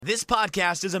This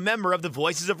podcast is a member of the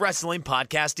Voices of Wrestling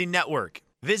Podcasting Network.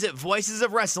 Visit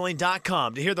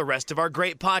voicesofwrestling.com to hear the rest of our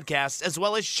great podcasts, as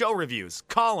well as show reviews,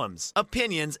 columns,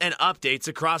 opinions, and updates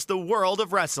across the world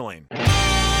of wrestling.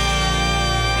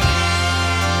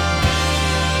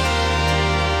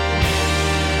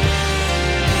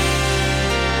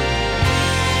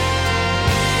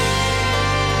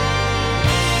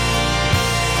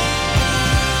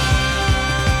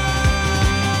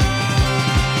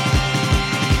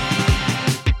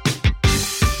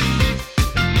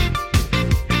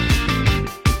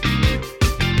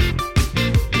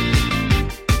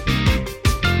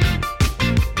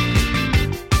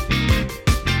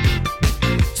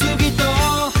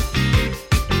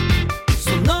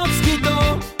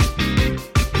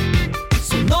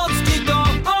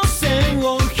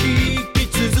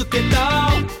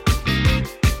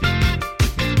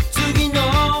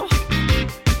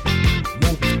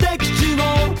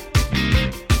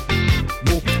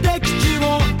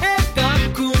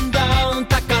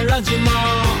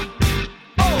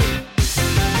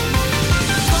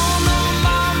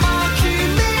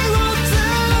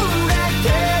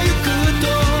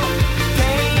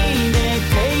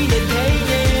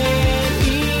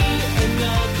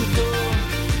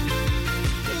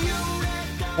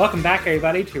 Welcome back,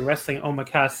 everybody, to Wrestling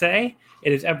Omakase.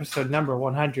 It is episode number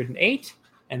 108,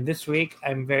 and this week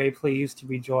I'm very pleased to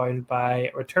be joined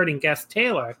by returning guest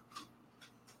Taylor.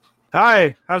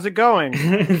 Hi, how's it going?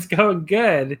 It's going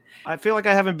good. I feel like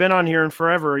I haven't been on here in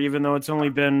forever, even though it's only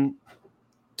been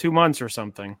 2 months or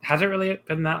something. Has it really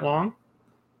been that long?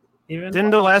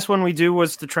 Didn't the last one we do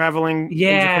was the traveling in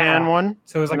Japan one?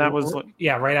 So it was like that was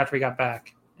right after we got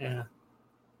back. Yeah.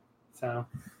 So,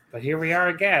 but here we are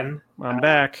again. I'm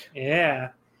back.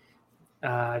 Yeah.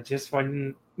 Just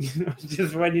when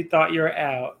you thought you were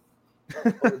out.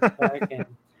 Back in.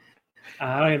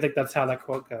 I don't even think that's how that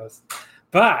quote goes.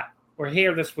 But we're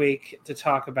here this week to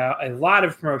talk about a lot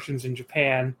of promotions in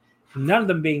Japan, none of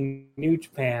them being New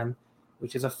Japan,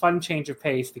 which is a fun change of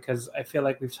pace because I feel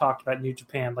like we've talked about New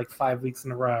Japan like 5 weeks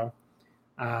in a row,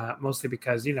 mostly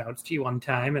because, it's G1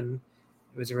 time and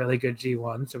it was a really good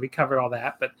G1, so we covered all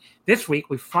that. But this week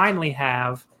we finally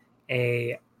have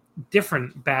a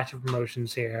different batch of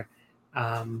promotions here.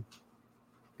 We're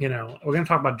going to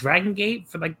talk about Dragon Gate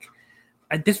for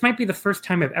this might be the first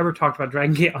time I've ever talked about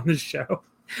Dragon Gate on this show.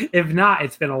 If not,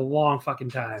 it's been a long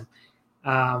fucking time.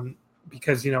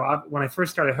 Because, when I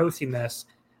first started hosting this,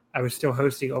 I was still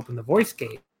hosting Open the Voice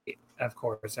Gate, of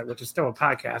course, which is still a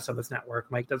podcast on this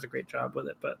network. Mike does a great job with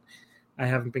it, but I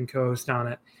haven't been co-host on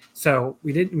it. So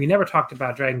we never talked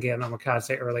about Dragon Gate on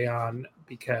Omakase early on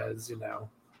because,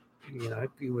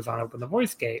 he was on Open the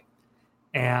Voice Gate.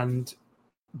 And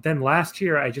then last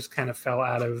year, I just kind of fell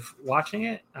out of watching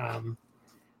it.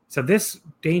 So this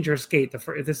Dangerous Gate,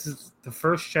 this is the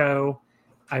first show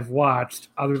I've watched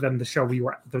other than the show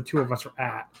the two of us were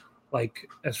at,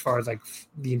 as far as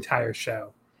the entire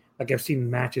show. I've seen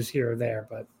matches here or there,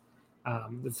 but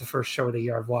it's the first show of the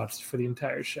year I've watched for the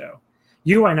entire show.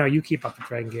 I know you keep up with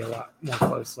Dragon Gate a lot more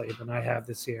closely than I have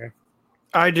this year.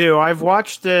 I do. I've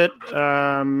watched it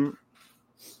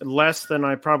less than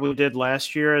I probably did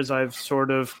last year, as I've sort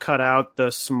of cut out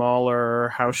the smaller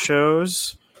house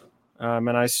shows. And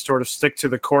I sort of stick to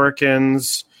the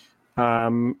Korakuens.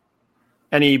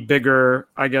 Any bigger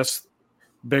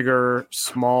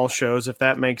small shows, if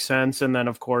that makes sense. And then,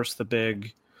 of course, the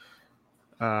big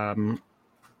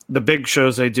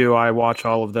shows they do, I watch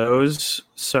all of those.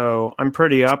 So I'm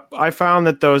pretty up. I found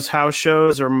that those house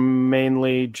shows are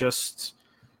mainly just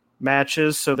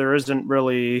matches. So there isn't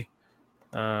really,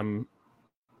 you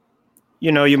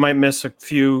might miss a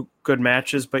few good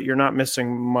matches, but you're not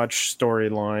missing much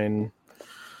storyline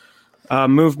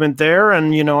movement there.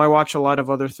 And, I watch a lot of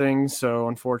other things. So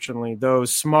unfortunately,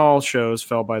 those small shows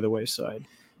fell by the wayside.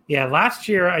 Yeah, last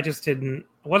year I just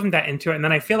wasn't that into it. And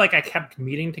then I feel like I kept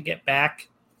meaning to get back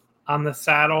on the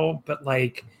saddle, but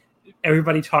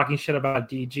everybody talking shit about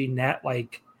DG Net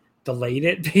delayed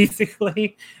it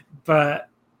basically. But,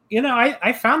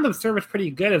 I found the service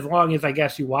pretty good as long as I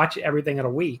guess you watch everything in a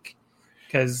week.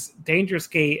 Because Dangerous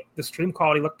Gate, the stream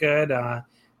quality looked good.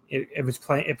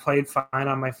 It played fine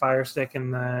on my Fire Stick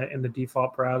in the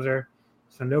default browser,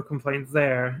 so no complaints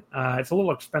there. It's a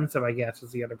little expensive, I guess,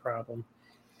 is the other problem.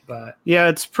 But yeah,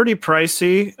 it's pretty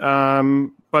pricey.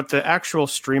 But the actual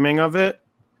streaming of it,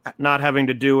 not having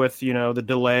to do with the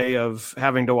delay of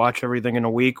having to watch everything in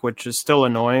a week, which is still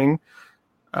annoying.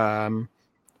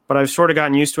 But I've sort of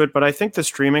gotten used to it. But I think the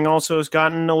streaming also has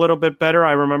gotten a little bit better.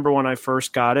 I remember when I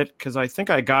first got it, because I think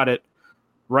I got it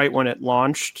right when it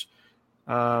launched.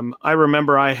 I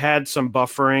remember I had some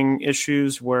buffering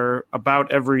issues where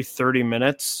about every 30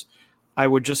 minutes, I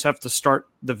would just have to start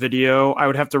the video. I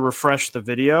would have to refresh the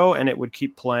video and it would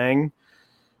keep playing.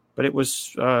 But it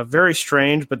was very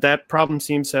strange, but that problem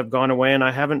seems to have gone away, and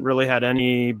I haven't really had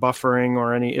any buffering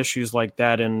or any issues like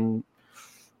that in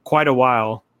quite a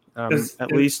while.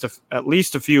 At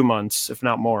least a few months, if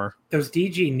not more. Those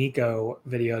DG Nico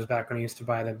videos back when I used to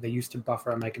buy them, they used to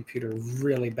buffer on my computer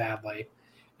really badly.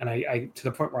 And I to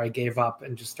the point where I gave up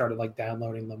and just started like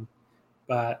downloading them.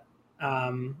 But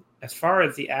as far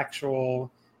as the actual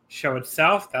show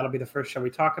itself, that'll be the first show we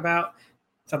talk about.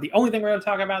 It's not the only thing we're going to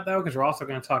talk about, though, because we're also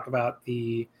going to talk about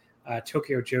the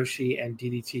Tokyo Joshi and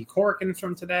DDT Korakuen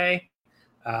from today,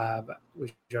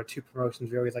 which are two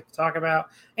promotions we always like to talk about.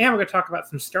 And we're going to talk about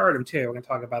some Stardom, too. We're going to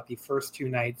talk about the first two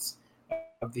nights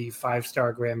of the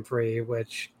 5-star Grand Prix,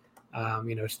 which,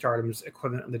 Stardom's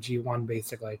equivalent of the G1,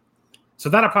 basically. So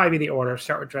that'll probably be the order.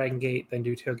 Start with Dragon Gate, then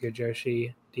do Tokyo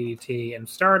Joshi, DDT, and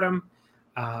Stardom.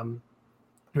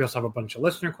 We also have a bunch of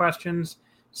listener questions.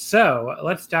 So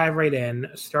let's dive right in,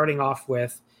 starting off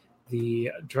with the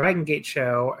Dragon Gate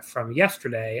show from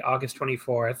yesterday, August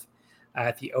 24th,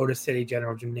 at the Ota City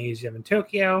General Gymnasium in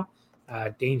Tokyo,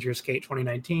 Dangerous Gate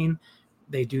 2019.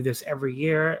 They do this every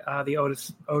year, the Ota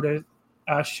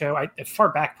show. As far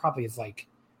back probably as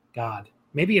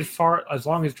maybe as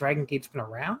long as Dragon Gate's been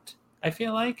around, I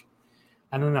feel like.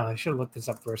 I don't know. I should have looked this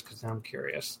up first because now I'm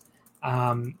curious.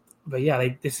 But yeah,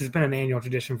 this has been an annual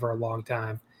tradition for a long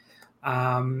time.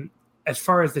 As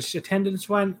far as the attendance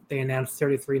went, they announced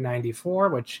 3,394,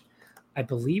 which I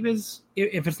believe is,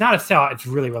 if it's not a sellout, it's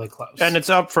really, really close. And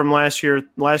it's up from last year.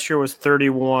 Last year was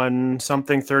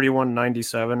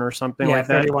 3197 or something like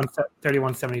that.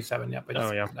 3177. Yep.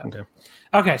 Yeah.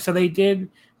 Okay. So they did,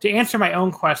 to answer my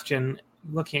own question,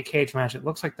 looking at Cage Match, it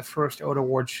looks like the first Ota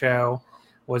Awards show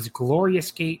was Glorious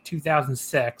Gate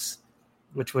 2006,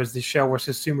 which was the show where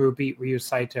Susumu beat Ryu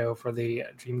Saito for the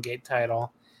Dreamgate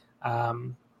title.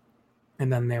 And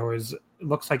then there was, it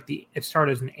looks like it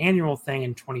started as an annual thing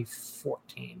in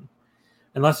 2014,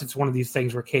 unless it's one of these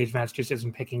things where Cage Match just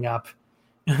isn't picking up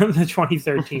the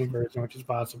 2013 version, which is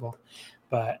possible.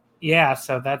 But yeah,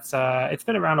 so that's it's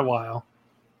been around a while.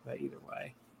 But either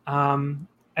way,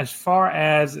 as far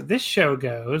as this show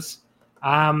goes,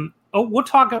 we'll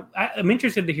talk. I'm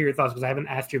interested to hear your thoughts because I haven't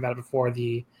asked you about it before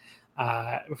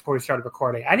before we started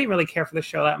recording. I didn't really care for the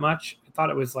show that much. I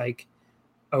thought it was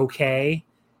okay.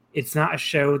 It's not a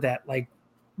show that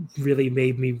really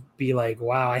made me be like,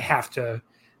 wow, I have to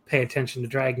pay attention to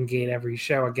Dragon Gate every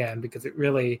show again, because there's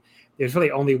really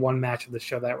only one match of the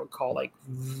show that I would call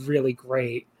really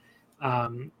great,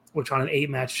 which on an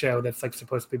 8-match show that's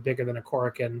supposed to be bigger than a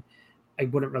Korakuen, I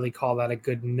wouldn't really call that a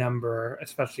good number,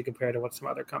 especially compared to what some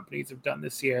other companies have done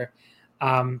this year.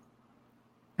 I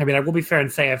will be fair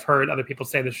and say I've heard other people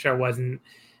say the show wasn't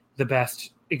the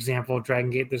best example of Dragon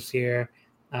Gate this year.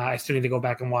 I still need to go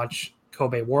back and watch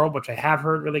Kobe World, which I have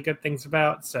heard really good things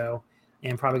about. So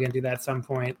I'm probably going to do that at some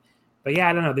point. But yeah,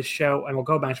 I don't know. This show, and we'll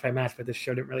go match by match, but this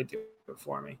show didn't really do it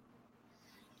for me.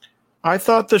 I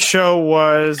thought the show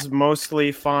was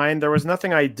mostly fine. There was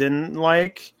nothing I didn't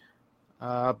like,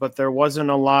 but there wasn't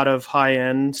a lot of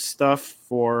high-end stuff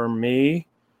for me.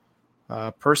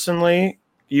 Personally,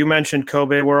 you mentioned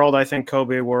Kobe World. I think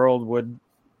Kobe World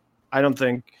I don't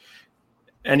think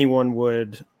anyone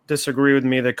would disagree with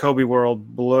me that Kobe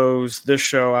World blows this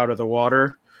show out of the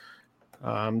water.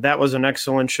 That was an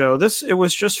excellent show. It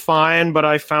was just fine, but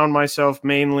I found myself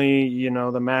mainly,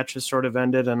 the matches sort of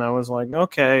ended, and I was like,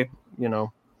 okay,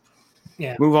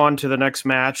 move on to the next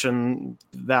match, and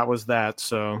that was that.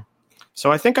 So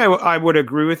I think I would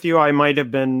agree with you. I might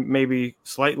have been maybe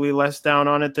slightly less down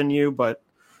on it than you, but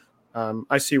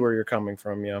I see where you're coming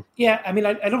from. Yeah. Yeah.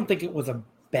 I don't think it was a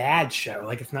bad show.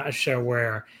 It's not a show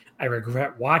where I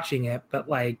regret watching it, but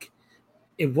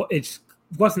it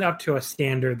wasn't up to a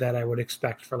standard that I would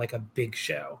expect for a big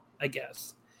show, I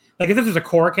guess. If this was a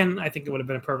Korakuen, I think it would have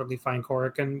been a perfectly fine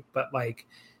Korakuen, but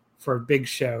for a big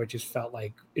show, it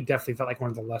definitely felt like one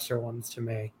of the lesser ones to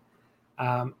me.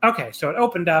 Okay, so it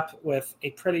opened up with a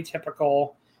pretty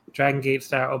typical Dragon Gate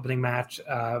style opening match.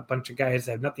 A bunch of guys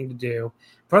that have nothing to do.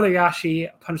 Brother Yashi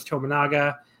punched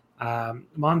Tominaga.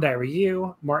 Mondai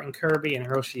Ryu, Martin Kirby, and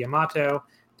Hiroshi Yamato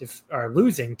are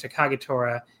losing to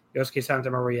Kagetora, Yosuke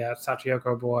Santa Maria,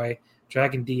 Sachiyoko Boy,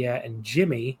 Dragon Dia, and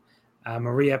Jimmy.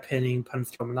 Maria pinning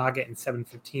Punch Tominaga in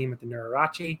 7:15 with the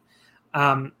Nurarachi.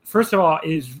 First of all,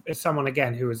 is someone,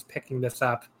 again, who is picking this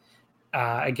up,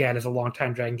 again, as a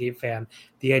longtime Dragon Gate fan,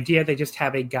 the idea they just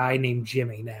have a guy named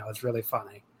Jimmy now is really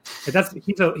funny. He's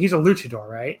a luchador,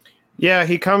 right? Yeah,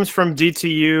 he comes from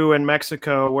DTU in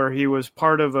Mexico, where he was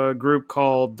part of a group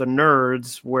called the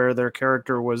Nerds, where their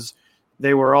character was,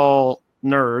 they were all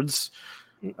nerds.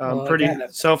 Well, Pretty again,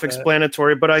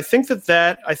 self-explanatory, but I think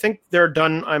I think they're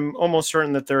done. I'm almost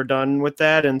certain that they're done with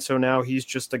that, and so now he's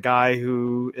just a guy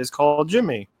who is called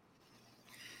Jimmy.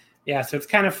 Yeah, so it's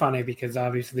kind of funny because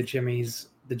obviously the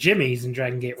Jimmies in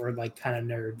Dragon Gate were like kind of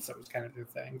nerds, so it was kind of their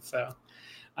thing. So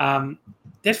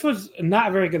this was not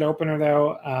a very good opener,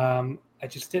 though. I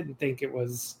just didn't think it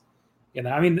was,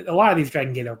 I mean, a lot of these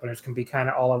Dragon Gate openers can be kind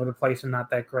of all over the place and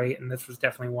not that great, and this was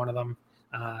definitely one of them.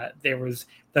 There was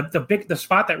the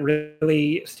spot that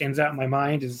really stands out in my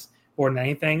mind is more than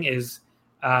anything is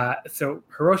so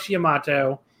Hiroshi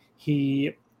Yamato,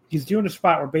 he's doing a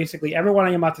spot where basically everyone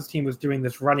on Yamato's team was doing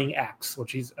this running X,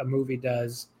 which a movie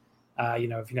does.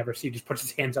 If you never see, he just puts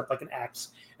his hands up like an X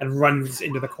and runs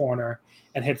into the corner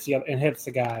and hits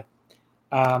the guy.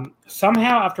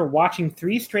 Somehow, after watching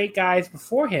 3 straight guys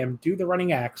before him do the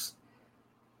running X,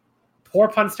 poor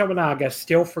Punch Tominaga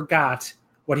still forgot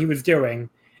what he was doing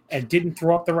and didn't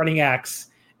throw up the running X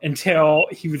until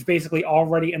he was basically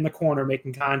already in the corner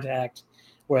making contact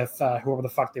with whoever the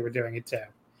fuck they were doing it to.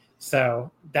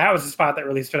 So that was the spot that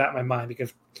really stood out in my mind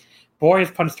because boy, is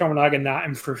Punch Tominaga not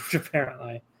improved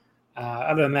apparently.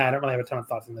 Other than that, I don't really have a ton of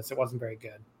thoughts on this. It wasn't very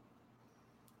good.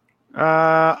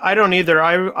 I don't either.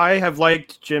 I have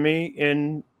liked Jimmy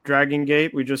in Dragon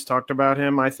Gate. We just talked about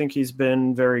him. I think he's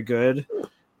been very good.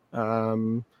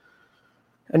 And,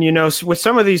 with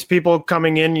some of these people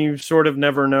coming in, you sort of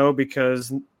never know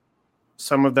because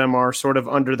some of them are sort of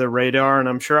under the radar. And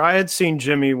I'm sure I had seen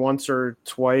Jimmy once or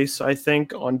twice, I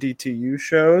think, on DTU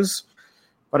shows.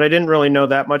 But I didn't really know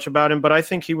that much about him. But I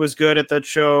think he was good at that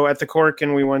show at the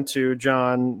Corkin we went to,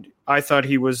 John. I thought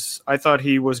he was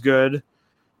good.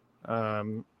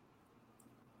 But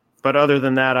other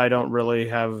than that, I don't really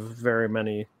have very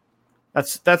many.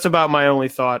 That's about my only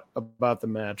thought about the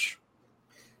match.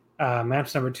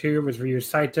 Match number 2 was Ryu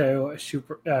Saito,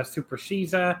 Super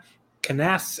Shiza,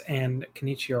 Kness, and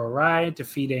Kenichiro Arai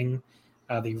defeating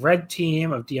the red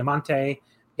team of Diamante,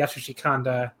 Yasushi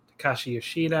Kanda, Takashi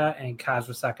Yoshida, and Kazuya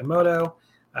Sakamoto.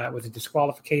 It was a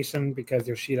disqualification because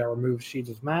Yoshida removed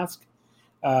Shida's mask.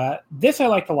 This I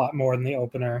liked a lot more than the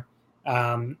opener.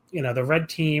 The red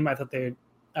team, I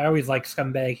always like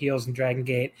scumbag heels in Dragon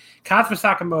Gate.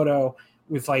 Kazuya Sakamoto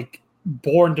was like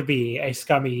born to be a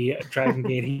scummy Dragon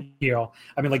Gate heel.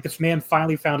 I mean, like this man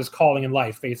finally found his calling in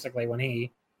life, basically, when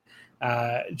he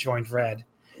joined Red.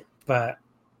 But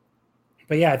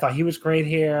yeah, I thought he was great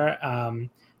here.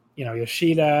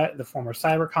 Yoshida, the former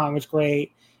Cyber Kong, was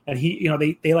great. And he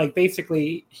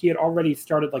had already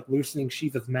started like loosening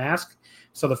Shiza's mask.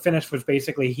 So the finish was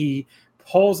basically he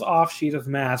pulls off Shiza's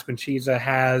mask when Shiza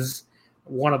has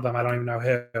one of them, I don't even know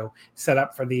who, set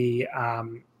up for the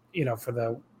for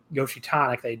the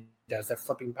Yoshitonic that he does, that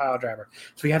flipping pile driver.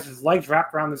 So he has his legs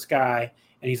wrapped around this guy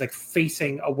and he's like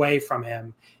facing away from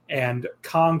him. And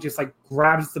Kong just like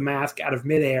grabs the mask out of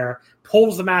midair,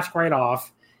 pulls the mask right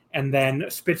off, and then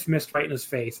spits mist right in his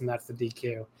face, and that's the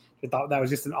DQ. I thought that was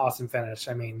just an awesome finish.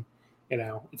 I mean,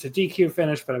 it's a DQ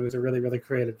finish, but it was a really, really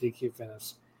creative DQ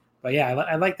finish. But yeah,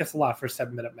 I like this a lot for a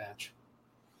 7-minute match.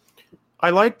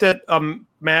 I like that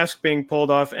mask being pulled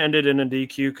off ended in a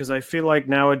DQ because I feel like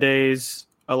nowadays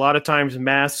a lot of times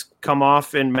masks come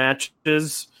off in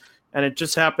matches and it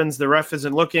just happens the ref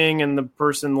isn't looking and the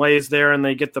person lays there and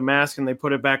they get the mask and they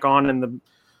put it back on and the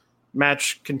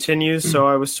match continues. So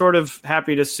I was sort of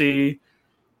happy to see,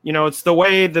 it's the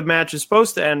way the match is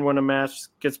supposed to end when a match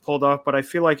gets pulled off, but I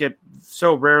feel like it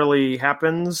so rarely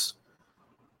happens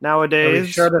nowadays. Are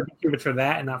you sure that it was for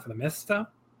that and not for the mist stuff?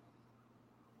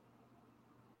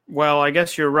 Well, I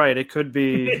guess you're right. It could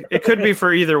be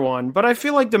for either one, but I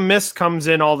feel like the mist comes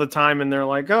in all the time and they're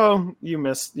like, "Oh, you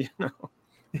missed,"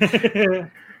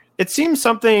 It seems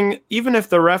something, even if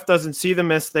the ref doesn't see the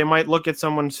mist, they might look at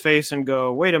someone's face and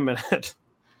go, "Wait a minute.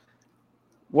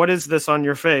 What is this on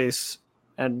your face?"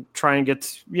 and try and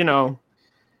get,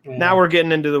 Now we're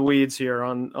getting into the weeds here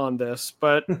on this,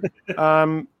 but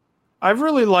I've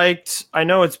really liked, I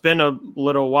know it's been a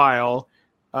little while,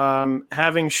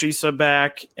 having Shisa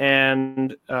back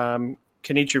and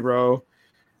Kenichiro.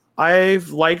 I've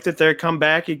liked that they come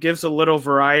back. It gives a little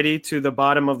variety to the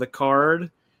bottom of the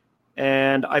card.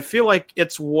 And I feel like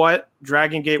it's what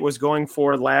Dragon Gate was going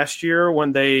for last year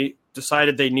when they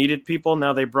decided they needed people.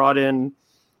 Now they brought in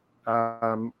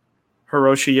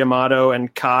Hiroshi Yamato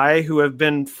and Kai, who have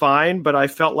been fine, but I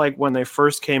felt like when they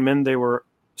first came in, they were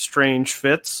strange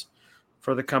fits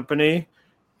for the company.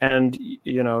 And,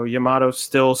 Yamato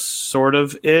still sort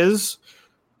of is.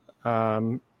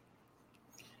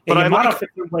 Yeah, But Yamato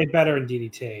fits in way better in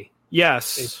DDT.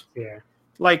 Yes. Yeah.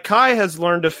 Like Kai has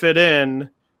learned to fit in,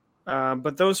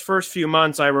 but those first few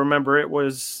months, I remember it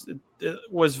was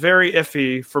very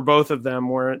iffy for both of them,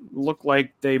 where it looked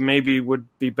like they maybe would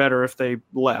be better if they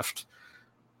left.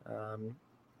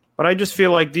 But I just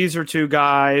feel like these are two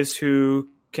guys who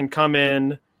can come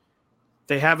in.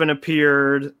 They haven't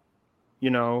appeared,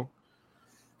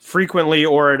 frequently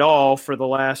or at all for the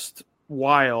last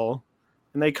while.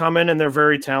 And they come in and they're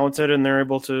very talented and they're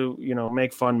able to,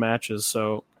 make fun matches.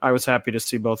 So I was happy to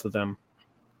see both of them.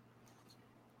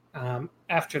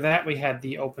 After that, we had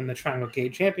the Open the Triangle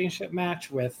Gate Championship match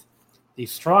with the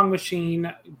Strong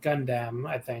Machine Gundam,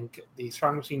 I think, the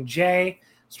Strong Machine J,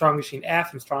 Strong Machine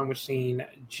F, and Strong Machine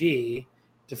G,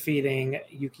 defeating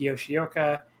Yuki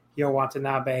Yoshioka, Hyo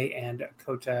Watanabe, and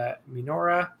Kota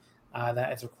Minoura.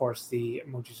 That is, of course, the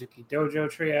Mochizuki Dojo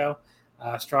trio.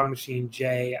 Strong Machine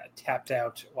J tapped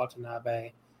out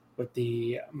Watanabe with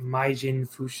the Maijin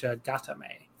Fusha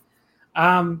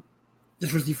Gatame.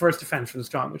 This was the first defense for the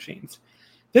Strong Machines.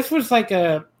 This was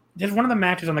one of the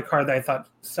matches on the card that I thought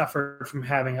suffered from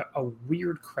having a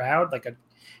weird crowd.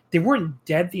 They weren't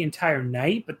dead the entire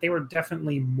night, but they were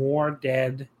definitely more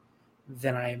dead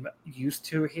than I'm used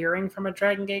to hearing from a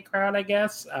Dragon Gate crowd, I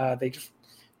guess.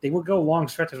 They would go long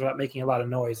stretches without making a lot of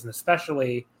noise, and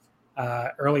especially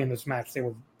early in this match, they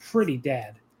were pretty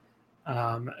dead.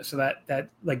 So that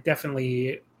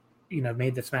definitely,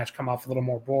 made this match come off a little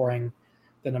more boring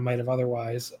than it might have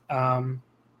otherwise.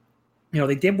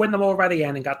 They did win them over by the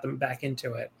end and got them back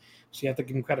into it, so you have to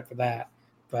give them credit for that.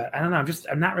 But I don't know,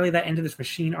 I'm not really that into this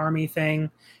Machine Army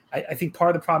thing. I think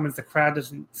part of the problem is the crowd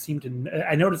doesn't seem to.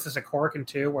 I noticed this at Korakuen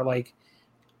too, where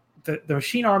the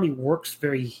Machine Army works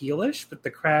very heelish, but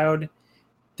the crowd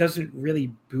doesn't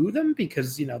really boo them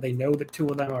because they know that two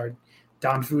of them are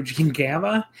Don Fuji and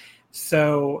Gamma,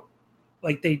 so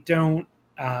they don't.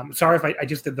 Sorry if I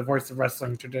just did the Voice of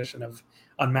Wrestling tradition of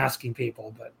unmasking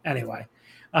people, but anyway,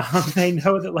 they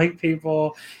know that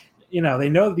people, they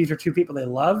know that these are two people they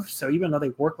love, so even though they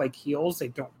work like heels, they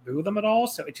don't boo them at all.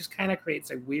 So it just kind of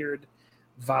creates a weird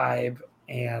vibe,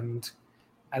 and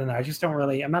I don't know. I just don't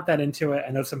really. I'm not that into it.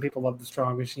 I know some people love the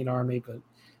Strong Machine Army, but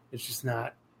it's just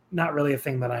not really a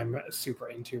thing that I'm super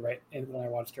into when I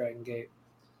watch Dragon Gate.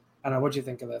 I don't know. What do you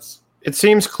think of this? It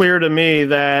seems clear to me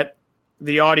that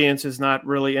the audience is not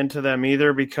really into them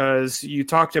either, because you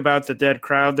talked about the dead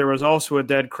crowd. There was also a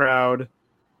dead crowd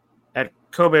at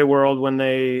Kobe World when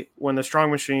the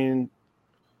Strong Machine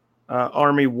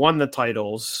Army won the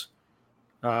titles.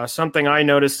 Something I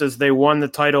noticed is they won the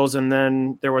titles and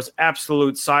then there was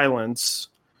absolute silence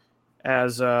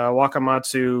as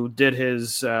Wakamatsu did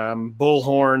his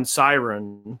bullhorn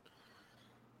siren.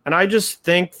 And I just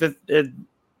think that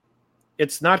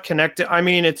it's not connected. I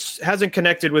mean, it hasn't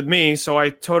connected with me, so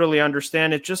I totally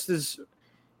understand. It just is.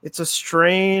 It's a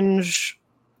strange.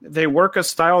 They work a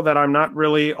style that I'm not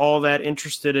really all that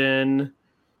interested in.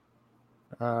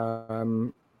 As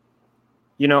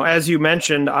you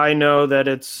mentioned, I know that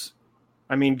it's.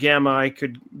 I mean, Gamma, I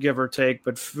could give or take,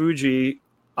 but Fuji,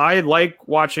 I like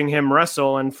watching him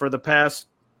wrestle, and for the past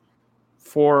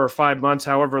 4 or 5 months,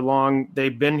 however long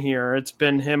they've been here, it's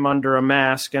been him under a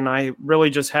mask, and I really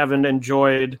just haven't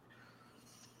enjoyed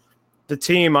the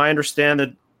team. I understand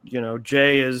that,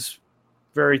 Jay is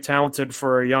very talented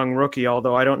for a young rookie,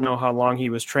 although I don't know how long he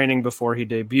was training before he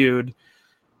debuted.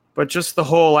 But just the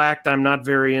whole act I'm not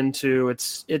very into.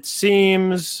 It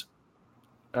seems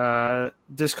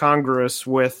discongruous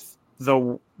with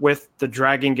the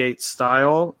Dragon Gate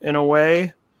style in a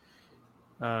way.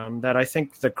 That I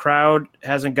think the crowd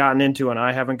hasn't gotten into and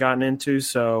I haven't gotten into.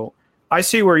 So I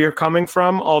see where you're coming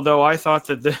from, although I thought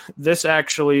that this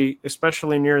actually,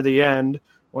 especially near the end,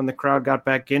 when the crowd got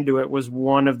back into it, was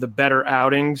one of the better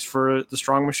outings for the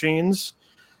Strong Machines.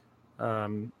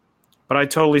 But I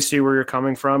totally see where you're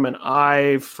coming from, and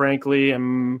I, frankly,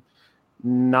 am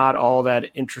not all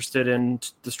that interested in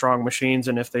the Strong Machines,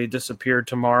 and if they disappeared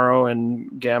tomorrow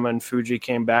and Gamma and Fuji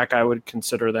came back, I would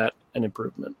consider that an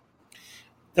improvement.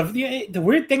 The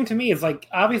weird thing to me is,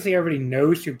 obviously everybody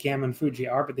knows who Gamma and Fuji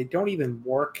are, but they don't even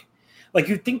work.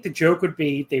 You'd think the joke would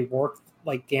be they work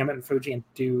like Gamma and Fuji and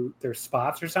do their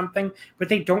spots or something, but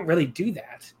they don't really do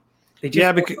that. They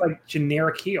just work like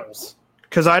generic heels.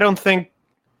 Because I think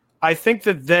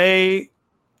that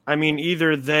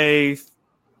either they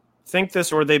think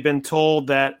this or they've been told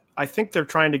that. I think they're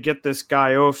trying to get this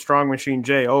guy, Strong Machine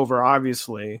J, over,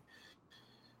 obviously.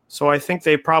 So I think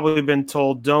they've probably been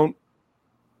told, don't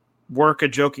work a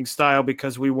joking style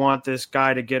because we want this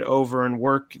guy to get over and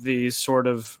work these sort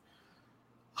of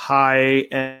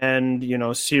high-end,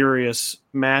 serious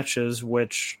matches,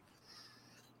 which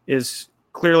is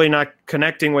clearly not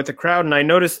connecting with the crowd. And I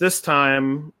noticed this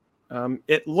time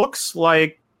it looks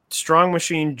like Strong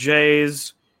Machine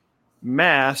J's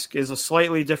mask is a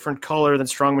slightly different color than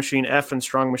Strong Machine F and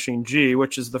Strong Machine G,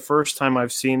 which is the first time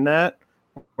I've seen that,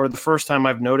 or the first time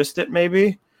I've noticed it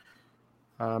maybe.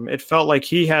 It felt like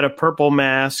he had a purple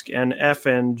mask and F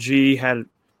and G had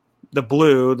the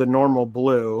blue, the normal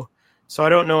blue. So I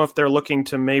don't know if they're looking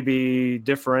to maybe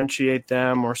differentiate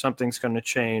them or something's going to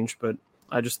change, but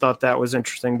I just thought that was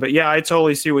interesting. But yeah, I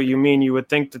totally see what you mean. You would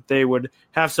think that they would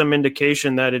have some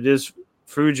indication that it is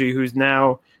Fuji, who's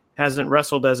now hasn't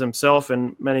wrestled as himself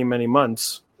in many, many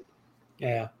months.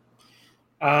 Yeah.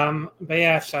 But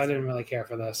yeah, so I didn't really care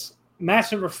for this.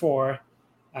 Match number 4,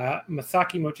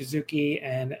 Masaki Mochizuki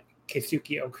and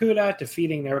Keisuke Okuda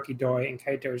defeating Naruki Doi and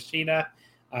Kaito Ishida.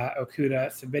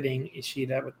 Okuda submitting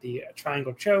Ishida with the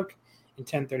triangle choke in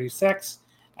 10:36.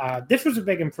 This was a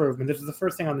big improvement. This was the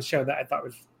first thing on the show that I thought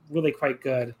was really quite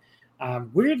good.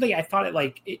 Weirdly, I thought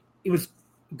it was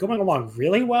going along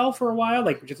really well for a while,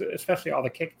 especially all the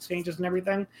kick exchanges and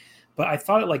everything. But I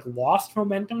thought it lost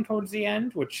momentum towards the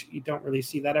end, which you don't really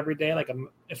see that every day.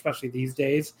 Especially these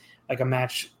days, a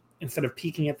match instead of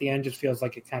peaking at the end just feels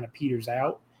like it kind of peters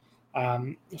out.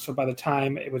 So by the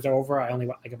time it was over, I only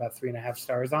got about 3.5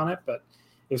 stars on it, but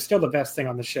it was still the best thing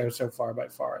on the show so far by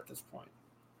far at this point.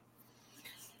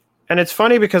 And it's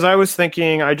funny because I was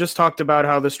thinking, I just talked about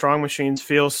how the Strong Machines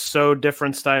feel so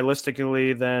different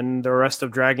stylistically than the rest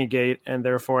of Dragon Gate, and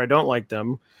therefore I don't like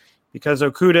them. Because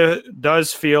Okuda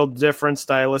does feel different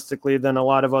stylistically than a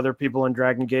lot of other people in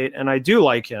Dragon Gate, and I do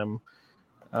like him.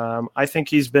 I think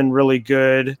he's been really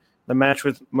good. The match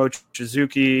with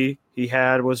Mochizuki he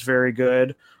had was very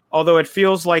good. Although it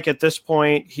feels like at this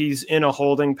point he's in a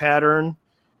holding pattern.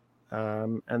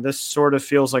 And this sort of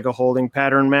feels like a holding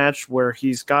pattern match where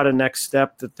he's got a next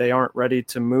step that they aren't ready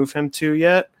to move him to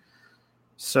yet.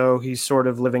 So he's sort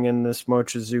of living in this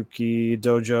Mochizuki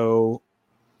dojo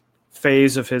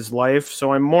phase of his life.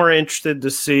 So I'm more interested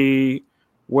to see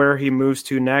where he moves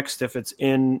to next, if it's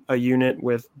in a unit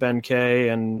with Ben-K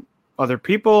and other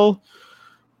people,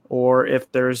 or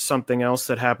if there's something else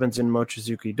that happens in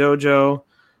Mochizuki Dojo.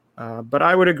 But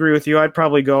I would agree with you. I'd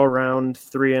probably go around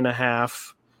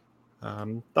 3.5.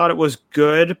 Thought it was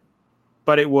good,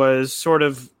 but it was sort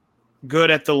of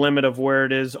good at the limit of where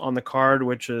it is on the card,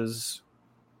 which is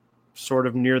sort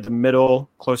of near the middle,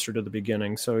 closer to the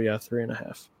beginning. So yeah,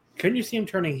 3.5. Couldn't you see him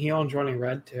turning heel and joining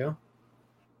Red too?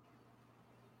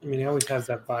 I mean, he always has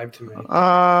that vibe to me.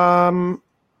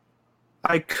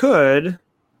 I could.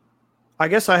 I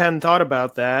guess I hadn't thought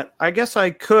about that. I guess I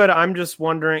could. I'm just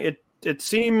wondering. It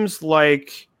seems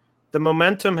like the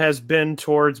momentum has been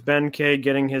towards Ben-K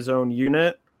getting his own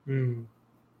unit. Mm.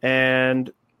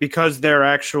 And because they're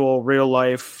actual real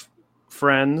life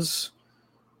friends,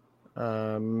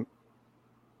 that's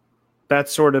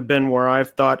sort of been where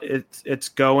I've thought it's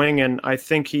going. And I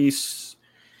think he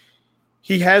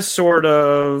has sort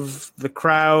of the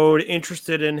crowd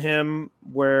interested in him,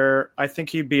 where I think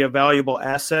he'd be a valuable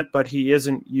asset, but he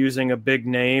isn't using a big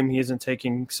name. He isn't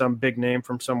taking some big name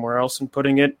from somewhere else and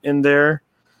putting it in there.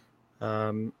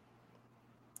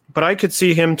 But I could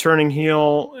see him turning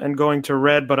heel and going to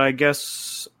Red, but I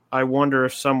guess I wonder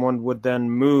if someone would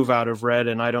then move out of Red,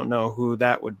 and I don't know who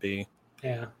that would be.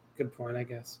 Yeah, good point, I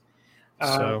guess.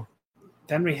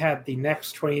 Then we had the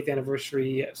next 20th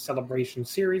anniversary celebration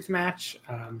series match.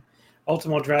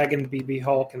 Ultimo Dragon, BB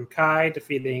Hulk, and Kai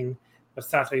defeating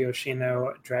Masato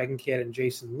Yoshino, Dragon Kid, and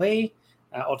Jason Lee.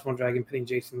 Ultimo Dragon pitting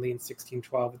Jason Lee in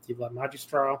 16-12 with Divla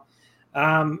Magistral.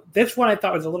 This one I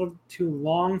thought was a little too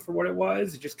long for what it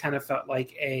was. It just kind of felt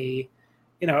like it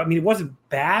wasn't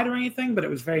bad or anything, but it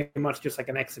was very much just like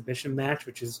an exhibition match,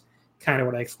 which is kind of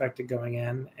what I expected going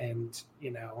in. And,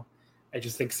 I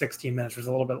just think 16 minutes was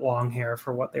a little bit long here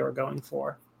for what they were going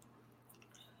for.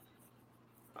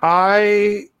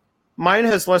 Mine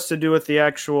has less to do with the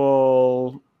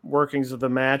actual workings of the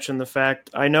match and the fact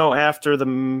I know after the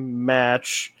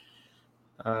match,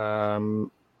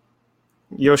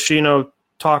 Yoshino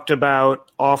talked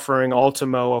about offering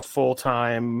Ultimo a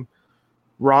full-time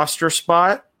roster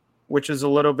spot, which is a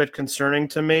little bit concerning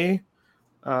to me.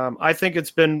 I think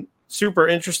it's been super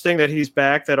interesting that he's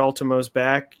back, that Ultimo's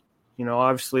back.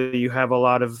 Obviously you have a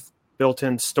lot of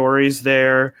built-in stories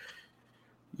there.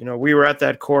 We were at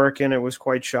that Korakuen. It was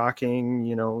quite shocking.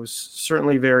 It was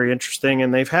certainly very interesting.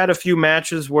 And they've had a few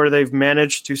matches where they've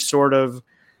managed to sort of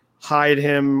hide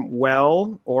him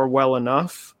well or well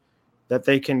enough that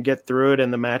they can get through it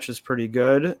and the match is pretty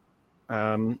good,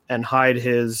 and hide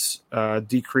his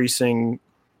decreasing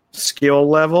skill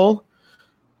level.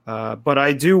 But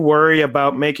I do worry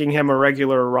about making him a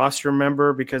regular roster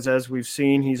member because, as we've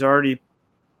seen, he's already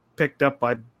picked up,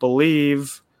 I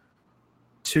believe,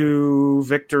 2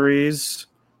 victories.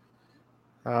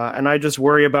 And I just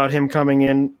worry about him coming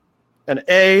in and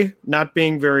A, not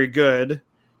being very good,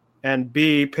 and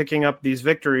B, picking up these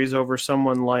victories over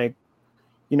someone like,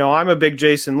 I'm a big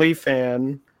Jason Lee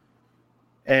fan,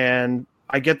 and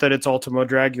I get that it's Ultimo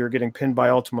Dragon, you're getting pinned by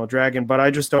Ultimo Dragon, but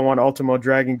I just don't want Ultimo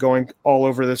Dragon going all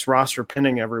over this roster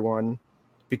pinning everyone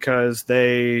because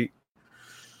they,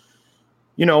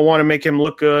 want to make him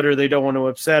look good, or they don't want to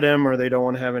upset him, or they don't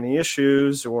want to have any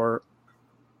issues, or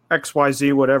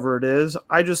XYZ, whatever it is.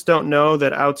 I just don't know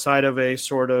that outside of a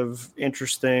sort of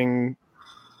interesting,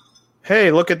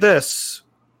 hey, look at this,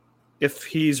 if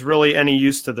he's really any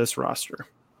use to this roster.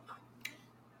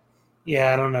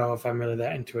 Yeah, I don't know if I'm really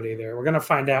that into it either. We're going to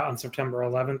find out on September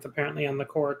 11th, apparently, on the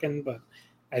Korakuen, but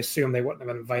I assume they wouldn't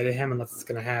have invited him unless it's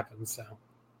going to happen. So,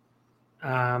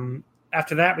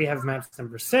 after that, we have match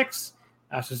number 6,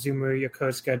 Susumu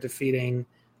Yokosuka defeating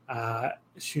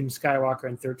Shun Skywalker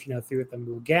in 1303 with the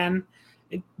Mugen.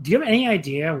 Do you have any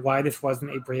idea why this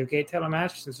wasn't a Brave Gate title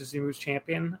match since Susumu was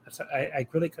champion? I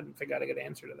really couldn't figure out a good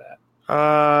answer to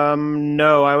that.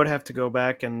 No, I would have to go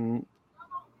back and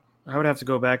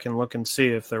look and see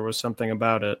if there was something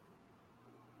about it.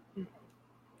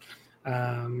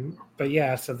 But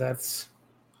yeah, so that's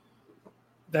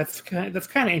kind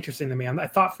of interesting to me. I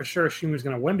thought for sure Shun was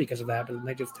going to win because of that, but then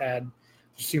they just had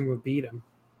Susumu beat him.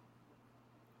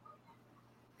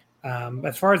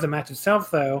 As far as the match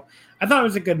itself, though, I thought it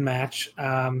was a good match.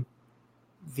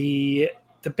 The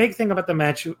big thing about the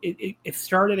match, it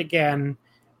started again,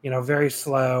 very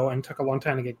slow and took a long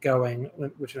time to get going,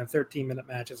 which in a 13-minute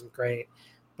match isn't great.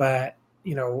 But,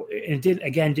 it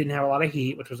didn't have a lot of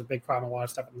heat, which was a big problem, a lot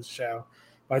of stuff in this show.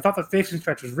 But I thought the finishing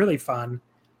stretch was really fun.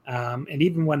 And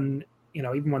even when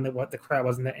the crowd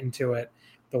wasn't that into it,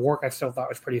 the work I still thought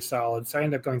was pretty solid. So I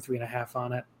ended up going 3.5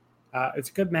 on it. It's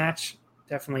a good match,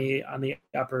 definitely on the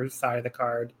upper side of the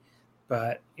card,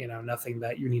 but, nothing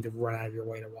that you need to run out of your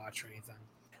way to watch or anything.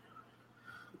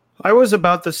 I was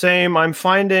about the same. I'm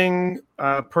finding,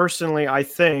 personally, I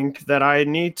think that I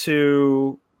need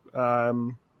to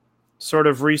sort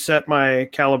of reset my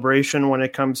calibration when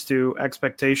it comes to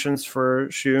expectations for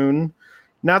Shun.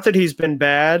 Not that he's been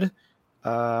bad,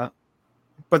 but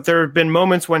there have been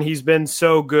moments when he's been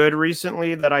so good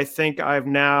recently that I think I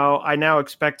now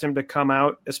expect him to come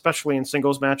out, especially in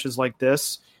singles matches like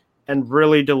this, and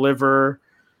really deliver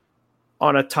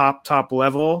on a top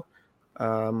level.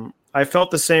 I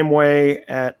felt the same way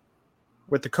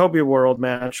with the Kobe World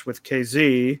match with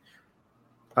KZ,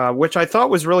 which I thought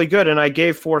was really good, and I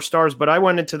gave 4 stars, but I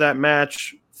went into that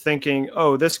match thinking,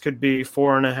 oh, this could be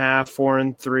 4.5, 4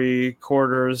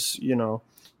 3/4,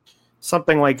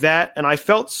 something like that. And I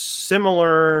felt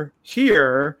similar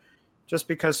here just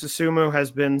because Susumu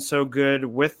has been so good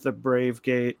with the Brave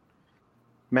Gate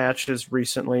matches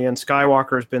recently, and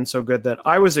Skywalker has been so good that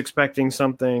I was expecting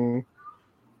something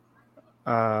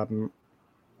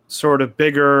sort of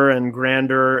bigger and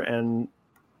grander and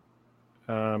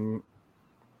on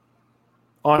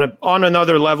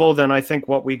another level than I think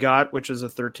what we got, which is a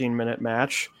 13-minute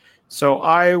match. So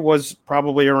I was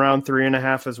probably around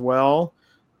 3.5 as well.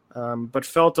 But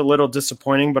felt a little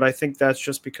disappointing, but I think that's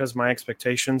just because my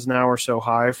expectations now are so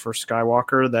high for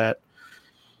Skywalker that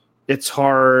it's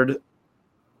hard.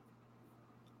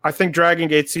 I think Dragon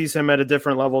Gate sees him at a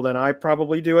different level than I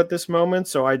probably do at this moment,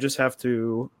 so I just have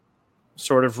to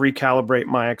sort of recalibrate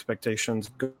my expectations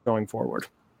going forward.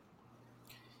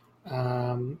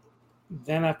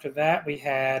 Then after that, we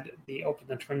had the Open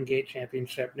the Twin Gate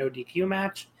Championship no DQ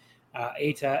match.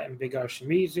 Eita and Big R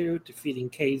Shimizu defeating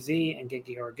KZ and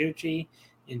Genki Horiguchi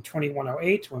in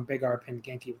 21:08 when Big R pinned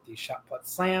Genki with the shot put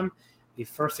slam, the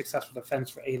first successful defense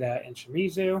for Eita and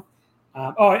Shimizu.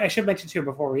 I should mention too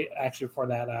before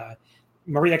that,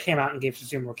 Maria came out and gave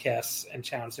Susumu a kiss and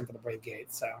challenged him for the Brave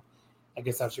Gate. So I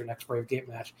guess that's your next Brave Gate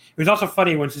match. It was also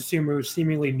funny when Susumu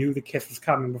seemingly knew the kiss was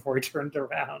coming before he turned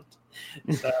around.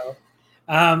 So,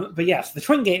 but yes, the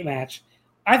Twin Gate match.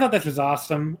 I thought this was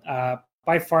awesome.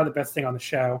 By far the best thing on the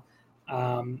show.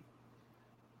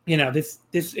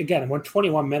 This again went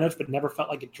 21 minutes, but never felt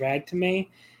like it dragged to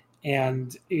me.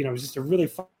 And it was just a really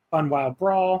fun, wild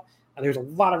brawl. There's a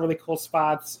lot of really cool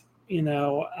spots.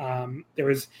 There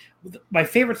was my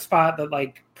favorite spot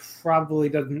that probably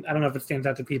doesn't. I don't know if it stands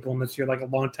out to people unless you're a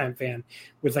longtime fan.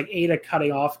 Was Eita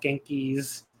cutting off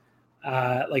Genki's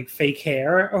fake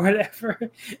hair or whatever,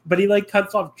 but he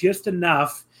cuts off just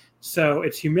enough. So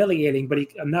it's humiliating, but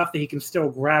enough that he can still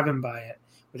grab him by it,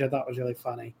 which I thought was really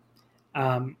funny.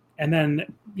 And And then,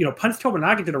 Punch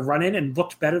Tominaga did a run-in and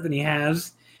looked better than he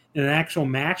has in an actual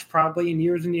match probably in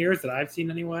years and years that I've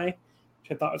seen anyway,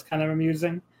 which I thought was kind of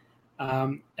amusing.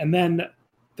 And then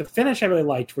the finish I really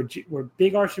liked where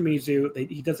Big R Shimizu,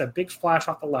 he does a big splash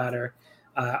off the ladder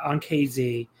on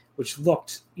KZ, which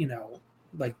looked,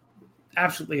 like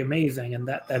absolutely amazing. And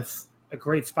that's a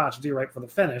great spot to do right for the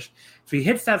finish. So he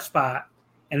hits that spot,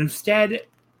 and instead,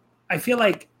 I feel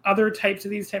like other types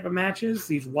of these type of matches,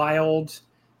 these wild,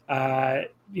 kind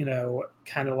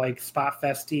of like spot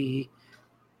festy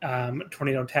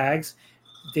tornado tags,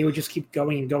 they would just keep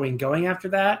going and going and going after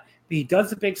that. But he does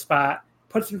the big spot,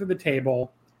 puts him through the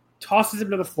table, tosses him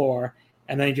to the floor,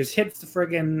 and then he just hits the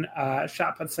friggin'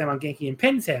 shot put slam on Genki and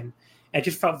pins him. And it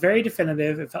just felt very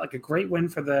definitive. It felt like a great win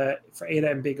for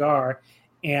Eita and Big R.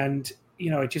 And,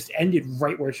 it just ended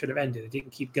right where it should have ended. It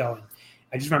didn't keep going.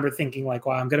 I just remember thinking, like,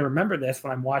 wow, I'm going to remember this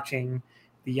when I'm watching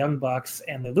the Young Bucks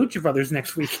and the Lucha Brothers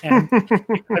next weekend.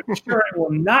 I'm sure it will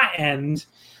not end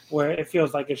where it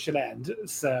feels like it should end.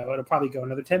 So it'll probably go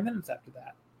another 10 minutes after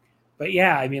that. But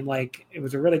yeah, I mean, like, it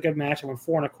was a really good match. I went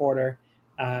 4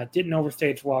 1/4. Didn't overstay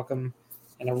its welcome,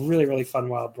 and a really, really fun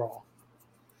wild brawl.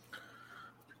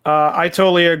 I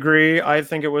totally agree. I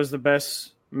think it was the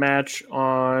best match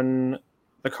on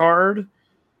the card.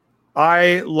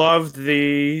 I loved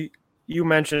you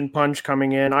mentioned Punch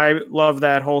coming in. I love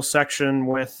that whole section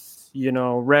with,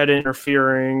 Red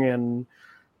interfering and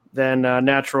then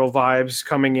Natural Vibes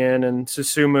coming in and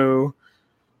Susumu,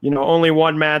 only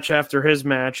one match after his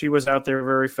match. He was out there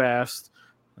very fast.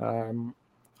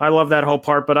 I love that whole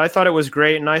part, but I thought it was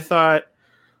great. And I thought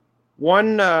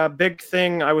one big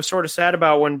thing I was sort of sad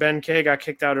about when Ben K got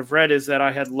kicked out of Red is that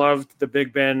I had loved the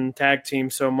Big Ben tag team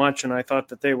so much, and I thought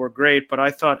that they were great. But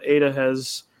I thought Eita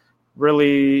has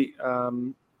really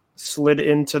slid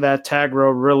into that tag row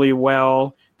really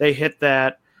well. They hit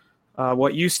that.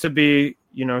 What used to be,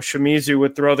 Shimizu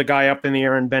would throw the guy up in the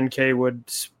air and Ben K would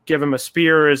give him a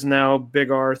spear, is now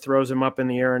Big R throws him up in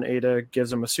the air and Eita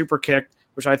gives him a super kick,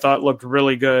 which I thought looked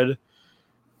really good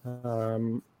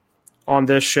on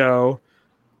this show.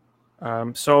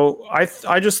 So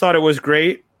I just thought it was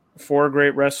great. 4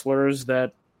 great wrestlers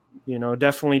that,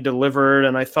 definitely delivered,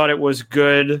 and I thought it was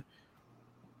good.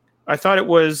 I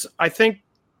think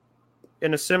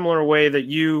in a similar way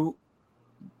that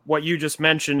what you just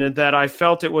mentioned, that I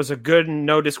felt it was a good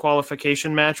no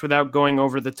disqualification match without going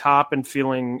over the top and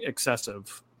feeling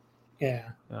excessive. Yeah.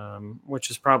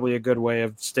 Which is probably a good way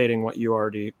of stating what you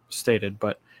already stated.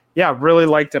 But yeah, really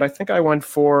liked it. I think I went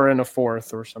 4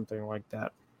 1/4 or something like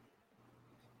that.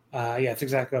 Yeah, it's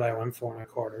exactly what I went 4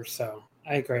 1/4. So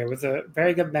I agree. It was a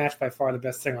very good match, by far the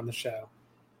best thing on the show.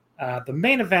 The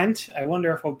main event, I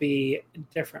wonder if it'll be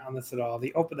different on this at all.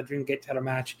 The Open the Dream Gate title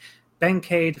match, Ben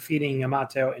K defeating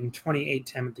Yamato in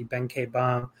 28-10 at the Ben K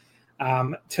Bomb.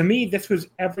 To me, this was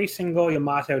every single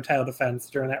Yamato title defense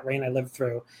during that reign I lived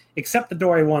through, except the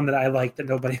Dory one that I liked that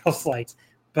nobody else liked.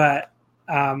 But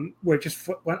where it just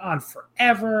went on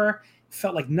forever,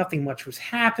 felt like nothing much was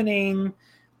happening.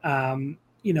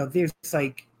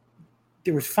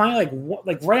 There was finally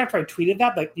like right after I tweeted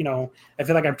that, I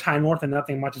feel like I'm Time North and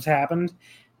nothing much has happened.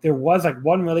 There was like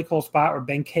one really cool spot where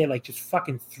Ben K just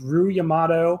fucking threw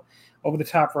Yamato over the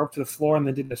top rope to the floor and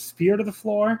then did a spear to the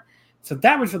floor. So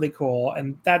that was really cool.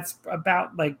 And that's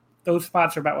about those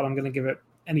spots are about what I'm going to give it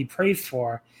any praise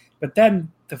for. But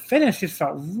then the finish just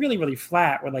felt really, really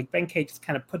flat where Ben K just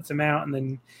kind of puts him out and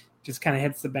then just kind of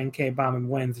hits the Ben K Bomb and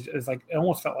wins. It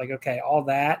almost felt like, okay, all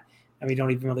that. And we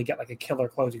don't even really get a killer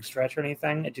closing stretch or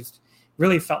anything. It just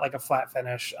really felt like a flat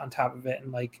finish on top of it.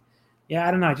 And I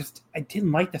don't know. I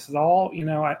didn't like this at all.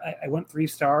 I went 3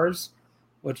 stars,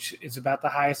 which is about the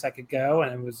highest I could go.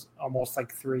 And it was almost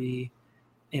 3,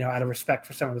 out of respect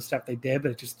for some of the stuff they did.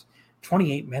 But it just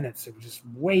 28 minutes. It was just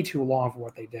way too long for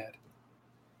what they did.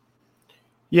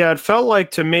 Yeah, it felt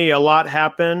like to me a lot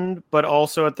happened, but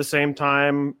also at the same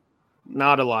time,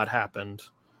 not a lot happened.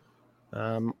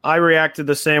 I reacted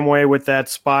the same way with that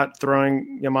spot,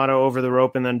 throwing Yamato over the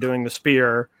rope and then doing the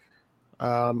spear,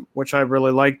 which I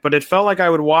really liked. But it felt like I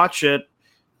would watch it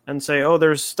and say, oh,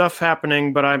 there's stuff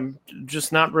happening, but I'm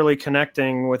just not really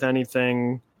connecting with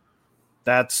anything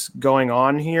that's going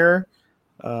on here.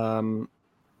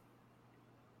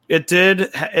 It did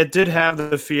have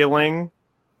the feeling,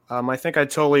 I think I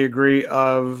totally agree,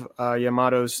 of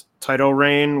Yamato's title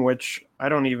reign, which I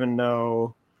don't even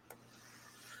know.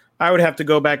 I would have to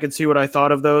go back and see what I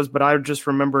thought of those, but I just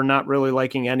remember not really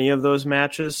liking any of those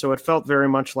matches. So it felt very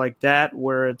much like that,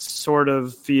 where it sort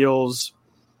of feels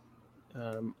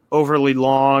overly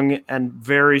long and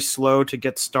very slow to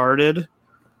get started.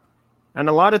 And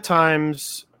a lot of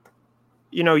times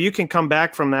you can come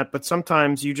back from that, but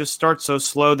sometimes you just start so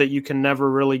slow that you can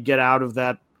never really get out of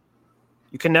that.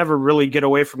 You can never really get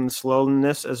away from the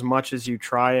slowness as much as you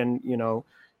try and,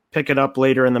 pick it up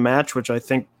later in the match, which I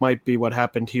think might be what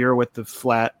happened here with the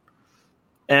flat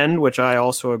end, which I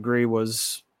also agree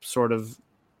was sort of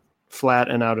flat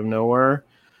and out of nowhere.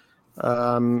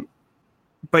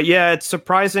 But yeah, it's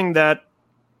surprising that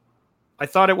I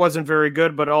thought it wasn't very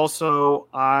good, but also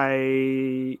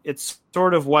it's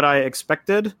sort of what I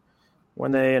expected.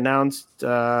 When they announced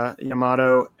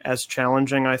Yamato as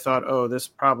challenging, I thought, oh, this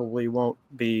probably won't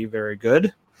be very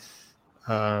good.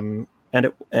 It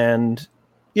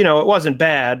wasn't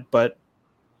bad, but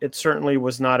it certainly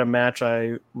was not a match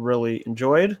I really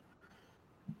enjoyed.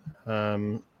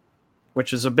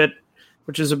 Which is a bit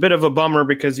of a bummer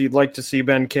because you'd like to see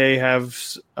Ben K have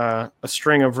a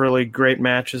string of really great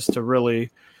matches to really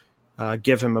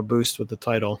give him a boost with the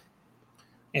title.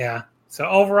 Yeah. So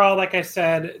overall, like I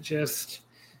said, just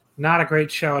not a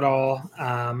great show at all.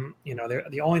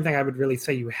 The only thing I would really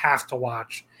say you have to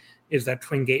watch is that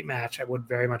Twin Gate match. I would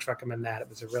very much recommend that. It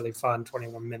was a really fun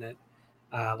 21-minute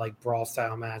brawl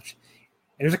style match.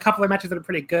 And there's a couple of matches that are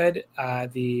pretty good.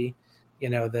 The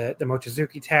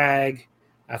Mochizuki tag,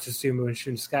 Susumu and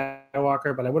Shun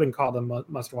Skywalker, but I wouldn't call them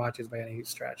must watches by any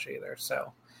stretch either.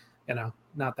 So,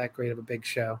 not that great of a big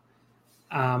show.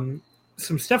 Some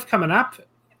stuff coming up.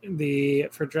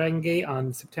 For Dragon Gate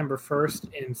on September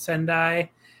 1st in Sendai.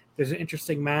 There's an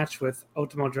interesting match with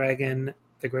Ultimo Dragon,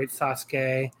 the Great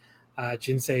Sasuke,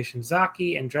 Jinsei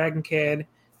Shinzaki, and Dragon Kid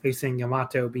facing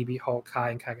Yamato, BB Hulk,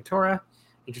 Kai, and Kagetora.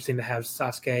 Interesting to have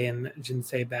Sasuke and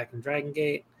Jinsei back in Dragon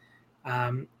Gate.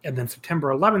 And then September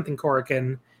 11th in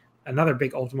Korakuen, another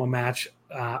big Ultimo match.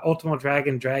 Ultimo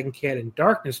Dragon, Dragon Kid, and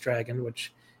Darkness Dragon,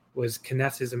 which was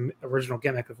Kness's original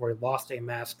gimmick before he lost a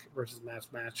mask versus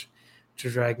mask match to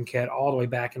Dragon Kid all the way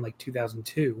back in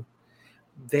 2002.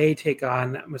 They take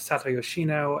on Masato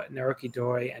Yoshino, Naruki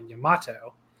Doi, and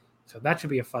Yamato. So that should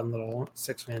be a fun little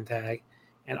 6-man tag.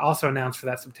 And also announced for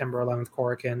that September 11th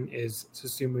Korakuen is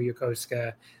Susumu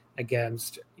Yokosuka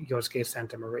against Yosuke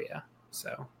Santa Maria.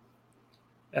 So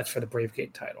that's for the Brave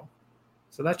Gate title.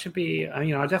 So that should be,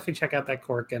 I'll definitely check out that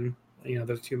Korakuen.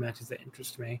 Those two matches that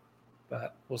interest me.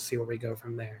 But we'll see where we go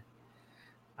from there.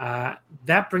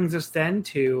 That brings us then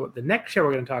to the next show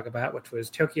we're going to talk about, which was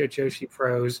Tokyo Joshi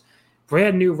Pro's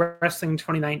brand new Wrestling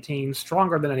 2019,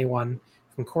 Stronger Than Anyone,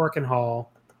 from Korakuen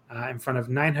Hall in front of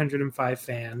 905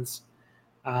 fans,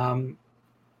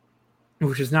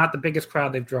 which is not the biggest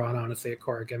crowd they've drawn, honestly, at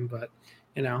Korakuen, but,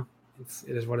 it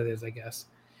is what it is, I guess.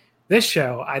 This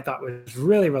show I thought was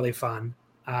really, really fun.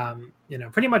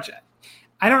 Pretty much,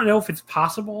 I don't know if it's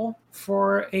possible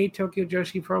for a Tokyo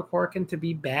Joshi Pro Korakuen to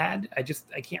be bad. I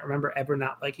can't remember ever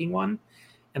not liking one.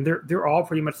 And they're all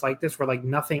pretty much like this, where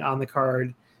nothing on the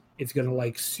card is going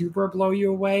to super blow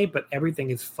you away, but everything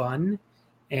is fun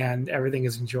and everything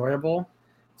is enjoyable.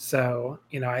 So,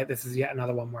 this is yet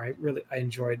another one where I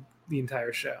enjoyed the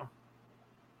entire show.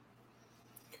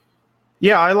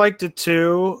 Yeah, I liked it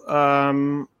too.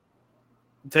 I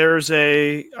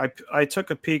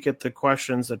took a peek at the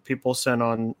questions that people sent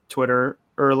on Twitter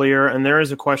earlier, and there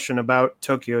is a question about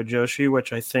Tokyo Joshi,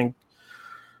 which I think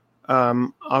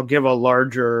I'll give a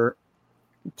larger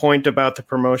point about the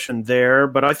promotion there.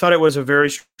 But I thought it was a very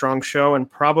strong show, and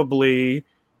probably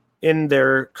in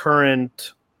their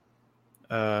current,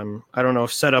 I don't know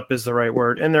if setup is the right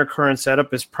word, in their current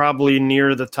setup is probably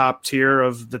near the top tier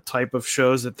of the type of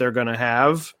shows that they're going to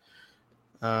have.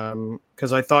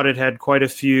 Because I thought it had quite a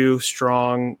few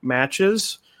strong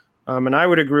matches. And I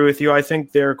would agree with you. I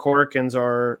think their Korakuens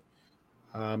are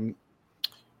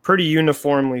pretty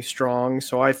uniformly strong.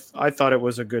 So I thought it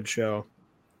was a good show.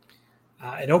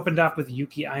 It opened up with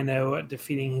Yuki Aino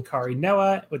defeating Hikari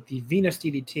Noah with the Venus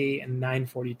DDT in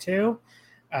 9:42.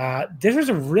 This was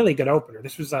a really good opener.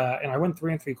 This was, and I went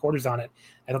 3 3/4 on it.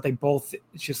 I thought they both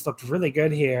just looked really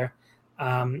good here.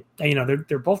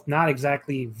 They're both not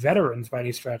exactly veterans by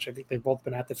any stretch. I think they've both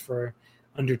been at this for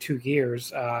under 2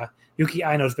 years. Yuki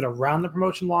Aino's been around the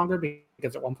promotion longer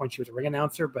because at one point she was a ring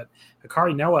announcer, but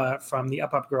Hikari Noah from the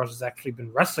Up Girls has actually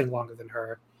been wrestling longer than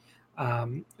her.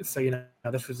 This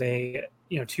was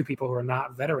two people who are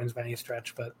not veterans by any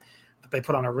stretch, but they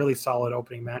put on a really solid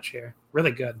opening match here.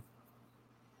 Really good.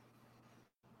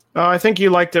 I think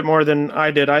you liked it more than I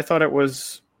did. I thought it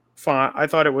was fine. I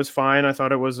thought it was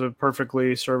a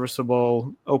perfectly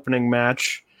serviceable opening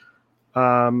match.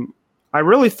 I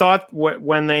really thought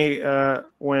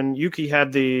when Yuki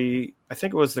had I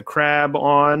think it was the crab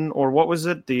on, or what was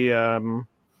it?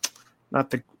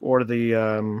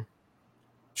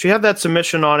 She had that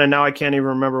submission on, and now I can't even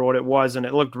remember what it was, and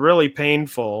it looked really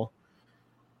painful.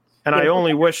 And I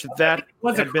only wish that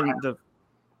was had been crab.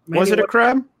 Was it a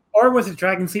crab? Or was it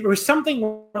Dragon Sleep? It was something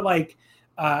where like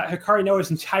Hikari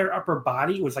Noa's entire upper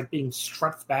body was like being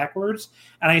stretched backwards,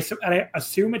 and I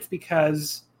assume it's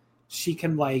because she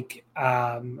can like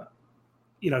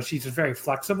she's just very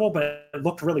flexible, but it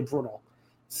looked really brutal.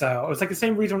 So it was like the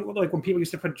same reason like when people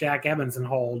used to put Jack Evans in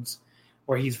holds,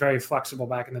 where he's very flexible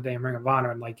back in the day in Ring of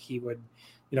Honor, and like he would,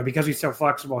 because he's so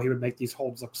flexible, he would make these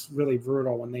holds look really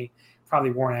brutal when they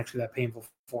probably weren't actually that painful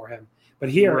for him. But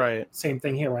here, right. Same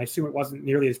thing here. I assume it wasn't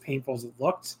nearly as painful as it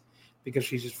looked because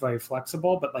she's just very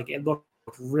flexible, but like it looked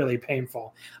really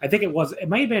painful. I think it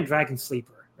might have been a Dragon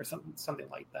Sleeper or something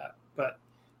like that. But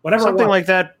whatever. Something like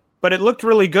that. But it looked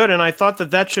really good, and I thought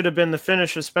that should have been the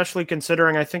finish, especially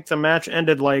considering I think the match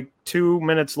ended like 2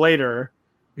 minutes later.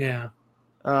 Yeah.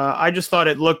 I just thought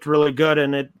it looked really good,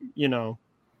 and it,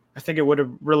 I think it would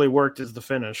have really worked as the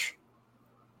finish.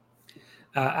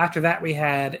 After that, we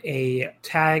had a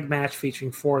tag match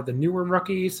featuring 4 of the newer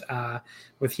rookies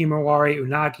with Himawari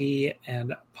Unagi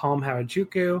and Palm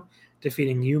Harajuku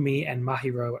defeating Yumi and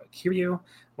Mahiro Kiryu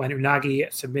when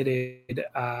Unagi submitted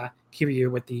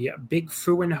Kiryu with the Big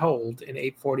Fuin hold in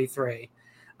 8:43.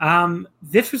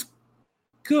 This was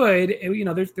good.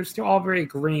 They're still all very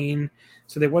green.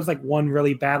 So there was like one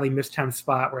really badly mistimed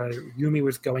spot where Yumi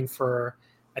was going for,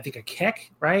 I think, a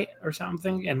kick, right? Or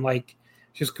something. And like,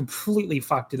 just completely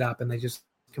fucked it up, and they just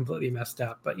completely messed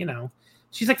up. But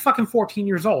she's like fucking 14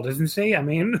 years old, isn't she? I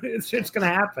mean, it's gonna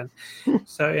happen.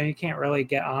 So you can't really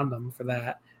get on them for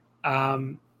that.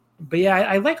 But yeah,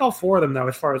 I like all 4 of them though,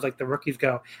 as far as like the rookies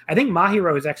go. I think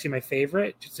Mahiro is actually my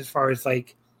favorite, just as far as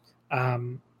like,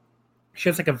 she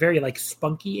has like a very like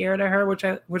spunky air to her, which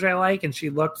I like, and she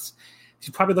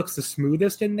probably looks the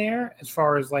smoothest in there as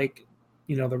far as like,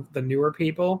 the newer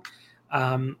people.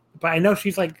 But I know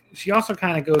she also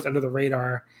kind of goes under the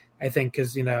radar, I think,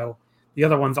 because, the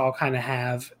other ones all kind of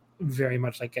have very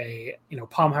much like a,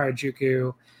 Palm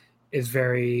Harajuku is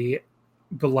very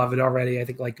beloved already. I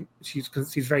think like she's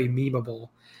very memeable.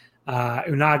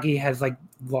 Unagi has like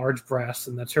large breasts,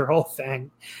 and that's her whole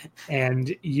thing. And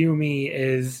Yumi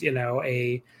is,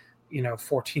 a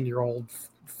 14-year-old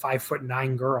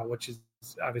 5'9" girl, which is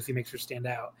obviously makes her stand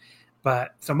out.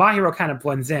 But so Mahiro kind of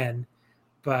blends in.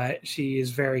 But she is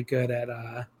very good at,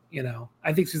 I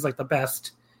think she's like the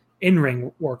best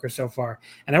in-ring worker so far.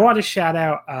 And I want to shout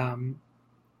out,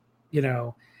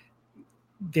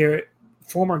 their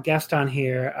former guest on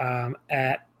here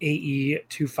at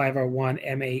AE2501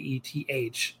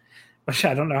 MAETH, which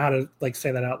I don't know how to like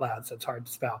say that out loud, so it's hard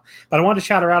to spell. But I wanted to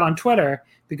shout her out on Twitter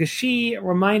because she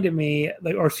reminded me,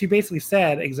 or she basically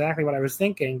said exactly what I was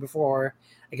thinking before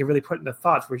I could really put into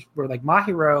thoughts, where like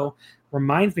Mahiro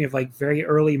reminds me of like very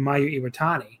early Mayu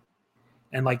Iwatani.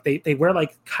 And like they wear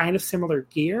like kind of similar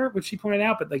gear, which she pointed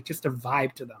out, but like just a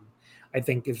vibe to them, I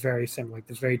think is very similar, like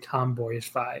this very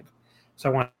tomboyish vibe. So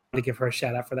I wanted to give her a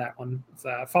shout out for that one.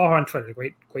 Follow her on Twitter.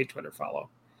 Great Twitter follow.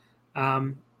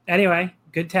 Anyway,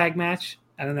 good tag match.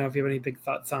 I don't know if you have any big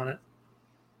thoughts on it.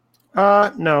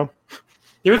 No.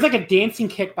 There was like a dancing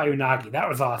kick by Unagi. That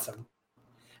was awesome.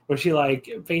 Where she like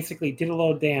basically did a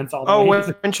little dance all the way.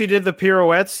 When she did the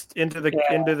pirouettes into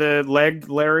the leg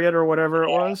lariat or whatever it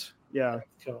was. Yeah.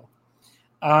 Cool.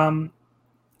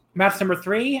 Match number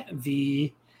 3,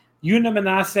 the Yuna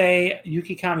Manase,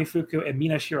 Yukikami Fuku, and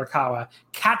Mina Shirakawa,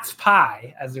 Cat's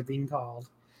Pie, as they're being called.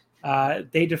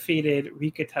 They defeated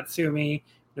Rika Tatsumi,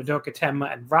 Nodoka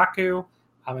Tenma, and Raku.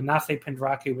 Manase pinned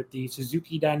Raku with the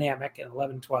Suzuki Dynamic in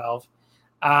 11-12.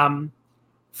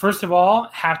 First of all,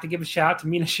 have to give a shout out to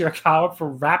Mina Shirakawa for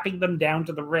wrapping them down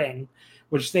to the ring,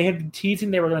 which they had been teasing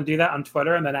they were going to do that on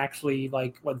Twitter, and then actually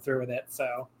like went through with it.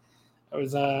 So it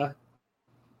was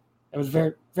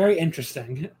very, very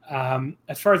interesting.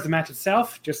 As far as the match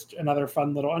itself, just another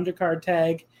fun little undercard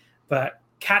tag. But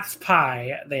Cat's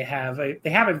Pie, they have a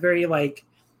very like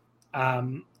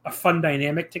a fun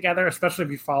dynamic together, especially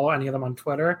if you follow any of them on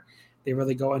Twitter. They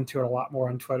really go into it a lot more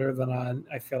on Twitter than on,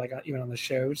 I feel like, even on the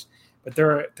shows. But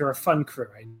they're a fun crew.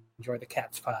 I enjoy the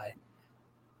Cat's Pie.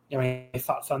 You have any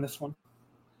thoughts on this one?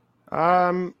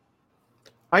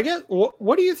 I guess,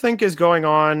 what do you think is going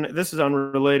on? This is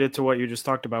unrelated to what you just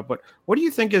talked about, but what do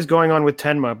you think is going on with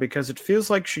Tenma? Because it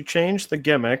feels like she changed the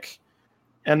gimmick,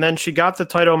 and then she got the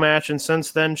title match, and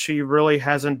since then she really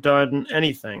hasn't done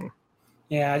anything.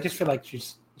 Yeah, I just feel like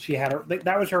she had her,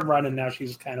 that was her run, and now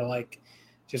she's kind of like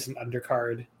just an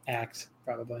undercard act,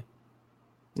 probably.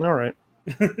 All right.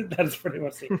 That's pretty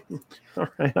much it. All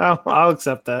right, I'll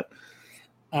accept that.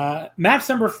 Match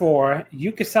number 4,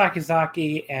 Yuka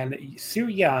Sakazaki and Su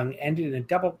Yung ended in a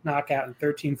double knockout in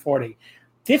 13:40.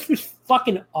 This was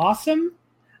fucking awesome.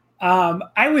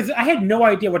 I had no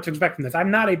idea what to expect from this.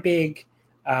 I'm not a big,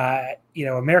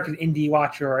 American Indie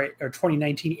watcher or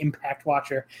 2019 Impact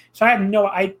watcher, so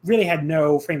I really had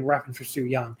no frame of reference for Su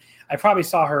Yung. I probably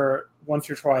saw her once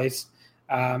or twice,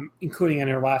 including in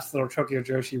her last little Tokyo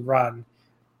Joshi run,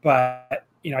 but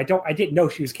I didn't know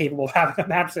she was capable of having a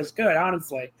match this good.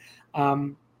 Honestly,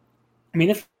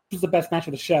 this was the best match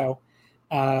of the show.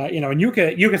 And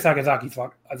Yuka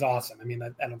Sakazaki is awesome.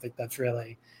 I don't think that's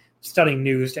really stunning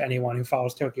news to anyone who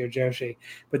follows Tokyo Joshi.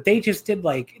 But they just did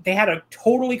they had a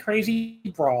totally crazy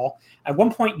brawl. At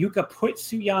one point, Yuka put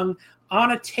Su Yung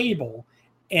on a table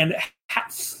and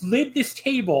slid this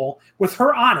table with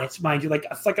her on it, mind you, like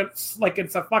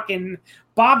it's a fucking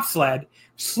bobsled.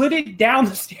 Slid it down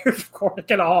the stairs of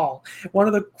Korakuen Hall. One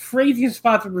of the craziest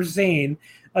spots I've ever seen.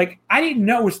 I didn't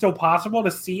know it was still possible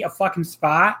to see a fucking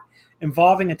spot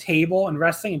involving a table and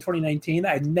wrestling in 2019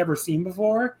 that I'd never seen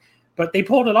before, but they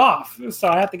pulled it off, so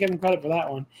I have to give them credit for that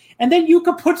one. And then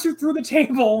Yuka puts her through the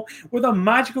table with a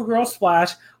magical girl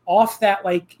splash off that,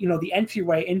 the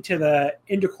entryway into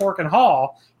Korakuen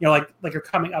Hall, like you're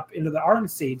coming up into the orange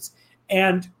seats.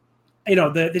 And,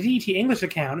 the DDT English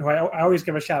account, who I always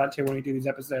give a shout out to when we do these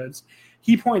episodes,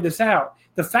 he pointed this out.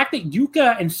 The fact that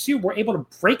Yuka and Su were able to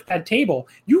break that table,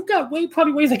 Yuka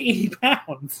probably weighs 80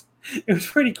 pounds. It was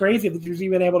pretty crazy that she was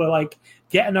even able to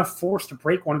get enough force to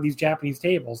break one of these Japanese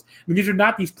tables. These are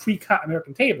not these pre-cut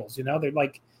American tables,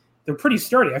 they're pretty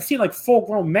sturdy. I've seen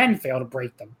full-grown men fail to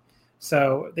break them.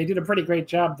 So they did a pretty great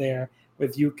job there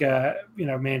with Yuka,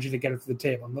 managing to get it to the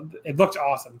table. And it looked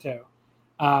awesome too.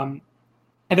 And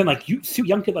then Su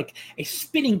Yung did a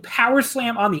spinning power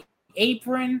slam on the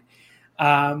apron.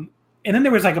 And then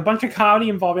there was a bunch of comedy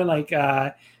involving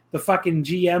the fucking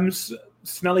GM's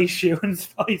smelly shoe and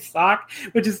smelly sock,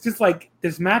 which is just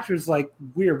this match was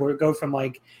weird, where it go from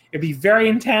it'd be very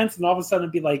intense and all of a sudden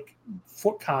it'd be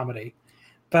foot comedy.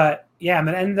 But yeah, and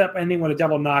then ended up ending with a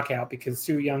double knockout because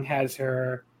Su Yung has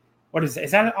her, what is it?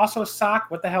 Is that also a sock?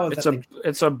 What the hell is that?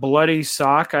 It's a bloody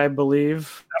sock, I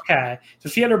believe. Okay. So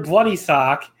she had her bloody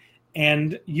sock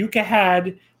and Yuka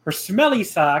had her smelly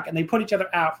sock, and they put each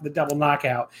other out for the double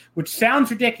knockout, which sounds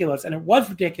ridiculous, and it was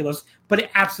ridiculous, but it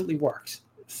absolutely worked.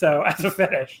 So as a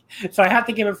finish. So I have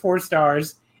to give it 4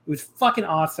 stars. It was fucking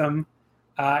awesome.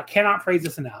 Cannot praise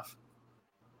this enough.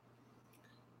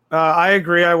 I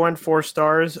agree. I went 4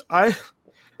 stars. I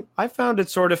found it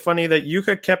sort of funny that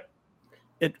Yuka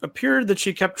it appeared that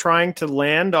she kept trying to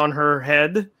land on her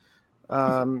head.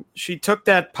 She took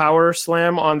that power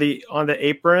slam on the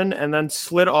apron and then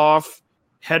slid off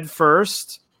head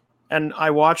first. And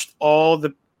I watched all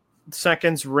the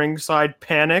seconds ringside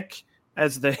panic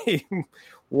as they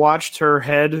watched her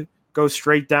head go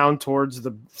straight down towards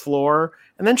the floor.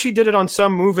 And then she did it on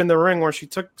some move in the ring where she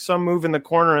took some move in the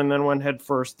corner and then went head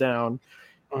first down.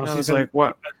 Well, I was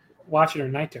what? Watching her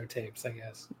Naito tapes, I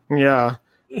guess. Yeah.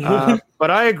 But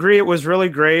I agree. It was really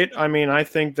great. I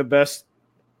think the best,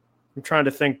 I'm trying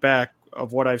to think back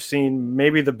of what I've seen,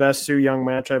 maybe the best Su Yung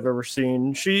match I've ever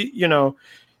seen. She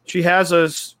has a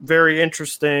very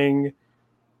interesting,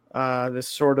 this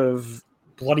sort of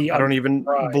bloody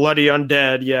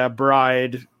undead,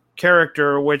 bride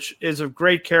character, which is a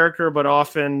great character, but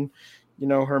often,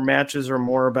 her matches are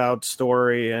more about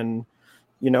story. And,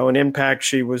 in Impact,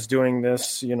 she was doing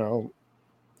this,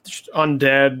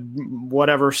 undead,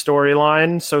 whatever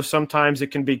storyline. So sometimes it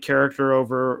can be character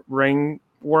over ring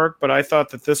work, but I thought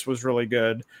that this was really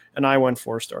good, and I went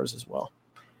 4 stars as well.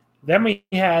 Then we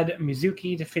had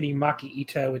Mizuki defeating Maki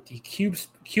Ito with the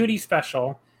Cutie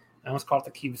Special. I almost called it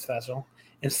the Cube Special.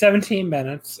 In 17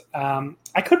 minutes.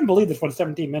 I couldn't believe this was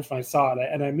 17 minutes when I saw it,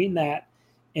 and I mean that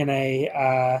in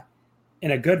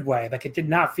a good way. It did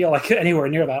not feel like anywhere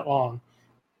near that long.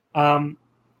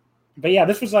 But yeah,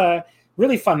 this was a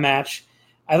really fun match.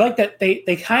 I like that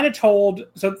they kind of told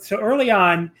so early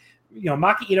on,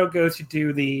 Maki Ito goes to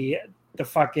do the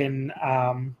fucking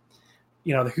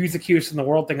the who's accused in the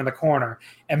world thing in the corner,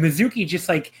 and Mizuki just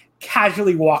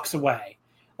casually walks away.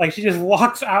 She just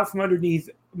walks out from underneath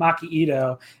Maki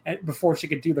Ito and before she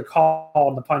could do the call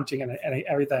and the punching and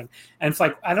everything. And it's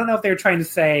I don't know if they were trying to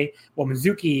say, well,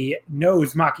 Mizuki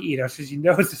knows Maki Ito, so she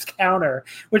knows this counter,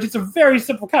 which is a very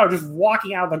simple counter, just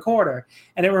walking out of the corner.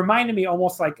 And it reminded me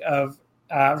almost of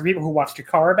people who watched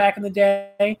Jakara back in the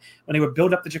day when they would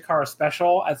build up the Jakara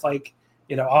special as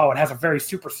it has a very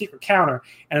super secret counter.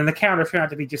 And then the counter turned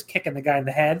out to be just kicking the guy in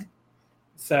the head.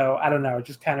 So I don't know. It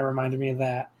just kind of reminded me of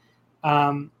that.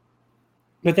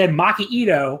 But then Maki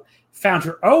Ito found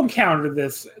her own counter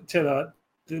to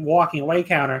the walking away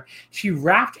counter, she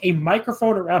wrapped a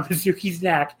microphone around Mizuki's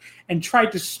neck and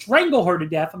tried to strangle her to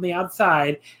death on the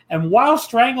outside. And while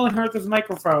strangling her with this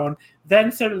microphone,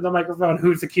 then said to the microphone,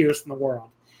 "Who's the cutest in the world?"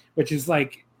 Which is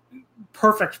like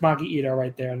perfect Maki Ito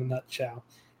right there in a nutshell.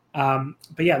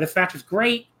 But yeah, this match was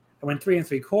great. I went 3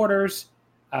 3/4.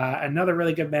 Another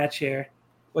really good match here.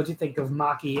 What do you think of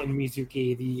Maki and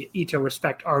Mizuki, the Ito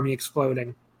Respect Army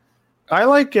exploding? I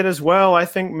like it as well. I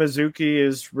think Mizuki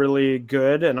is really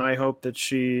good, and I hope that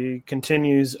she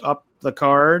continues up the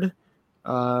card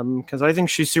because I think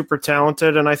she's super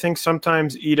talented, and I think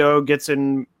sometimes Ito gets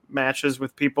in matches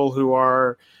with people who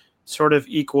are sort of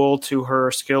equal to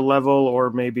her skill level or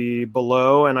maybe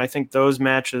below, and I think those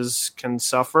matches can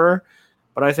suffer.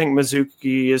 But I think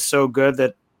Mizuki is so good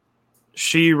that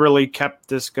she really kept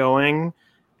this going,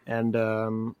 and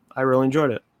I really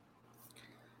enjoyed it.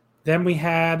 Then we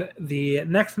had the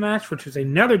next match, which was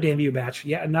another debut match,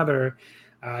 yet another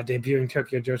debuting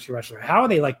Tokyo Joshi wrestler. How are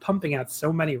they like pumping out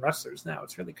so many wrestlers now?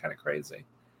 It's really kind of crazy.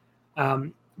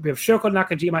 We have Shoko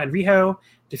Nakajima and Riho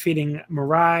defeating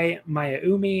Mirai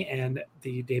Mayaumi and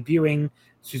the debuting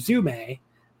Suzume.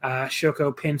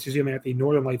 Shoko pinned Suzume at the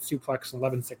Northern Light Suplex in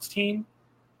 11:16.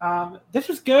 This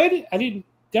was good. I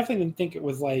definitely didn't think it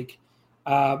was like,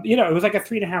 it was like a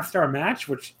 3.5-star match,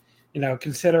 which,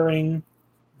 considering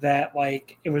that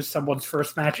like it was someone's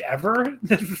first match ever,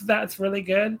 that's really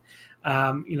good.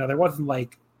 There wasn't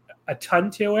like a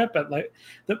ton to it, but like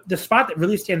the spot that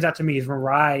really stands out to me is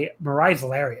Mirai's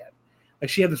lariat. Like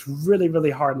she had this really,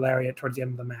 really hard lariat towards the end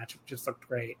of the match, which just looked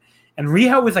great. And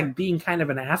Riho was like being kind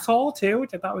of an asshole too,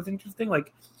 which I thought was interesting.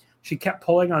 Like she kept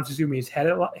pulling on Suzumi's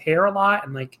hair a lot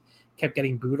and like kept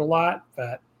getting booed a lot.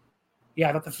 But yeah,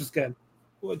 I thought this was good.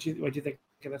 What'd you think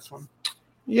of this one?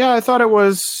 Yeah, I thought it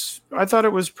was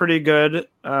pretty good.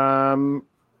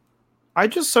 I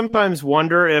just sometimes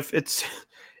wonder if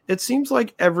it seems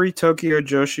like every Tokyo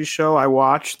Joshi show I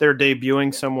watch, they're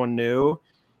debuting someone new.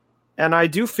 And I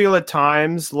do feel at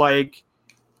times like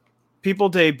people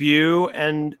debut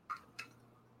and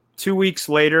 2 weeks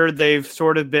later they've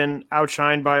sort of been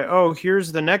outshined by, oh,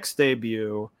 here's the next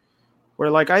debut. Where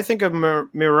like I think of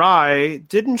Mirai,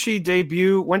 didn't she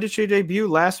debut? When did she debut?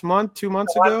 Last month? 2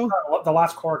 months ago? The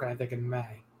last Cork, I think, in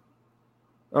May.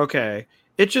 Okay.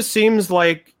 It just seems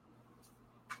like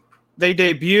they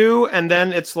debut and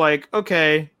then it's like,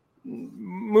 okay,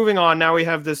 moving on. Now we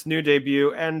have this new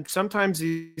debut. And sometimes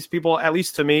these people, at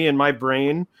least to me in my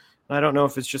brain, I don't know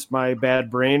if it's just my bad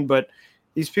brain, but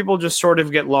these people just sort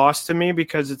of get lost to me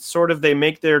because it's sort of they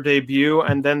make their debut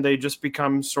and then they just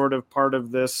become sort of part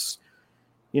of this.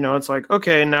 It's like,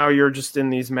 okay, now you're just in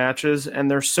these matches,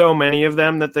 and there's so many of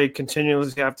them that they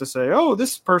continuously have to say, oh,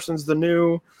 this person's the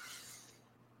new,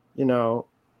 they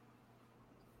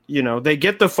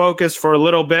get the focus for a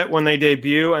little bit when they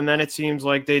debut, and then it seems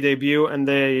like they debut and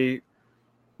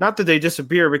not that they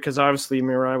disappear because obviously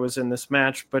Mirai was in this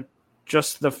match, but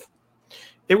just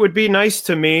it would be nice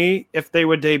to me if they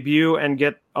would debut and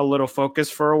get a little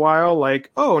focus for a while, like,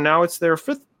 oh, now it's their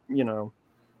fifth,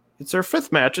 it's their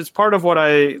fifth match. It's part of what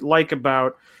I like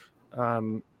about,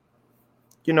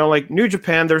 like New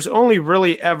Japan, there's only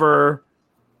really ever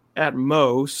at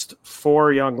most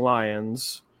 4 Young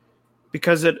Lions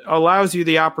because it allows you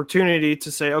the opportunity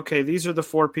to say, okay, these are the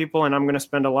 4 people and I'm going to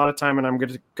spend a lot of time and I'm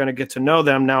going to get to know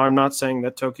them. Now, I'm not saying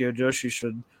that Tokyo Joshi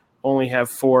should only have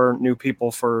 4 new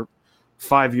people for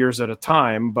 5 years at a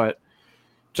time, but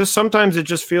just sometimes it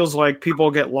just feels like people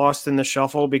get lost in the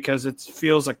shuffle because it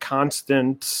feels a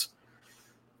constant.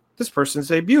 This person's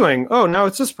debuting. Oh, now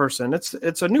it's this person. It's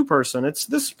a new person. It's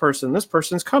this person. This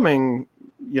person's coming.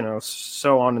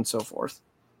 So on and so forth.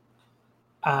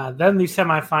 Then the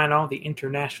semifinal, the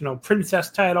International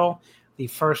Princess title, the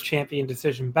first champion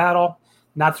decision battle.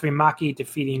 Natsumi Maki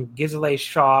defeating Gisele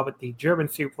Shaw with the German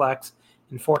suplex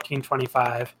in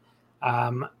 14:25.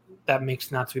 That makes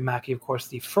Natsumi Maki, of course,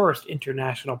 the first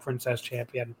International Princess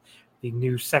champion, the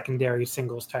new secondary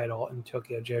singles title in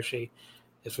Tokyo Joshi.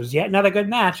 This was yet another good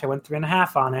match. I went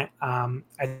 3.5 on it.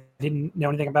 I didn't know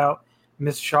anything about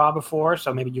Miss Shaw before,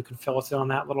 so maybe you can fill us in on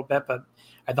that a little bit, but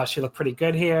I thought she looked pretty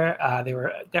good here. There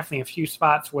were definitely a few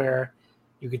spots where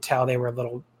you could tell they were a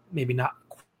little, maybe not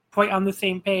quite on the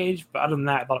same page, but other than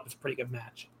that, I thought it was a pretty good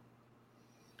match.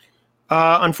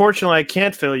 Unfortunately, I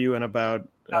can't fill you in about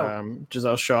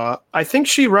Gisele Shaw. I think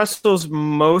she wrestles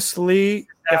mostly,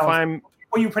 Well,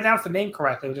 you pronounced the name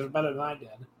correctly, which is better than I did.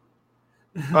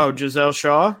 Oh, Gisele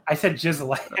Shaw? I said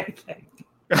Gisele, I think.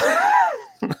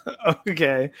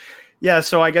 Okay. Yeah,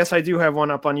 so I guess I do have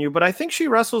one up on you, but I think she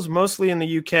wrestles mostly in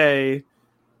the UK,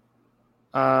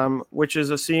 which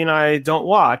is a scene I don't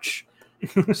watch.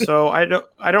 So I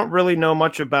don't really know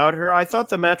much about her. I thought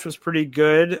the match was pretty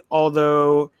good,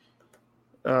 although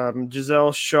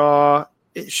Giselle Shaw,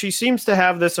 she seems to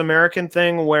have this American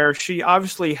thing where she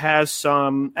obviously has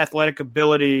some athletic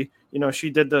ability. You know, she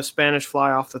did the Spanish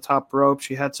fly off the top rope.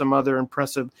 She had some other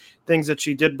impressive things that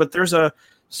she did, but there's a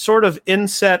sort of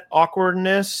inset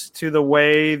awkwardness to the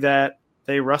way that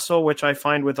they wrestle, which I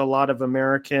find with a lot of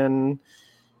American,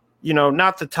 you know,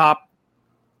 not the top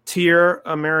tier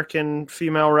American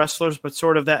female wrestlers, but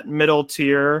sort of that middle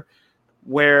tier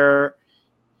where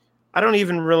I don't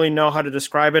even really know how to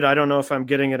describe it. I don't know if I'm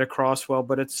getting it across well,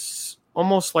 but it's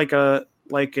almost like a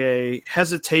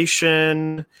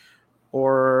hesitation,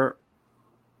 or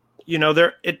you know,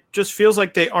 it just feels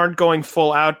like they aren't going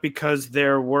full out because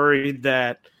they're worried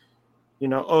that, you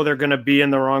know, oh, they're going to be in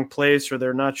the wrong place or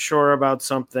they're not sure about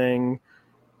something.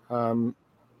 I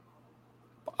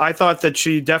thought that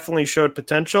she definitely showed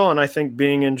potential, and I think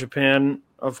being in Japan,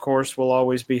 of course, will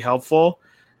always be helpful.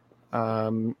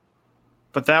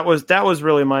 But that was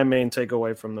really my main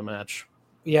takeaway from the match.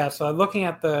 Yeah, so looking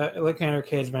at her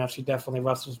cage match, she definitely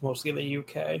wrestles mostly in the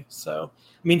UK. So,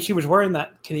 I mean, she was wearing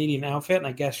that Canadian outfit, and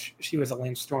I guess she was a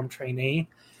Lance Storm trainee,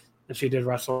 and she did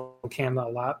wrestle Canada a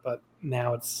lot, but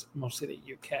now it's mostly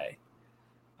the UK.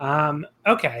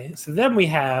 Okay, so then we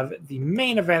have the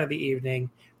main event of the evening,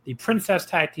 the Princess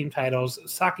Tag Team titles,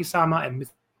 Saki-sama and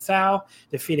Misao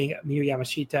defeating Miyu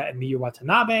Yamashita and Miyu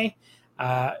Watanabe.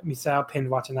 Misao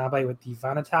pinned Watanabe with the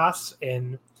Vanitas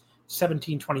in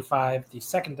 1725, the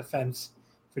second defense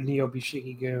for Neo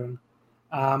Bishiki-gun.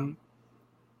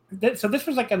 So this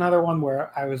was like another one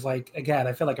where I was like, again,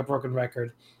 I feel like a broken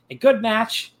record. A good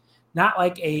match, not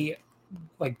like a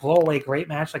blow away great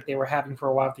match like they were having for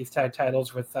a while with these tag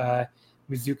titles with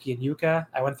Mizuki and Yuka.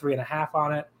 I went 3.5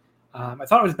 on it. I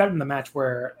thought it was better than the match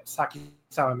where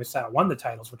Saki-sama and Misao won the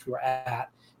titles, which we were at.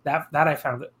 That I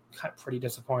found pretty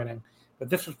disappointing. But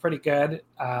this was pretty good.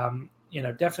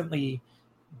 Definitely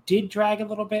did drag a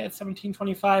little bit at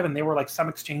 1725, and there were like some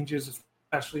exchanges,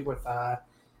 especially with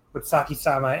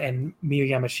Saki-sama and Miyu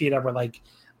Yamashita, where like,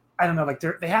 I don't know, like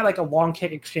they had like a long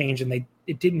kick exchange, and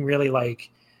it didn't really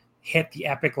like hit the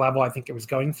epic level I think it was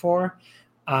going for.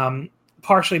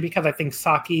 Partially because I think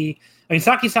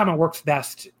Saki-sama works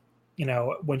best, you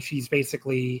know, when she's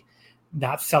basically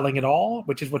not selling at all,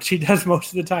 which is what she does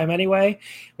most of the time anyway.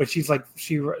 But she's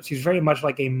very much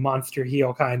like a monster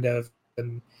heel kind of,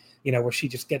 and you know, where she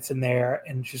just gets in there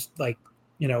and just like,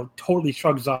 you know, totally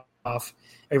shrugs off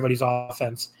everybody's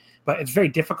offense. But it's very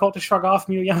difficult to shrug off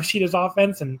Miyu Yamashita's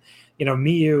offense, and you know,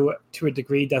 Miyu to a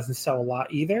degree doesn't sell a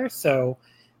lot either. So,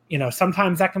 you know,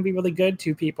 sometimes that can be really good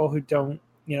to people who don't,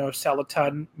 you know, sell a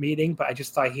ton meeting. But I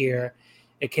just thought here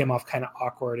it came off kind of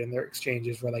awkward in their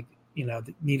exchanges where like, you know,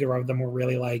 neither of them were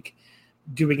really like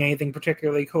doing anything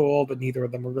particularly cool, but neither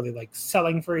of them were really like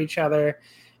selling for each other.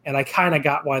 And I kind of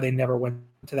got why they never went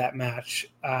to that match,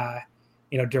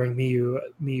 you know, during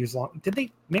Miyu's long. Did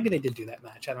they? Maybe they did do that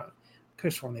match. I don't know. Could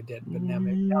have sworn they did, but now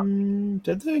maybe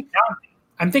did they?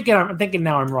 I'm thinking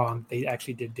now I'm wrong. They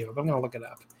actually did do it, but I'm going to look it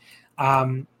up.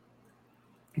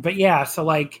 But yeah, so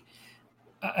like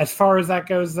as far as that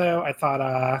goes, though, I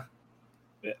thought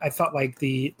like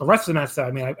the rest of the match, though,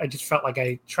 I mean, I just felt like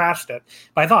I trashed it.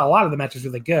 But I thought a lot of the match was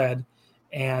really good.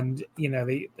 And, you know,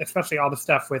 especially all the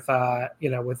stuff with, you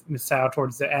know, with Misao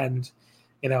towards the end,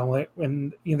 you know,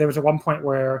 when you know, there was at one point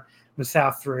where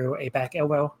Misao threw a back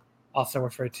elbow, also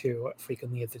referred to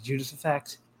frequently as the Judas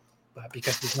effect. But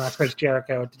because he's not Chris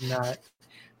Jericho, did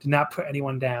not put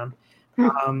anyone down.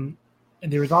 And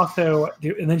there was also,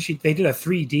 and then they did a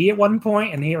 3D at one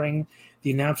point, and hearing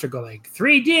the announcer go like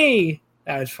 3D,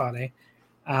 that was funny.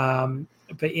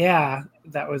 But yeah,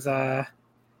 that was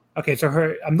okay.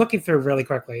 So I'm looking through really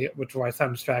quickly, which is why I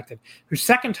sound distracted. Her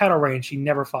second title reign, she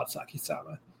never fought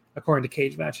Saki-sama, according to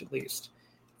Cage Match at least.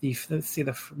 Let's see,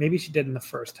 maybe she did in the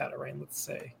first title reign. Let's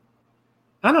see.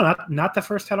 I don't know, not the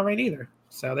first title reign either.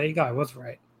 So there you go. I was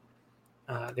right.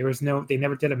 They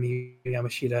never did a Miyu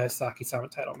Yamashita Saki-sama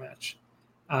title match.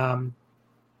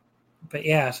 But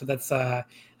yeah, so that's I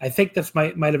think this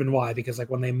might have been why, because like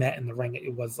when they met in the ring,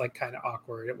 it was like kind of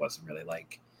awkward. It wasn't really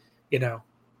like, you know,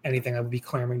 anything I would be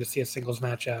clamoring to see a singles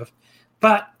match of.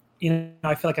 But you know,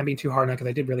 I feel like I'm being too hard on it because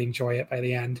I did really enjoy it by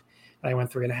the end, and I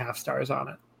went 3.5 stars on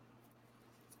it.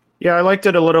 Yeah, I liked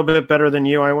it a little bit better than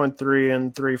you. I went 3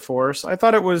 3/4. I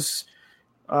thought it was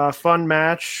a fun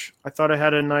match. I thought it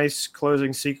had a nice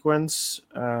closing sequence.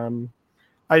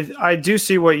 I do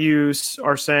see what you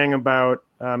are saying about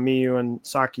Miyu and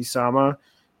Saki-sama,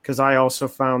 because I also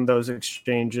found those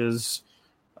exchanges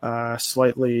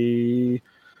slightly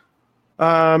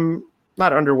not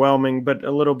underwhelming, but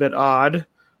a little bit odd.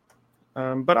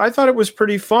 But I thought it was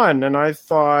pretty fun, and I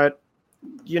thought,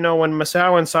 when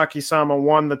Masao and Saki-sama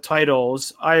won the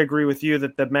titles, I agree with you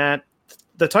that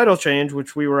the title change,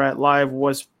 which we were at live,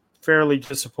 was fairly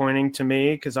disappointing to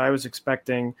me because I was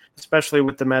expecting, especially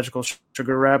with the Magical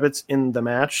Sugar Rabbits in the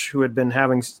match, who had been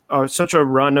having such a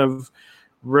run of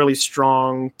really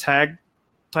strong tag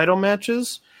title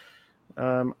matches.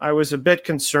 I was a bit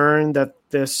concerned that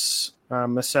this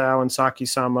Masao and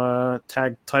Saki-sama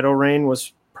tag title reign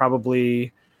was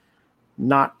probably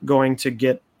not going to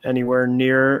get anywhere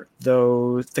near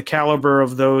the caliber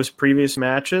of those previous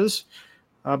matches.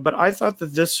 But I thought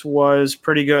that this was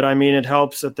pretty good. I mean, it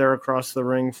helps that they're across the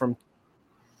ring from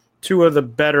two of the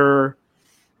better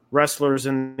wrestlers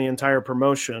in the entire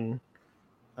promotion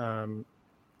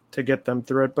to get them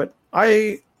through it. But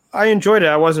I enjoyed it.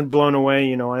 I wasn't blown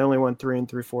away. I only went 3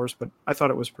 3/4, but I thought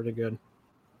it was pretty good.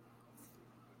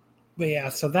 But yeah,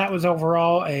 so that was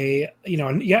overall yet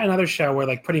another show where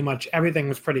like pretty much everything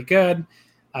was pretty good.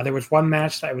 There was one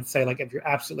match that I would say, like, if you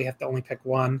absolutely have to only pick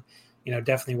one,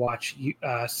 definitely watch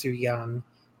Su Yung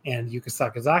and Yuka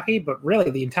Sakazaki. But really,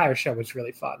 the entire show was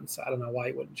really fun. So I don't know why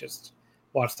you wouldn't just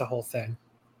watch the whole thing.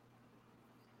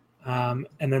 And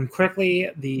then quickly,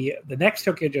 the next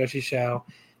Tokyo Joshi show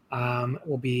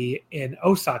will be in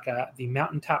Osaka, the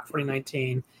Mountaintop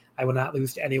 2019. I Will Not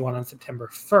Lose to Anyone on September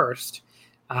 1st.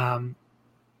 And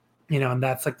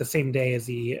that's like the same day as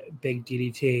the big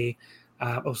DDT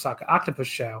Osaka Octopus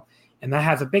show. And that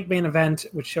has a big main event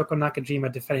with Shoko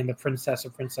Nakajima defending the Princess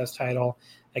of Princess title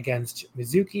against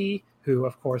Mizuki, who,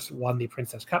 of course, won the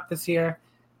Princess Cup this year.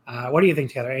 What do you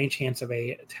think, Taylor? Any chance of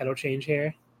a title change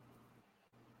here?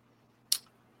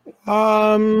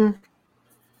 I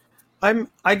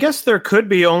guess there could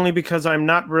be, only because I'm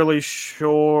not really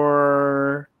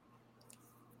sure.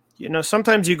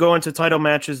 Sometimes you go into title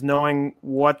matches knowing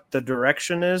what the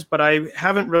direction is, but I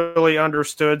haven't really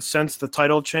understood since the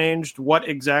title changed what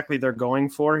exactly they're going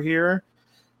for here,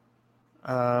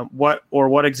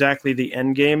 what exactly the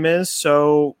end game is.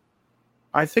 So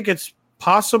I think it's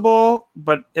possible,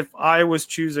 but if I was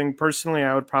choosing personally,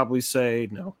 I would probably say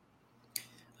no.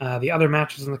 The other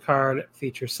matches on the card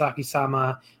feature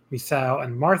Saki-sama, Misao,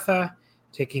 and Martha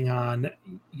taking on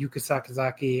Yuka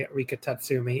Sakazaki, Rika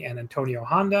Tatsumi, and Antonio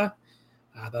Honda.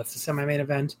 That's the semi-main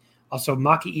event. Also,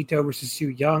 Maki Ito versus Su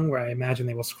Yung, where I imagine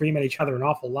they will scream at each other an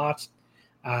awful lot.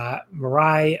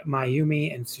 Mirai,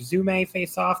 Mayumi, and Suzume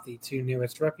face off, the two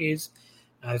newest rookies.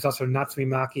 There's also Natsumi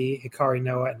Maki, Hikari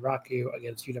Noa, and Raku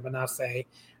against Yuta Manase,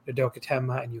 Nodoka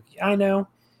Tenma, and Yuki Aino.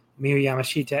 Miyu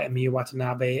Yamashita and Miyu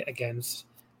Watanabe against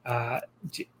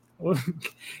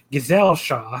Gazelle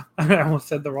Shaw. I almost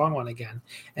said the wrong one again.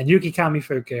 And Yuki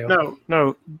Kamifuku.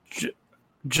 No.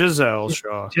 Giselle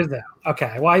Shaw. Giselle.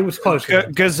 Okay. Well, I was close.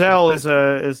 Gazelle is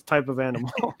a type of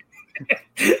animal.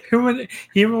 Himawari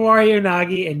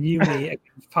Unagi and Yumi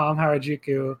against Palm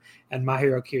Harajuku and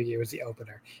Mahiro Kiryu is the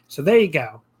opener. So there you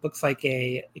go. Looks like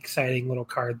a exciting little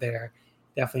card there.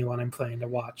 Definitely one I'm planning to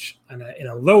watch in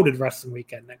a loaded wrestling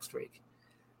weekend next week.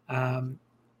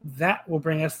 That will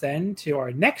bring us then to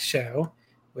our next show,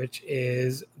 which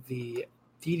is the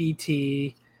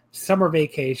DDT Summer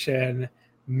Vacation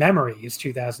Memories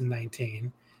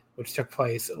 2019, which took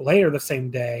place later the same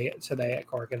day today at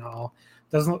Korakuen Hall.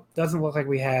 Doesn't look like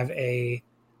we have a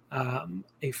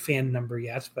fan number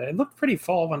yet, but it looked pretty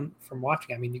full from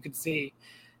watching. I mean, you could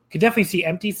definitely see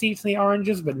empty seats in the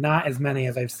oranges, but not as many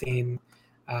as I've seen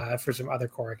for some other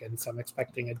Korakuen. So I'm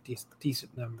expecting a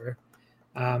decent number.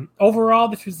 Overall,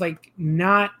 this was like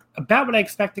not about what I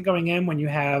expected going in when you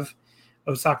have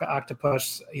Osaka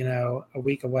Octopus, a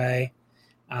week away.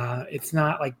 It's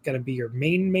not like going to be your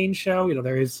main show.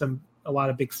 There is a lot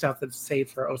of big stuff that's saved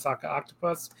for Osaka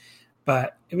Octopus,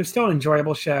 but it was still an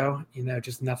enjoyable show.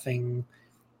 Just nothing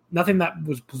that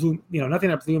was nothing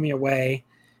that blew me away,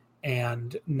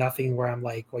 and nothing where I'm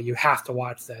like, well, you have to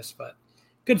watch this. But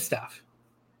good stuff.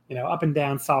 Up and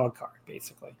down, solid card,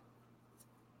 basically.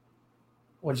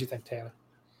 What did you think, Taylor?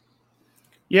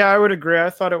 Yeah, I would agree. I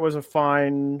thought it was a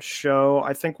fine show.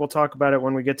 I think we'll talk about it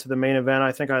when we get to the main event.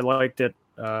 I think I liked it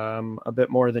a bit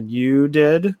more than you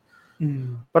did.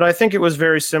 But I think it was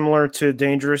very similar to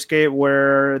Dangerous Gate,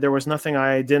 where there was nothing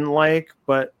I didn't like,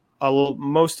 but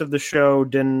most of the show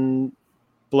didn't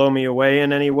blow me away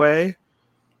in any way.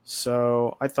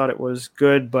 So I thought it was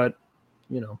good, but,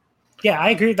 Yeah,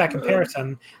 I agree with that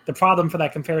comparison. The problem for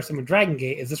that comparison with Dragon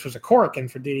Gate is this was a Korakuen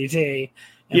for DDT.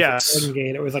 And yes. For Dragon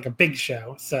Gate, it was like a big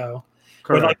show. So,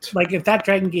 correct. Like if that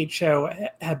Dragon Gate show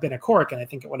had been a Korakuen, I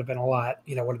think it would have been a lot,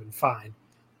 would have been fine.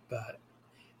 But,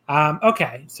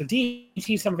 okay. So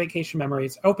DDT Summer Vacation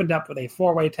Memories opened up with a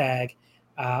 4-way tag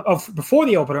Before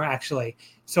the opener, actually.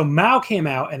 So Mao came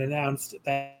out and announced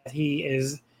that he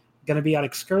is going to be on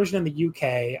excursion in the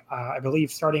UK, I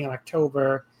believe, starting in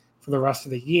October for the rest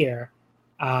of the year.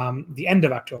 The end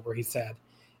of October, he said.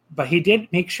 But he did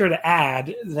make sure to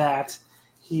add that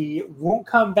he won't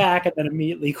come back and then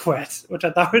immediately quit, which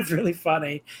I thought was really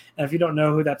funny. And if you don't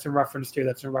know who that's in reference to,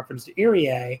 that's in reference to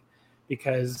Irie,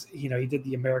 because he did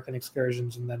the American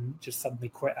excursions and then just suddenly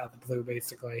quit out of the blue,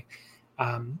 basically,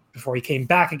 before he came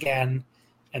back again,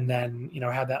 and then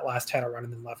had that last title run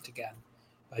and then left again.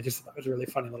 I just thought it was a really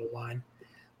funny little line.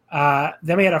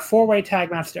 Then we had a 4-way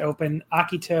tag match to open: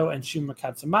 Akito and Shunma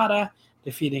Katsumata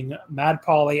defeating Mad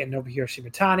Pauly and Nobuhiro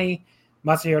Shimatani,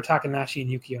 Masahiro Takanashi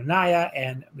and Yuki Onaya,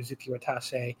 and Mizuki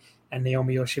Watase and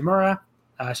Naomi Yoshimura.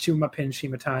 Shunma pinned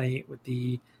Shimatani with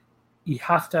the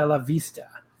hasta la vista,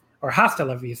 or hasta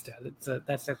la vista.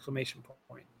 That's exclamation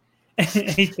point.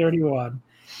 8:31.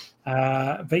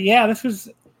 But yeah, this was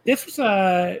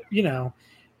a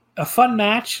fun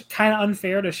match. Kind of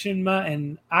unfair to Shunma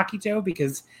and Akito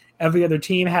because every other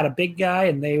team had a big guy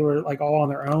and they were like all on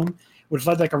their own, which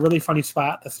led like a really funny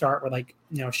spot at the start where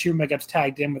Shunma gets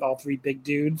tagged in with all 3 big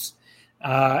dudes,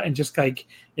 and just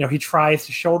he tries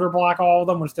to shoulder block all of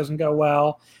them, which doesn't go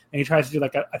well, and he tries to do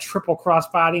like a triple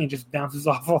crossbody and just bounces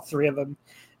off all 3 of them.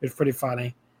 It was pretty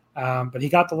funny, but he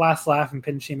got the last laugh and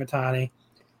pinned Shimatani.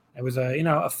 It was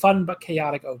a fun but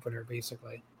chaotic opener,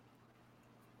 basically.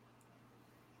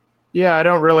 Yeah, I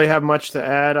don't really have much to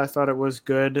add. I thought it was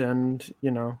good and,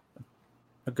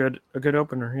 a good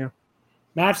opener, yeah.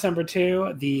 Match number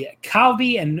 2, the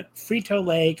Calbee and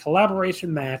Frito-Lay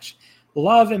collaboration match,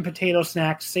 Love and Potato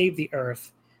Snacks Save the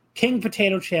Earth, King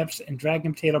Potato Chips and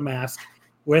Dragon Potato Mask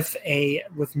with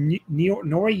Noriyuki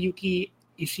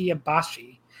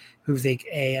Ishibashi, who's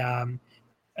an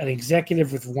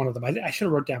executive with one of them. I should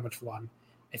have wrote down which one.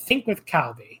 I think with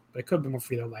Calbee, but it could have been with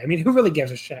Frito-Lay. I mean, who really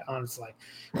gives a shit, honestly?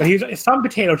 But he's some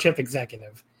potato chip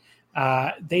executive.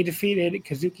 They defeated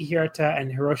Kazuki Hirata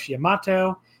and Hiroshi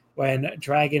Yamato when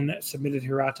Dragon submitted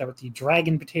Hirata with the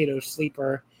Dragon Potato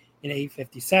Sleeper in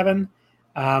 8:57.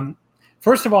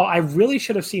 First of all, I really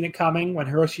should have seen it coming when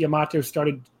Hiroshi Yamato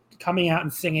started coming out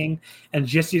and singing, and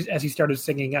just as he started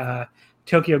singing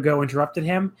Tokyo Go interrupted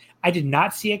him. I did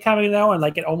not see it coming though,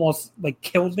 and it almost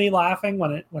killed me laughing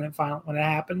when it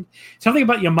happened. Something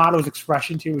about Yamato's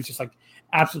expression too was just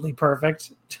absolutely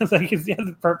perfect. Just he has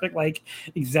the perfect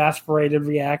exasperated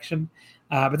reaction.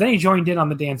 But then he joined in on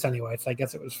the dance anyway, so I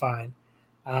guess it was fine.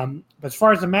 But as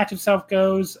far as the match itself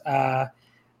goes, at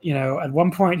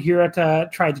one point Hirata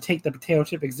tried to take the potato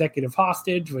chip executive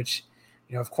hostage, which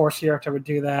of course Hirata would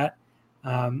do that.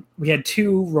 We had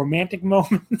 2 romantic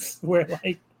moments where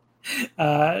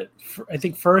I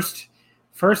think first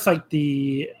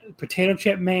the potato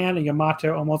chip man and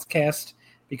Yamato almost kissed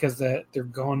because their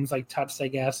guns touched, I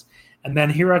guess, and then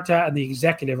Hirata and the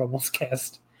executive almost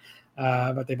kissed,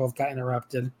 but they both got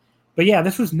interrupted. But yeah,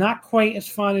 this was not quite as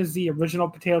fun as the original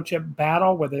potato chip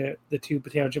battle where the 2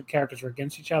 potato chip characters were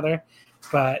against each other,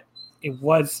 but it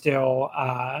was still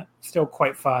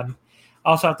quite fun.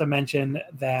 Also have to mention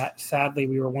that, sadly,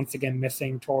 we were once again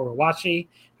missing Toru Iwashi,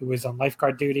 who was on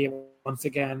lifeguard duty once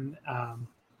again,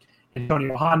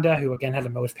 Antonio Honda, who, again, had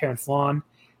to mow his parents' lawn,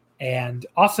 and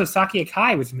also Saki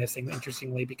Akai was missing,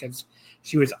 interestingly, because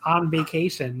she was on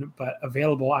vacation but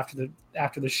available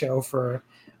after the show for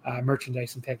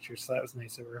merchandise and pictures, so that was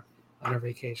nice of her on her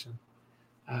vacation.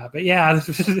 But, yeah,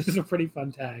 this is a pretty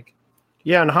fun tag.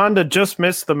 Yeah, and Honda just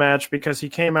missed the match because he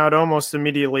came out almost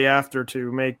immediately after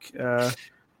to make the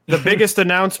biggest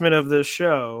announcement of this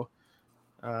show.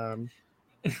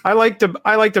 I like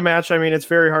the match. I mean, it's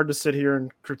very hard to sit here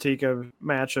and critique a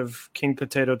match of King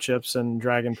Potato Chips and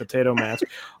Dragon Potato Mask.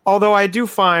 Although I do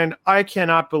find I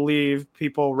cannot believe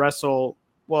people wrestle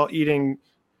while eating,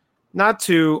 not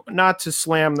to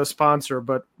slam the sponsor,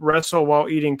 but wrestle while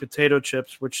eating potato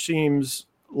chips, which seems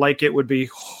like it would be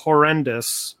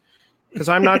horrendous. Because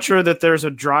I'm not sure that there's a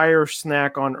drier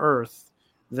snack on earth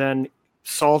than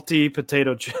salty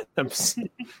potato chips.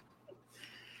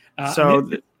 I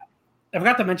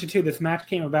forgot to mention, too, this match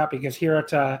came about because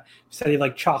Hirata said he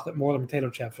liked chocolate more than potato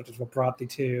chips, which is what brought the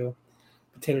 2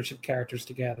 potato chip characters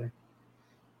together.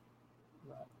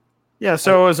 Yeah,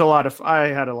 so it was I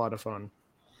had a lot of fun.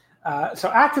 So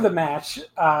after the match,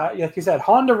 like you said,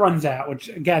 Honda runs out, which,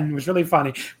 again, was really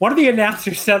funny. One of the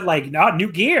announcers said, no, new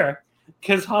gear.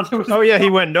 Because Honda was. Oh yeah, he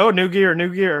went, no, new gear.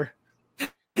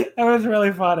 That was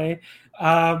really funny.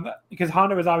 Because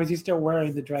Honda was obviously still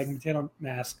wearing the Dragon Potato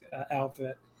Mask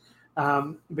outfit.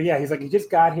 But yeah, he's he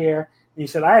just got here. And he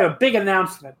said, I have a big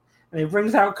announcement. and he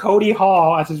brings out Cody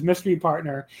Hall as his mystery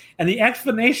partner. And the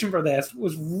explanation for this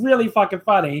was really fucking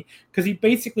funny because he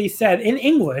basically said in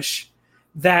English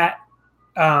that,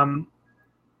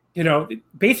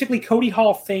 basically Cody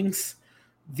Hall thinks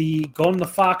the Golden the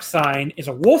Fox sign is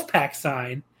a Wolfpack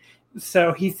sign.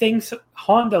 So he thinks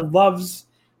Honda loves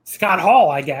Scott Hall,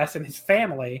 I guess, and his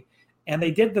family. And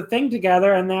they did the thing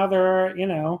together, and now they're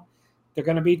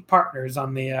going to be partners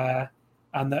on the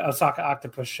Osaka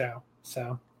Octopus show.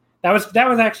 So that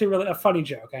was actually really a funny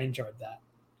joke. I enjoyed that.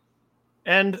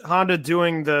 And Honda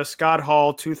doing the Scott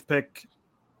Hall toothpick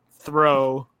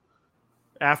throw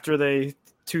after they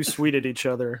too sweeted each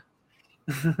other.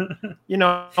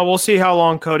 We'll see how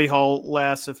long Cody Hall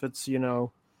lasts, if it's,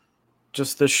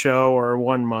 just this show or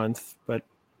 1 month, but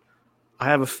I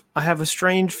have a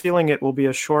strange feeling it will be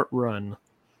a short run.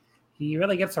 He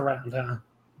really gets around, huh?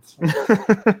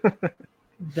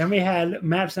 Then we had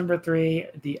match number 3,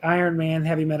 the Iron Man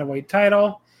heavy middleweight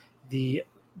title, the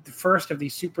first of the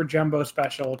Super Jumbo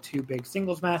Special 2 big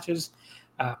singles matches.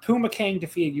 Puma King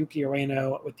defeated Yuki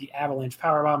Ueno with the Avalanche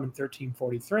Powerbomb in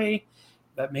 13:43.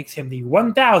 That makes him the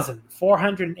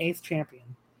 1,408th champion.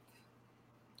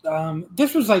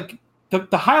 This was like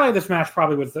the highlight of this match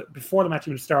probably was before the match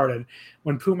even started,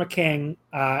 when Puma King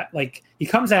he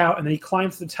comes out and then he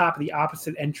climbs to the top of the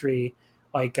opposite entry,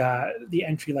 the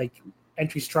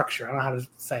entry structure. I don't know how to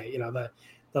say it,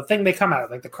 the thing they come out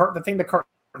of, like the thing the curtain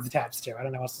is attached to. I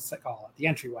don't know what else to call it, the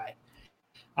entryway.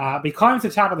 But he climbs to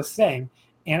the top of this thing,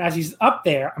 and as he's up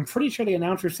there, I'm pretty sure the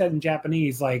announcer said in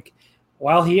Japanese,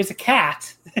 well, he is a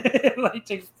cat, to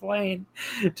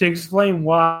explain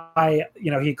why,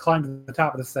 he climbed to the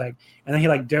top of this thing. And then he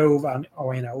dove on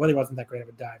Ueno. Well, he wasn't that great of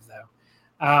a dive, though.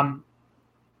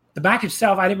 The match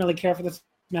itself, I didn't really care for this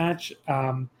match.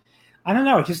 I don't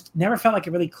know. It just never felt like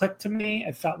it really clicked to me.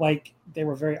 It felt like they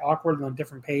were very awkward on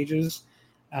different pages.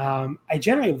 I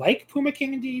generally like Puma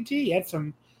King and DDT. He had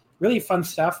some really fun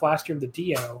stuff last year with the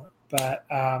Dio. But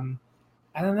I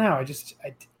don't know.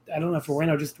 I don't know if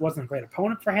Ueno just wasn't a great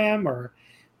opponent for him or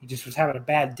he just was having a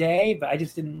bad day, but I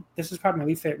just didn't. This is probably my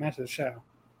least favorite match of the show.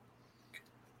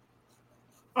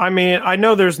 I mean, I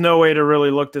know there's no way to really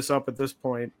look this up at this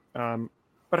point,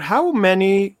 but how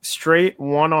many straight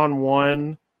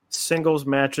one-on-one singles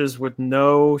matches with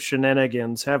no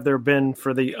shenanigans have there been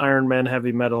for the Iron Man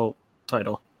heavy metal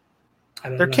title?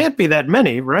 There can't be that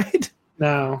many, right?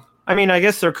 No. I mean, I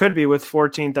guess there could be with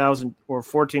 14,000 or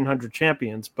 1,400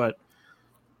 champions, but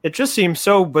it just seems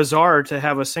so bizarre to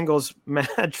have a singles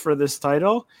match for this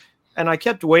title. And I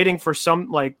kept waiting for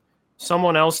someone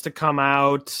else to come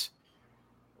out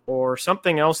or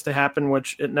something else to happen,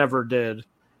 which it never did.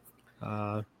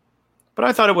 But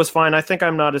I thought it was fine. I think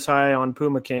I'm not as high on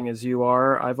Puma King as you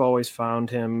are. I've always found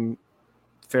him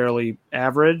fairly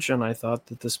average, and I thought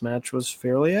that this match was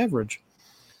fairly average.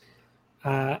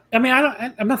 I'm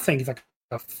not saying he's like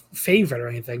a favorite or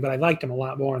anything, but I liked him a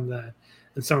lot more in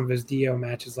some of his Dio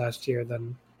matches last year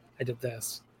than I did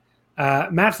this.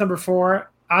 Match number 4,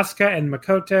 Asuka and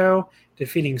Makoto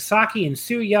defeating Saki and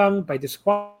Su Yung by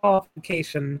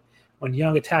disqualification when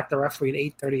Young attacked the referee at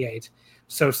 8:38.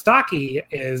 So Saki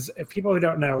is, if people who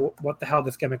don't know what the hell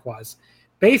this gimmick was,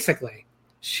 basically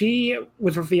she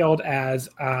was revealed as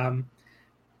I'm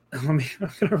going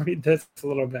to read this a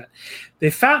little bit. They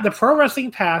found the Pro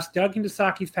Wrestling Past, dug into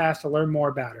Saki's past to learn more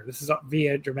about her. This is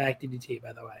via Dramatic DDT,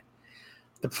 by the way.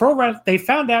 They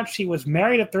found out she was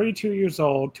married at 32 years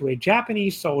old to a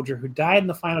Japanese soldier who died in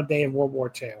the final day of World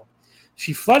War II.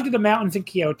 She fled to the mountains in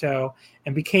Kyoto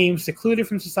and became secluded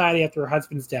from society after her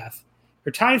husband's death.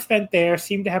 Her time spent there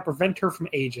seemed to have prevented her from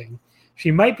aging. She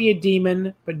might be a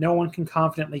demon, but no one can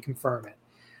confidently confirm it.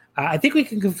 I think we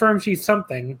can confirm she's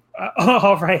something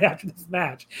all right after this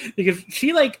match, because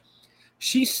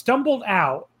she stumbled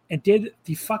out and did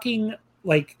the fucking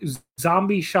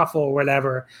zombie shuffle or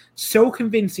whatever so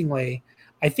convincingly.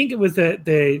 I think it was the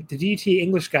DT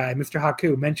English guy, Mr.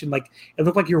 Haku, mentioned it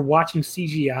looked like you're watching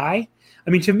CGI. I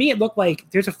mean, to me, it looked like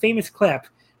there's a famous clip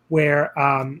where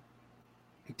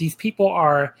these people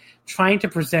are trying to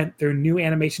present their new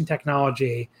animation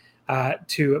technology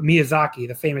to Miyazaki,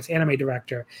 the famous anime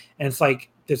director, and it's like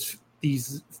this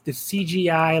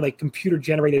CGI computer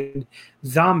generated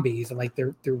zombies, and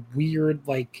they're weird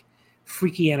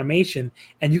freaky animation,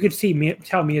 and you could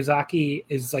tell Miyazaki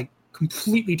is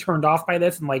completely turned off by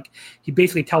this, and he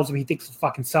basically tells them he thinks it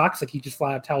fucking sucks. He just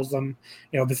flat out tells them,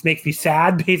 this makes me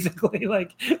sad, basically,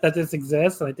 that this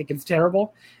exists, and I think it's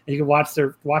terrible. And you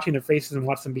can watching their faces and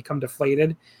watch them become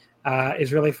deflated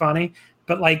is really funny.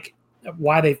 But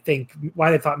why they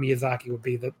thought Miyazaki would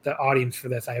be the audience for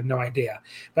this, I have no idea.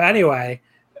 But anyway,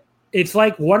 it's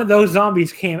like one of those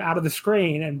zombies came out of the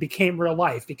screen and became real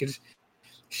life because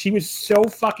she was so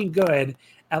fucking good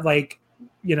at like,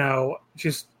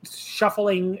 just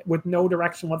shuffling with no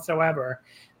direction whatsoever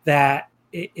that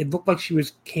it looked like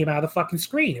came out of the fucking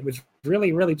screen. It was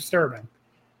really, really disturbing.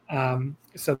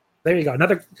 So there you go.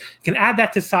 You can add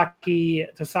that to Saki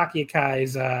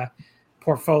Akai's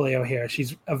portfolio here.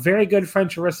 She's a very good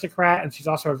French aristocrat, and she's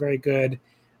also a very good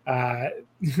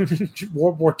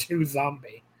World War II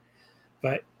zombie.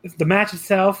 But the match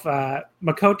itself,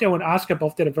 Makoto and Asuka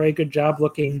both did a very good job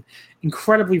looking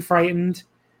incredibly frightened.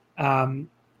 They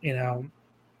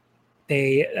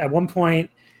at one point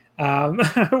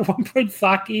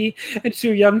Saki and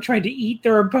Su Yung tried to eat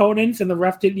their opponents, and the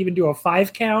ref didn't even do a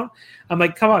 5 count. I'm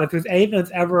like, come on, if there's anything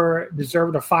that's ever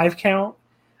deserved a 5 count,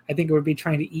 I think it would be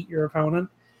trying to eat your opponent.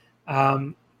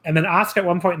 And then Asuka at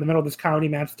one point in the middle of this comedy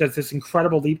match does this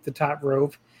incredible leap to the top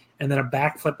rope and then a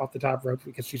backflip off the top rope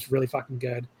because she's really fucking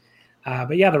good.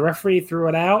 But yeah, the referee threw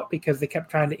it out because they kept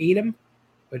trying to eat him,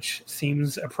 which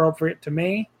seems appropriate to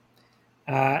me.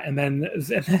 And then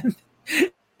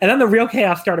the real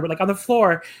chaos started. But like on the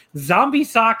floor, Zombie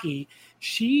Saki,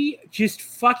 she just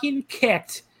fucking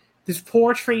kicked this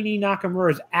poor trainee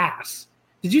Nakamura's ass.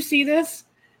 Did you see this?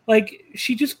 Like,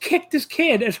 she just kicked this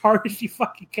kid as hard as she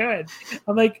fucking could.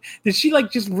 I'm like, did she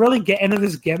like just really get into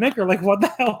this gimmick, or like what the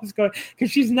hell is going?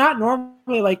 Because she's not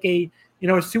normally like a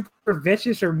super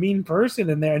vicious or mean person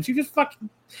in there, and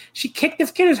she kicked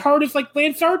this kid as hard as like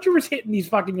Lance Archer was hitting these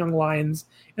fucking young lions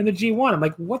in the G1. I'm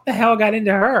like, what the hell got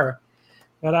into her?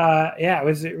 But yeah, it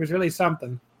was really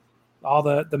something. All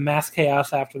the mass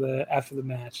chaos after the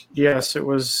match. Yes, it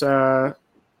was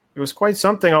quite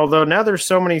something. Although now there's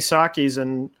so many Sakis,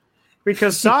 and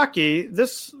because Saki,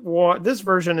 this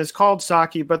version is called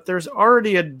Saki, but there's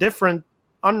already a different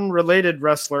unrelated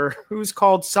wrestler who's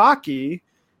called Saki,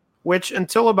 which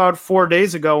until about 4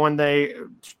 days ago when they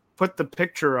put the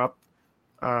picture up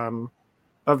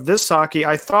of this Saki,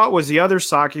 I thought was the other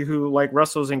Saki who like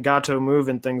wrestles in Gato Move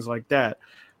and things like that.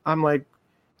 I'm like,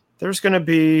 there's going to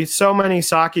be so many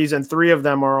Sakis, and 3 of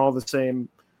them are all the same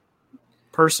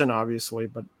person, obviously.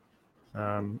 But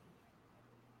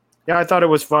yeah, I thought it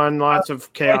was fun. Lots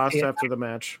of chaos after the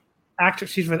match.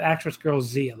 She's with Actress Girl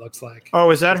Z, it looks like.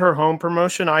 Oh, is that her home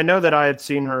promotion? I know that I had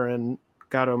seen her in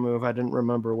Gato Move. I didn't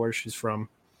remember where she's from.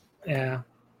 Yeah.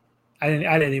 I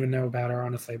didn't even know about her,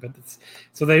 honestly. But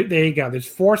so there you go. There's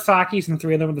 4 Sakis and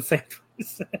 3 of them are the same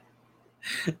person.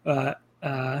 I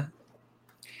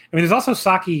mean, there's also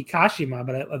Saki Kashima,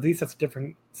 but at least that's a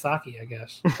different Saki, I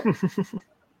guess.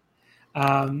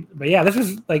 But yeah, this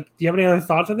was like, do you have any other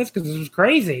thoughts on this? Because this was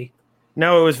crazy.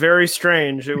 No, it was very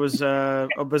strange. It was a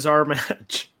bizarre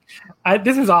match.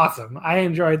 This was awesome. I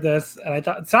enjoyed this. And I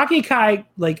thought Saki Kai,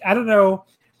 like, I don't know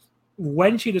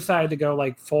when she decided to go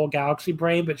like full Galaxy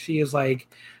Brain, but she is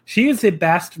the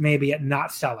best maybe at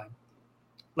not selling.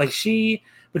 Like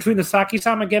between the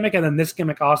Saki-sama gimmick and then this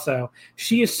gimmick also,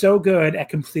 she is so good at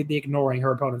completely ignoring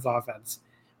her opponent's offense,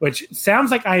 which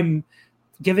sounds like I'm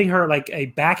giving her like a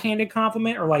backhanded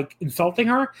compliment or like insulting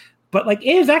her, but like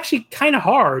it is actually kind of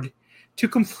hard to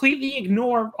completely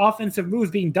ignore offensive moves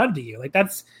being done to you. Like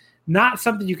that's not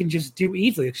something you can just do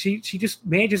easily. She just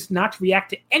manages not to react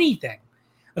to anything,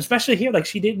 especially here. Like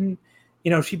she didn't,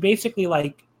 she basically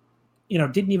like,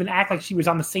 didn't even act like she was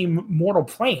on the same mortal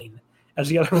plane as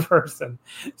the other person.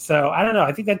 So I don't know.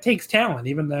 I think that takes talent,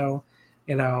 even though,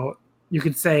 you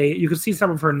could see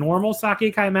some of her normal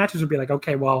Saki Kai matches would be like,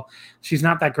 okay, well, she's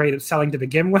not that great at selling to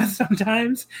begin with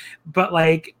sometimes, but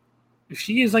like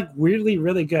she is like weirdly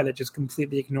really good at just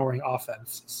completely ignoring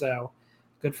offense. So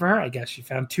good for her, I guess. She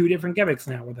found 2 different gimmicks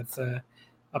now where that's a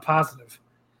positive.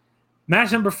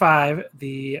 Match number 5,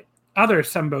 the other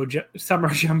Summer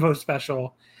Jumbo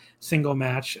special single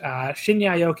match.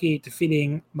 Shinya Aoki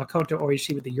defeating Makoto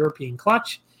Oishi with the European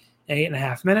clutch in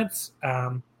 8.5 minutes.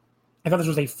 I thought this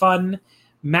was a fun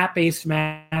mat-based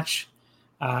match.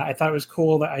 I thought it was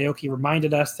cool that Aoki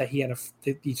reminded us that he had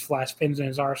these flash pins in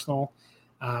his arsenal,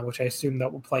 which I assume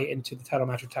that will play into the title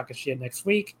match with Takeshita next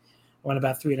week. Went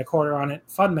about 3 1/4 on it.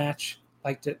 Fun match.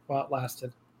 Liked it while it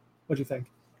lasted. What do you think?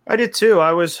 I did too.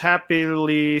 I was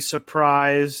happily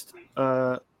surprised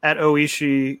at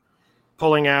Oishi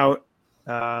pulling out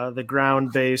the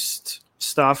ground-based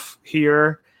stuff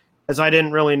here, as I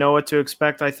didn't really know what to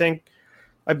expect. I think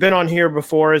I've been on here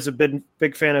before as a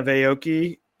big fan of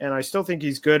Aoki, and I still think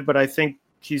he's good, but I think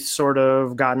he's sort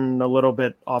of gotten a little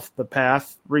bit off the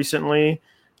path recently.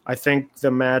 I think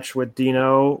the match with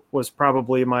Dino was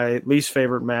probably my least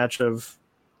favorite match of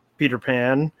Peter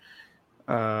Pan.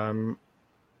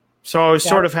 So I was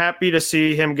sort of happy to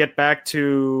see him get back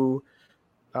to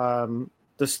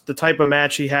the the type of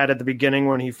match he had at the beginning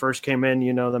when he first came in,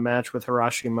 the match with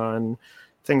Hiroshima and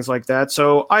things like that.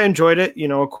 So I enjoyed it,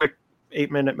 a quick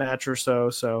 8-minute match or so.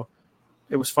 So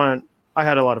it was fun. I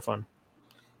had a lot of fun.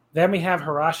 Then we have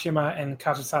Hiroshima and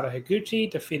Kazusada Higuchi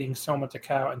defeating Soma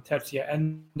Takao and Tetsuya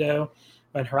Endo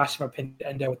when Hiroshima pinned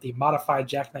Endo with the modified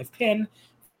jackknife pin,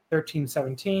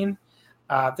 13-17.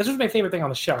 This was my favorite thing on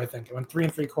the show, I think. It went 3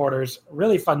 3/4.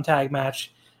 Really fun tag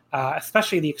match,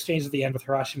 especially the exchange at the end with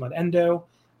Hiroshima and Endo,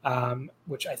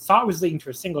 which I thought was leading to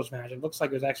a singles match. It looks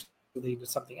like it was actually leading to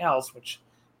something else, which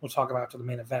we'll talk about to the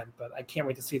main event. But I can't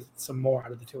wait to see some more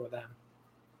out of the two of them.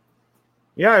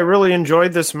 Yeah, I really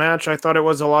enjoyed this match. I thought it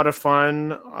was a lot of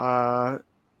fun.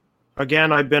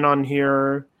 Again, I've been on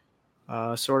here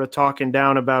sort of talking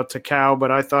down about Takao, but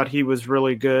I thought he was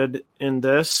really good in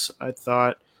this. I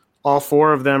thought all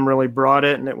 4 of them really brought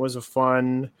it, and it was a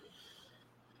fun,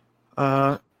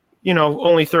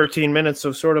 only 13 minutes,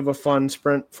 so sort of a fun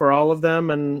sprint for all of them,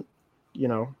 and,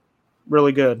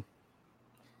 really good.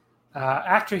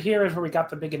 After here is where we got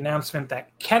the big announcement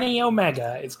that Kenny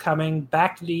Omega is coming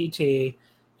back to DDT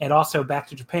and also back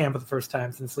to Japan for the first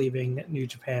time since leaving New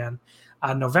Japan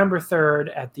on November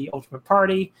 3rd at the Ultimate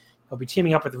Party. He'll be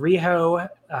teaming up with Riho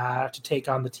to take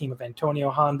on the team of Antonio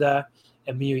Honda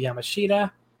and Miyu Yamashita.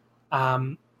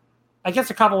 I guess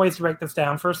a couple ways to break this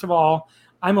down. First of all,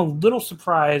 I'm a little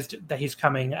surprised that he's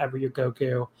coming at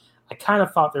Ryogoku. I kind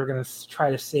of thought they were going to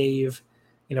try to save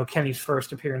Kenny's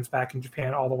first appearance back in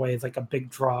Japan all the way as like a big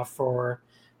draw for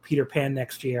Peter Pan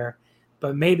next year.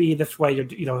 But maybe this way,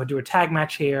 he'll do a tag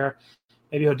match here.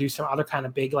 Maybe he'll do some other kind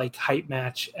of big like hype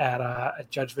match at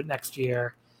Judgment next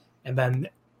year. And then,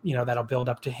 that'll build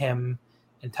up to him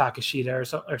and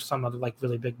Takeshita or some other like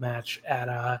really big match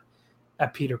at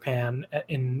Peter Pan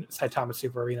in Saitama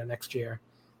Super Arena next year,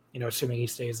 assuming he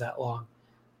stays that long.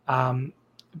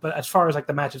 But as far as like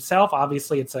the match itself,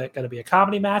 obviously it's going to be a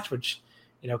comedy match, which,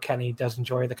 Kenny does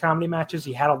enjoy the comedy matches.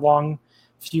 He had a long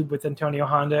feud with Antonio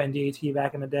Honda and DDT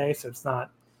back in the day, so it's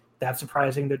not that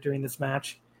surprising they're doing this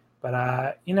match. But,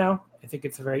 I think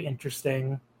it's an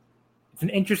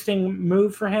interesting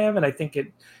move for him, and I think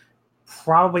it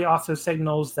probably also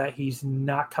signals that he's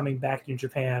not coming back to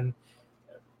Japan,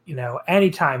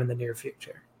 anytime in the near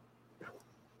future.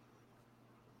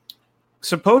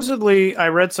 Supposedly, I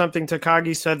read something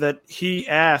Takagi said that he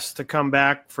asked to come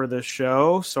back for this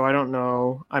show, so I don't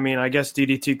know. I mean, I guess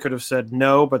DDT could have said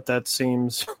no, but that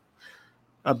seems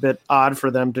a bit odd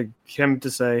for him to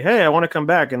say, hey, I want to come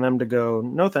back, and them to go,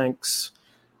 no thanks.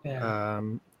 Yeah.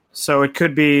 So it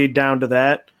could be down to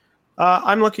that.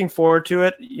 I'm looking forward to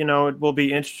it. It will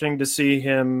be interesting to see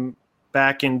him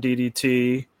back in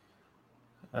DDT.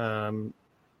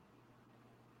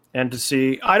 And to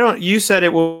see, you said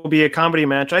it will be a comedy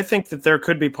match. I think that there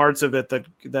could be parts of it that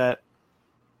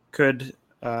could,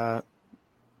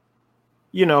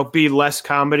 be less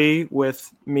comedy with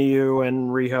Miyu and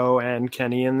Riho and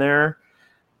Kenny in there.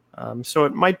 So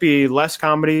it might be less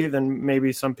comedy than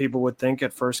maybe some people would think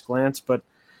at first glance, but,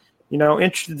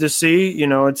 interested to see,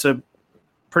 it's a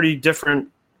pretty different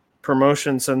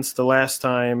promotion since the last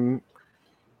time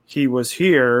he was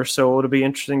here, so it'll be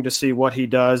interesting to see what he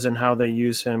does and how they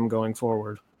use him going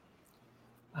forward.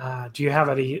 Do you have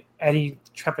any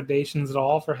trepidations at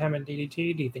all for him in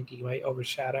DDT? Do you think he might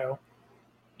overshadow,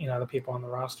 the people on the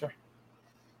roster?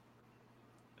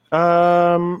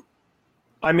 I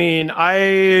mean,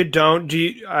 I don't. Do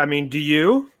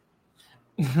you?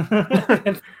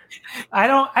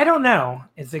 I don't know.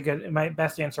 It's my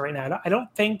best answer right now. I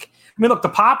don't think. I mean, look, the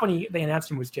pop when they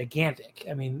announced him was gigantic.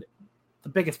 I mean, the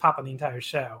biggest pop on the entire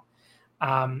show.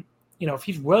 If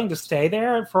he's willing to stay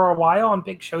there for a while on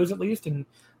big shows at least and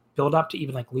build up to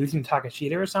even like losing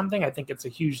Takeshita or something, I think it's a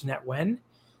huge net win.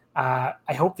 I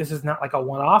hope this is not like a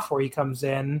one-off where he comes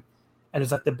in and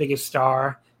is like the biggest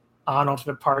star on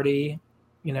Ultimate Party,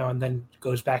 and then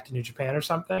goes back to New Japan or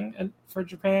something for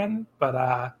Japan.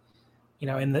 But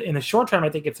in the short term, I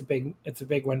think it's a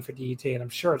big win for DDT, and I'm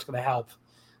sure it's going to help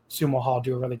Sumo Hall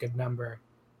do a really good number.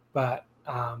 But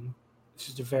it's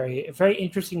just a very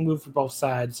interesting move for both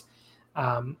sides.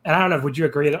 And I don't know, would you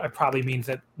agree that it probably means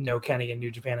that no Kenny in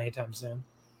New Japan anytime soon?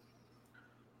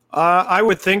 I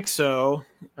would think so.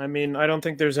 I mean, I don't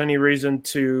think there's any reason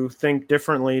to think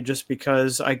differently just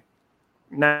because I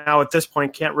now at this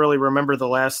point can't really remember the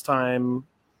last time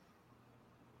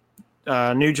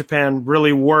New Japan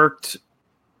really worked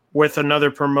with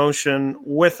another promotion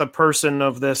with a person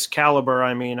of this caliber.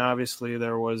 I mean, obviously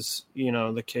there was,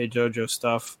 the K-Jojo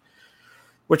stuff,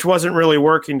 which wasn't really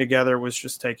working together. It was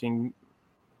just taking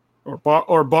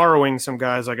or borrowing some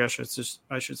guys, I guess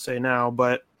I should say now.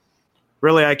 But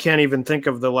really, I can't even think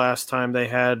of the last time they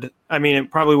had. I mean,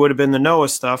 it probably would have been the Noah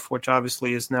stuff, which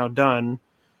obviously is now done.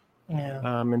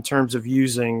 Yeah. In terms of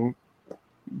using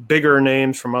bigger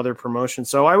names from other promotions.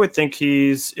 So I would think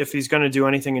if he's going to do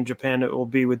anything in Japan, it will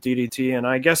be with DDT. And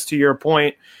I guess to your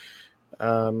point,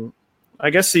 I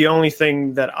guess the only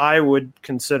thing that I would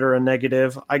consider a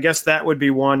negative, I guess that would be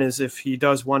one, is if he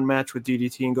does one match with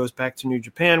DDT and goes back to New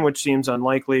Japan, which seems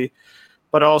unlikely.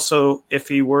 But also if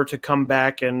he were to come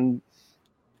back and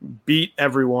beat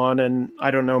everyone and,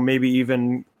 I don't know, maybe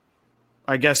even,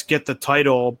 I guess, get the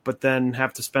title, but then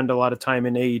have to spend a lot of time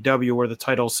in AEW where the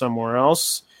title's somewhere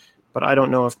else. But I don't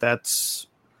know if that's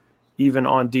even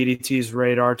on DDT's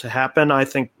radar to happen. I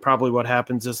think probably what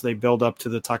happens is they build up to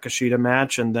the Takeshita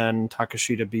match and then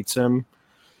Takeshita beats him.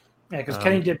 Yeah, because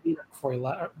Kenny did beat him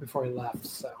before he left,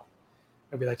 so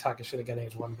maybe like Takeshita getting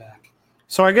his one back.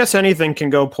 So I guess anything can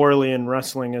go poorly in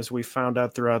wrestling, as we found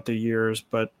out throughout the years,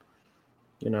 but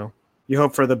you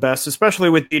hope for the best,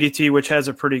 especially with DDT, which has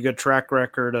a pretty good track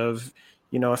record of,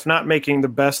 if not making the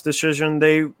best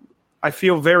decision, I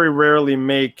feel very rarely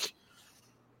make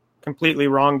completely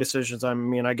wrong decisions. I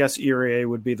mean, I guess Irie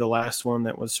would be the last one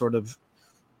that was sort of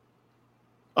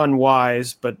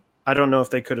unwise, but I don't know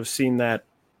if they could have seen that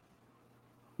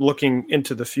looking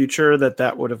into the future,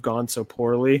 that would have gone so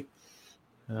poorly.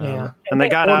 Yeah. And they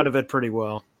got out of it pretty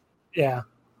well. Yeah.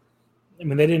 I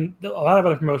mean, a lot of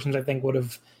other promotions, I think, would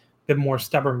have been more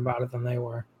stubborn about it than they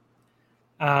were.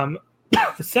 The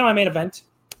semi-main event,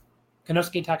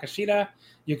 Konosuke Takeshita,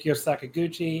 Yukio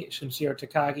Sakaguchi, Shinjiro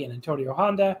Takagi, and Antonio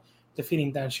Honda,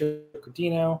 defeating Danshoku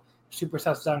Dino, Super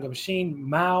Sasdango Machine,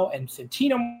 Mao, and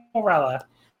Santino Morella.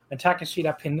 And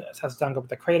Takeshita pinned Sasdango with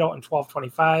the cradle in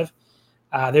 12:25.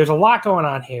 There's a lot going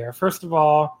on here. First of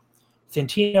all,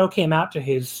 Santino came out to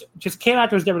his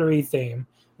WWE theme,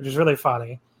 which is really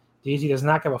funny. DDT does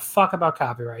not give a fuck about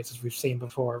copyrights, as we've seen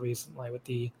before recently with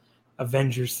the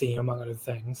Avengers theme, among other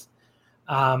things.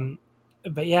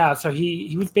 But yeah, so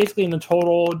he was basically in the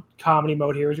total comedy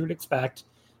mode here, as you would expect.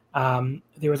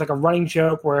 There was like a running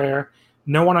joke where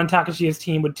no one on Takeshita's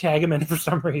team would tag him in for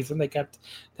some reason. They kept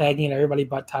tagging everybody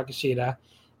but Takeshita.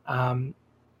 And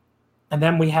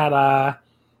then we had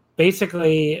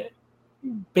basically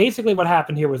what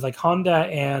happened here was like Honda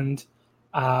and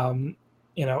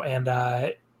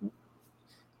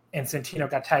Santino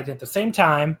got tagged in at the same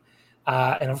time.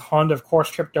 And Honda, of course,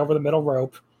 tripped over the middle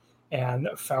rope and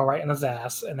fell right in his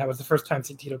ass. And that was the first time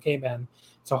Santino came in.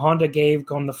 So Honda gave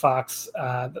Gon the Fox,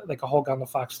 like a whole Gon the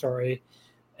Fox story.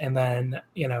 And then,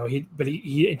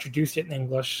 he introduced it in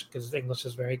English because his English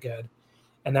is very good.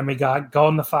 And then we got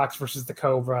Gon the Fox versus the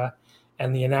Cobra.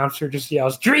 And the announcer just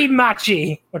yells, "Dream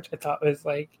Machi," which I thought was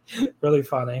like really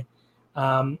funny.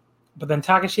 But then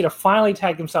Takeshita finally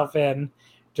tagged himself in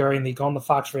during the Gon the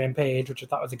Fox Rampage, which I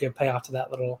thought was a good payoff to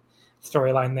that little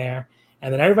storyline there.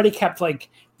 And then everybody kept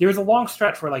there was a long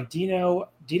stretch where Dino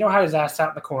had his ass out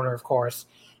in the corner, of course,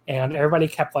 and everybody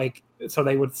kept so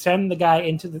they would send the guy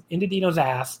into Dino's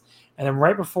ass, and then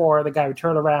right before the guy would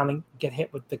turn around and get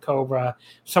hit with the Cobra,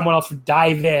 someone else would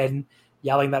dive in,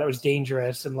 yelling that it was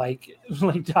dangerous and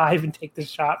dive and take the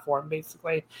shot for him,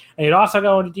 basically. And he'd also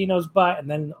go into Dino's butt and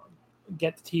then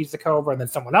get to tease the Cobra, and then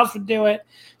someone else would do it.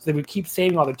 So they would keep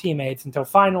saving all their teammates until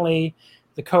finally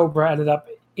the Cobra ended up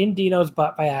in Dino's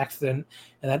butt by accident,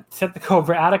 and that set the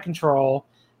Cobra out of control.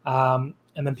 And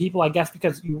then people, I guess,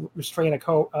 because you restrain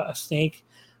a snake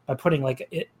by putting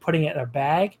it in a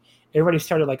bag, everybody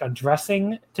started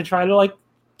undressing to try to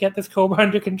get this Cobra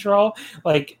under control.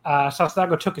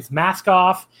 Sasdago took his mask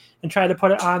off and tried to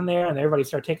put it on there, and everybody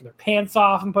started taking their pants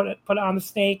off and put it on the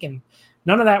snake, and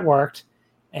none of that worked.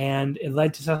 And it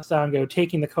led to Sasdago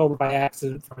taking the Cobra by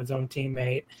accident from his own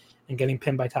teammate and getting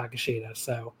pinned by Takeshita.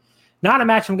 So not a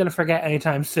match I'm going to forget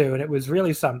anytime soon. It was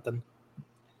really something.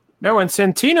 No, and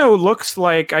Santino looks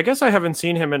like, I guess I haven't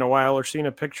seen him in a while or seen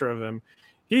a picture of him.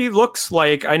 He looks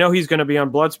like, I know he's going to be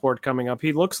on Bloodsport coming up.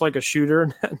 He looks like a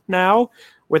shooter now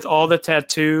with all the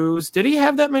tattoos. Did he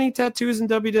have that many tattoos in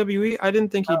WWE? I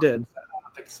didn't think he did. I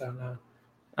don't think so, no.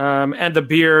 And the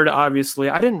beard, obviously.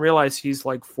 I didn't realize he's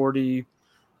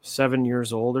 47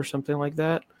 years old or something like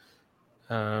that.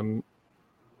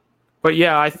 But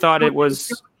yeah, I thought it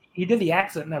was... He did the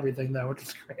accent and everything, though, which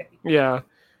is great. Yeah.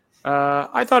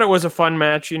 I thought it was a fun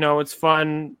match. It's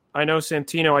fun. I know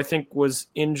Santino, I think, was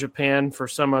in Japan for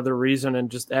some other reason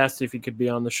and just asked if he could be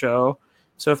on the show.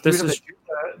 So if this is...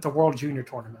 The World Junior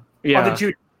Tournament. Yeah.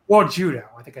 World Judo.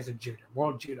 I think I said Judo.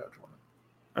 World Judo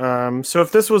Tournament. So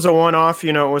if this was a one-off,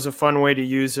 it was a fun way to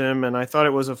use him, and I thought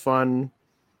it was a fun...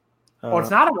 Well,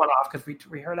 it's not a one-off because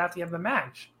we heard at the end of the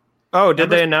match. Oh, did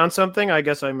they announce something? I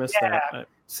guess I missed that.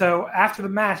 So after the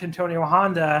match, Antonio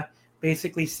Honda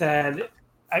basically said,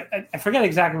 I forget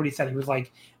exactly what he said. He was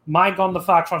like, "My Gon the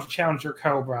Fox wants to challenge your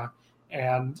Cobra,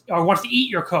 or wants to eat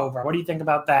your Cobra. What do you think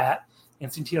about that?" And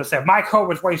Santino said, "My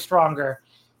Cobra's way stronger."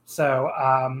 So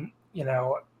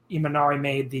Imanari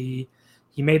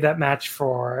made that match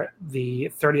for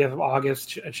the 30th of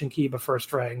August at Shinkiba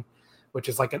First Ring, which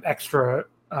is like an extra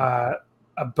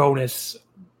a bonus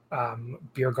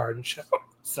beer garden show.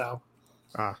 So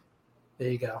there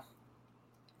you go.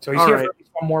 So he's here for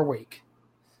one more week.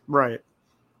 Right.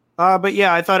 But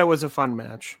yeah, I thought it was a fun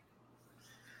match.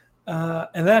 And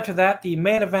then after that, the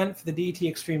main event for the DT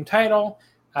Extreme title,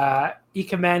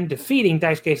 Ikemen defeating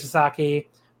Daisuke Sasaki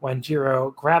when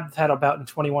Jiro grabbed the title belt in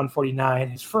 21:49,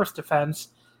 his first defense.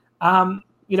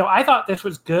 I thought this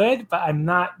was good, but I'm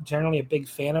not generally a big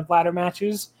fan of ladder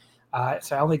matches.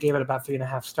 So I only gave it about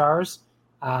 3.5 stars.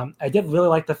 I did really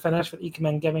like the finish with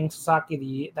Ikemen giving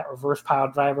Sasaki that reverse pile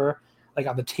driver, like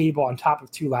on the table on top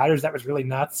of 2 ladders. That was really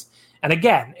nuts. And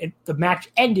again, the match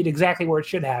ended exactly where it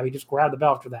should have. He just grabbed the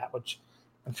belt after that, which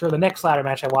I'm sure the next ladder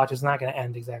match I watch is not going to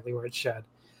end exactly where it should.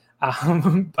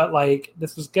 But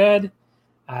this was good.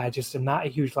 I just am not a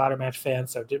huge ladder match fan,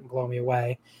 so it didn't blow me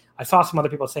away. I saw some other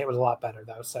people say it was a lot better,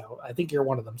 though, so I think you're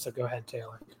one of them, so go ahead,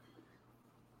 Taylor.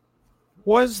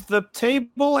 Was the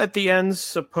table at the end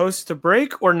supposed to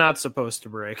break or not supposed to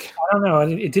break? I don't know.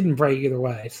 It didn't break either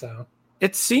way, so.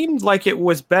 It seemed like it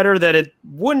was better that it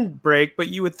wouldn't break, but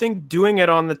you would think doing it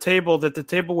on the table that the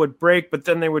table would break, but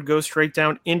then they would go straight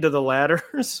down into the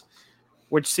ladders,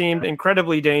 which seemed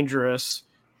incredibly dangerous.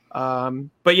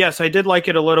 But yes, I did like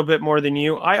it a little bit more than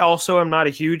you. I also am not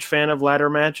a huge fan of ladder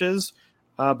matches,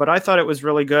 but I thought it was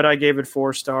really good. I gave it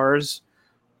 4 stars.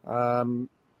 I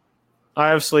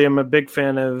obviously am a big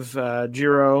fan of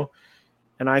Jiro,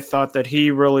 and I thought that he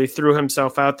really threw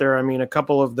himself out there. I mean, a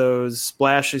couple of those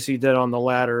splashes he did on the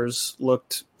ladders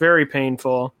looked very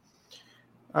painful.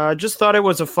 Just thought it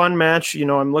was a fun match.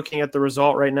 I'm looking at the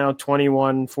result right now,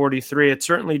 21:43. It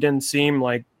certainly didn't seem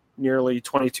like nearly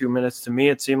 22 minutes to me.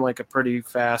 It seemed like a pretty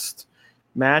fast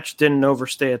match. Didn't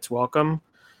overstay its welcome.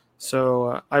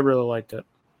 So I really liked it.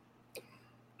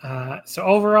 So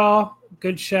overall,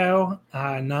 good show.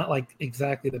 Not like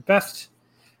exactly the best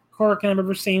Korakuen I've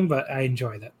ever seen, but I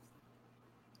enjoyed it.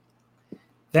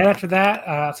 Then after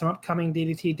that, some upcoming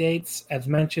DDT dates. As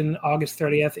mentioned, August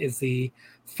 30th is the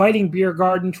Fighting Beer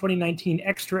Garden 2019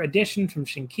 Extra Edition from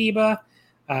Shinkiba.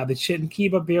 The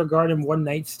Shinkiba Beer Garden One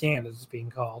Night Stand, as it's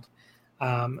being called.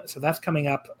 So that's coming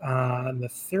up on the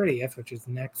 30th, which is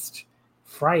next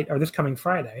Friday, or this coming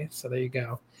Friday. So there you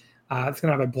go. It's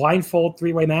going to have a blindfold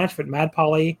 3-way match with Mad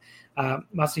Pauly,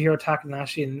 Masahiro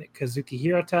Takanashi, and Kazuki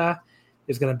Hirata.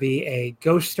 There's going to be a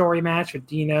ghost story match with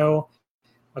Dino,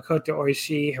 Makoto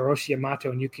Oishi, Hiroshi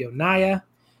Yamato, and Yukio Naya.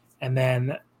 And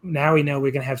then now we know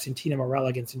we're going to have Santino Marella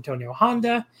against Antonio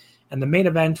Honda. And the main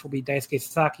event will be Daisuke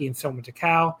Sasaki and Soma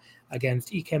Takao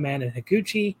against Ikemen and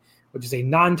Higuchi, which is a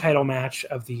non-title match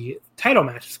of the title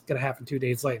match. It's going to happen 2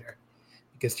 days later.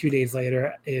 Because 2 days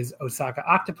later is Osaka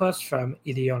Octopus from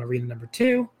Ideon Arena number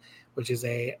 2, which is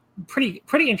a pretty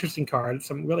interesting card.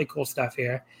 Some really cool stuff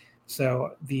here.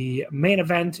 So the main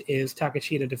event is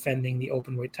Takeshita defending the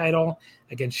openweight title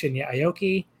against Shinya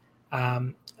Aoki.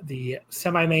 The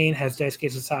semi-main has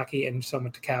Daisuke Sasaki and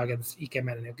Soma Takao against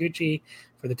Ikemen and Higuchi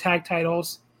for the tag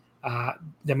titles.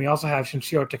 Then we also have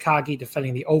Shinshiro Takagi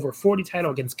defending the over 40 title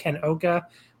against Ken Oka,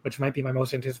 which might be my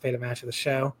most anticipated match of the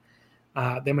show.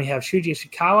 Then we have Shuji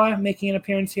Ishikawa making an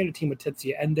appearance here to team with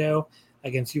Tetsuya Endo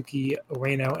against Yuki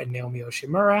Ueno and Naomi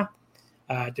Oshimura.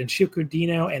 Then Shuku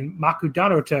Dino and Maku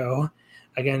Daroto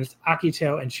against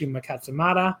Akito and Shima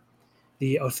Katsumata.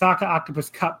 The Osaka Octopus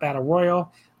Cup Battle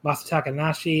Royal, Masataka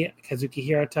Nashi, Kazuki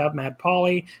Hirata, Mad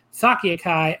Pauly, Saki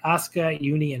Akai, Asuka,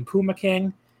 Uni, and Puma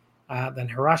King. Then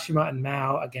Hiroshima and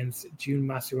Mao against Jun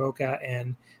Masuoka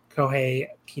and Kohei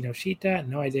Kinoshita.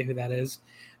 No idea who that is.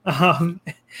 Yukio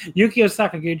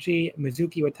Sakaguchi,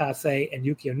 Mizuki Watase, and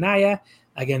Yukio Naya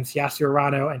against Yasuo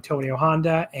Rano, Antonio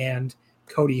Honda, and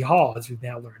Cody Hall, as we've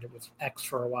now learned. It was X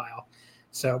for a while.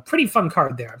 So pretty fun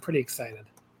card there. I'm pretty excited.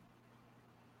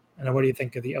 And what do you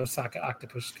think of the Osaka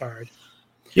Octopus card?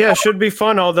 Yeah, it should be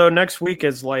fun, although next week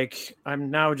is like,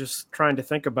 I'm now just trying to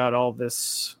think about all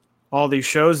these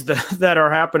shows that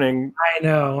are happening. I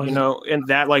know. In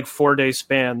that 4-day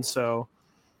span. So,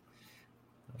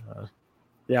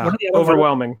 yeah,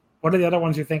 overwhelming. What are the other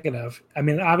ones you're thinking of? I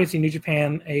mean, obviously New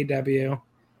Japan, AEW.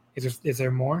 Is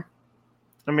there more?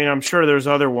 I mean, I'm sure there's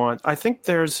other ones. I think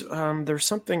there's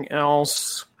something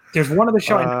else. There's one of the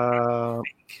show.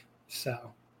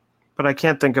 So, but I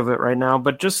can't think of it right now.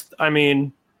 But just, I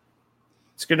mean,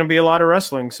 it's going to be a lot of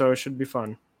wrestling, so it should be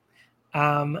fun.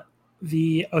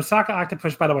 The Osaka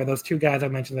Octopus, by the way, those two guys I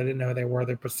mentioned, I didn't know they were.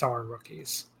 They're Bizarre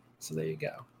rookies. So there you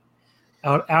go.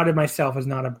 Outed myself as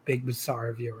not a big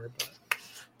Bizarre viewer. But...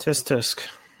 Tisk.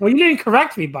 Well, you didn't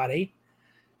correct me, buddy.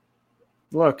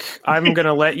 Look, I'm going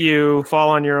to let you fall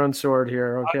on your own sword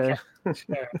here, okay?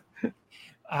 Sure.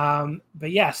 But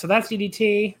yeah, so that's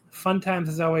DDT. Fun times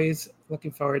as always.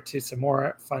 Looking forward to some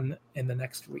more fun in the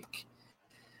next week.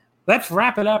 Let's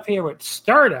wrap it up here with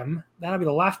Stardom. That'll be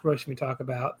the last promotion we talk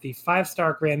about. The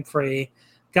 5-star Grand Prix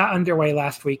got underway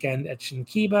last weekend at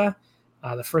Shinkiba,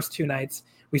 the first 2 nights.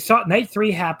 We saw night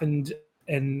 3 happened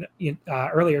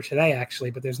earlier today,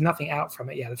 actually, but there's nothing out from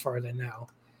it yet, as far as I know.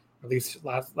 At least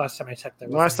last time I checked.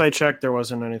 I checked, there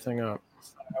wasn't anything up.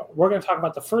 We're going to talk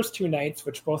about the first 2 nights,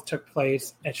 which both took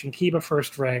place at Shinkiba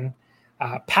First Ring.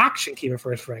 Packed Shinkiba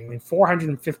First Ring. I mean,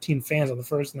 415 fans on the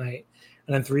first night,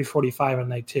 and then 345 on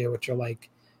night 2, which are like,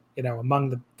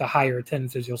 among the higher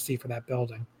attendances you'll see for that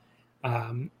building.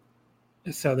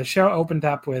 So the show opened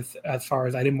up with, as far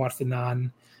as I didn't watch the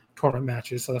non-tournament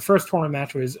matches. So the first tournament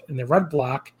match was in the red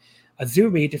block,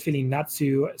 Azumi defeating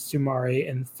Natsu Sumari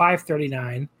in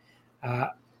 5:39.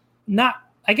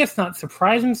 I guess not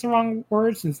surprising is the wrong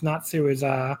word, since Natsu is,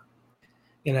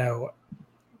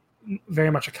 very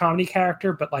much a comedy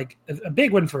character, but like a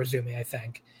big win for Azumi, I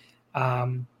think.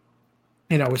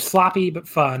 It was sloppy but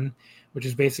fun, which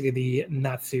is basically the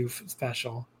Natsu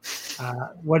special.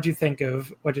 What'd you think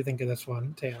of this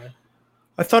one, Taylor?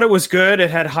 I thought it was good. It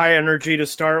had high energy to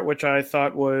start, which I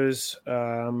thought was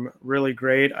really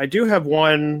great. I do have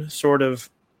one sort of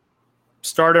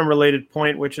Stardom-related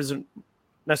point, which isn't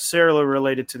necessarily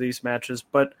related to these matches,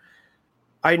 but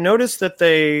I noticed that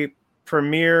they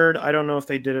premiered, I don't know if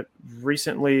they did it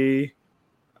recently,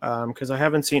 because I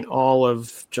haven't seen all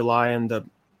of July and the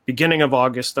beginning of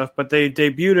August stuff, but they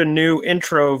debuted a new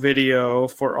intro video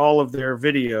for all of their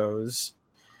videos.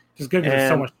 It's good because there's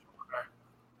so much.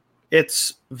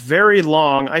 It's very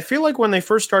long. I feel like when they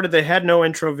first started, they had no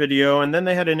intro video, and then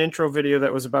they had an intro video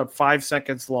that was about 5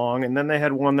 seconds long, and then they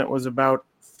had one that was about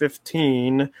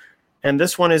 15, and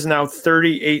this one is now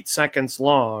 38 seconds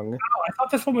long. Oh, I thought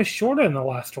this one was shorter than the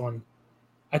last one.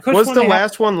 Was the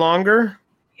last one longer?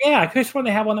 Yeah, I could have sworn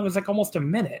they had one that was like almost a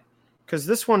minute. Because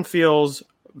this one feels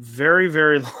very,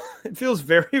 very long. It feels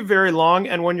very, very long.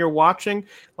 And when you're watching,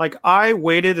 like I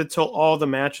waited until all the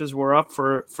matches were up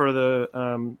for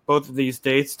the both of these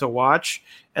dates to watch,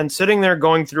 and sitting there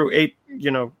going through 8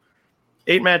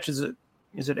 matches.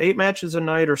 Is it 8 matches a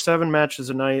night or 7 matches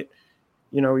a night?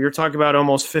 You're talking about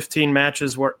almost 15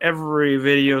 matches where every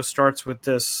video starts with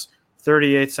this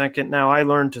 38 second. Now I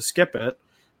learned to skip it.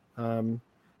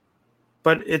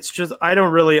 But it's just, I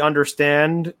don't really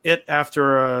understand it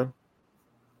after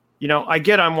I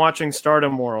get I'm watching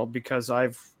Stardom World because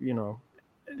I've,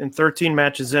 in 13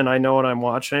 matches in, I know what I'm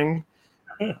watching.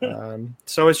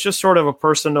 So it's just sort of a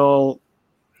personal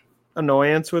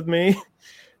annoyance with me,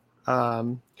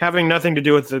 having nothing to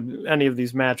do with any of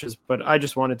these matches, but I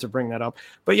just wanted to bring that up.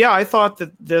 But yeah, I thought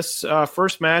that this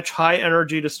first match, high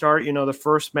energy to start, the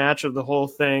first match of the whole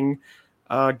thing,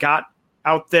 got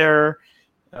out there,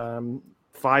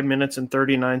 5 minutes and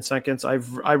 39 seconds. I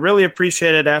really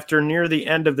appreciated after near the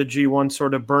end of the G1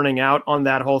 sort of burning out on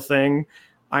that whole thing.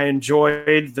 I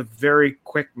enjoyed the very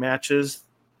quick matches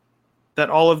that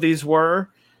all of these were,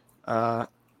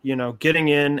 getting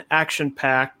in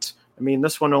action-packed. I mean,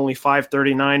 this one only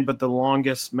 5:39, but the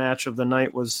longest match of the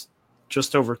night was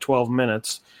just over 12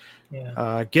 minutes.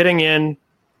 Yeah. Getting in,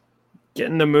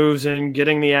 getting the moves in,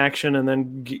 getting the action, and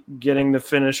then getting the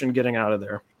finish and getting out of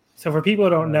there. So for people who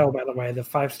don't know, by the way, the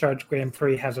 5-star Grand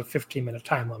Prix has a 15-minute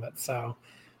time limit. So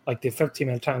like the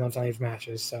 15-minute time limits on these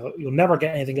matches. So you'll never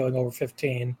get anything going over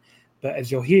 15. But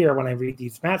as you'll hear when I read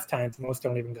these match times, most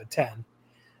don't even go 10.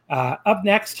 Up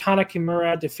next, Hana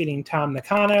Kimura defeating Tam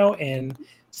Nakano in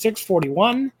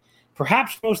 6:41.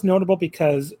 Perhaps most notable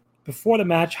because before the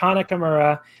match, Hana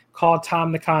Kimura called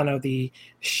Tam Nakano the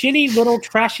shitty little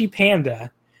trashy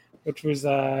panda, which was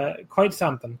quite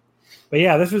something. But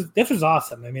yeah, this was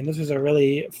awesome. I mean, this was a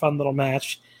really fun little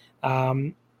match.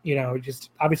 Just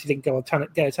obviously didn't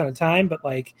get a ton of time, but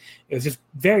like it was just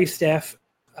very stiff.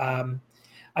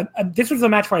 This was a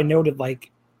match where I noted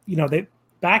they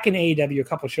back in AEW a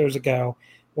couple of shows ago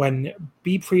when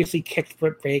B. Priestley kicked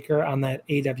Britt Baker on that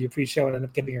AEW pre-show and ended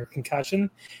up giving her a concussion.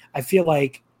 I feel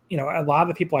like a lot of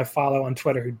the people I follow on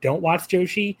Twitter who don't watch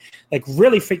Joshi like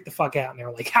really freaked the fuck out, and they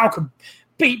were like, "How could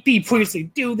B. Priestley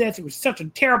do this? It was such a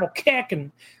terrible kick,"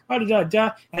 and And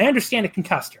I understand it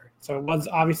concussed her, so it was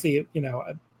obviously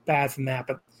bad from that.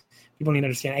 But people need to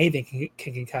understand anything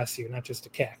can concuss you, not just a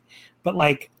kick. But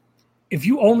like if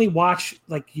you only watch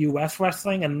like U.S.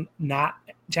 wrestling and not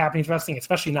Japanese wrestling,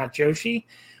 especially not Joshi,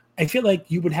 I feel like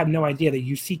you would have no idea that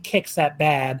you see kicks that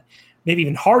bad, maybe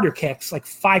even harder kicks, like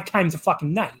 5 times a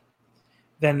fucking night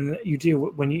than you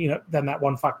do when than that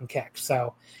one fucking kick.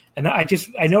 So, and I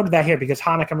noted that here because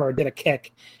Hana Kimura did a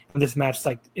kick in this match,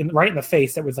 like right in the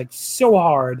face, that was like so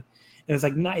hard. It was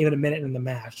like not even a minute in the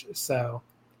match. So,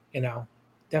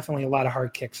 definitely a lot of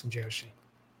hard kicks in Joshi.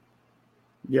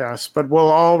 Yes, but we'll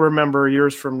all remember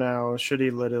years from now,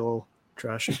 shitty little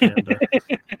trashy panda.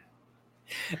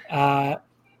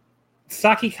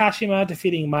 Saki Kashima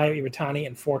defeating Mayu Iwatani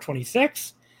in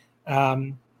 426.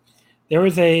 There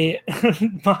was a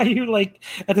Mayu, like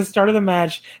at the start of the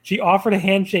match, she offered a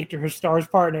handshake to her Stars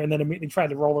partner and then immediately tried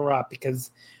to roll her up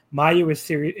because Mayu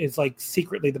is like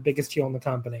secretly the biggest heel in the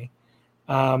company.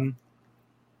 And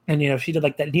she did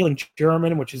like that kneeling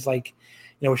German, which is like,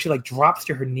 where she like drops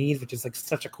to her knees, which is like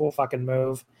such a cool fucking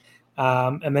move.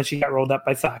 And then she got rolled up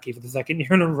by Saki for the second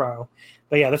year in a row.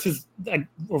 But yeah, this is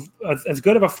as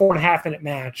good of a 4.5 minute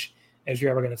match as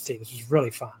you're ever going to see. This was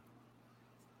really fun.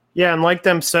 Yeah, and like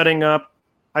them setting up,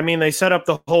 I mean, they set up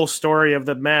the whole story of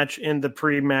the match in the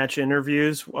pre-match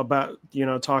interviews about,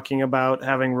 talking about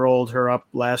having rolled her up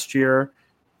last year,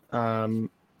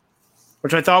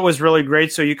 which I thought was really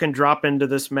great. So you can drop into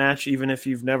this match even if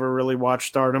you've never really watched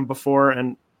Stardom before,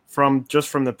 and from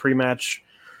the pre-match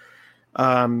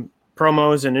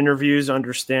promos and interviews,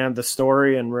 understand the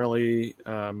story and really,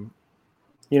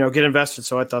 get invested.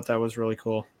 So I thought that was really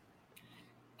cool.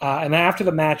 And after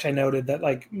the match, I noted that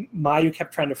like Mayu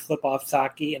kept trying to flip off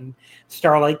Saki, and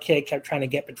Starlight Kid kept trying to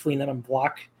get between them and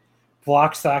block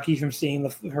Saki from seeing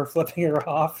her flipping her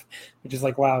off, which is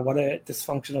like, wow, what a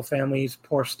dysfunctional family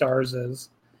poor Stars is.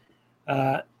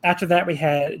 After that, we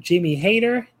had Jamie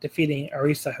Hayter defeating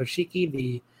Arisa Hoshiki,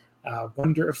 the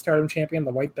Wonder of Stardom champion,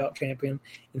 the white belt champion,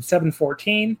 in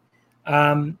 7:14.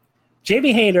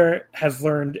 Jamie Hayter has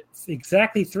learned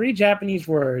exactly 3 Japanese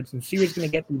words, and she was going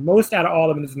to get the most out of all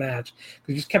of them in this match.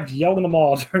 She just kept yelling them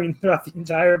all throughout the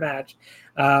entire match.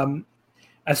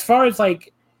 As far as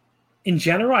like in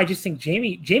general, I just think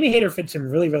Jamie Hayter fits in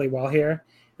really, really well here.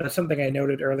 That's something I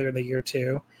noted earlier in the year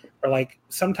too, where like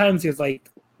sometimes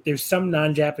there's some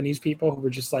non-Japanese people who were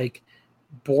just like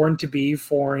born to be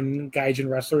foreign gaijin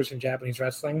wrestlers in Japanese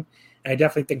wrestling, and I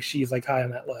definitely think she's like high on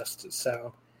that list.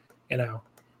 So,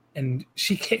 and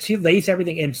she lays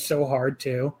everything in so hard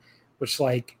too, which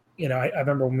like, I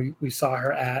remember when we saw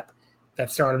her at that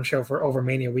Stardom show for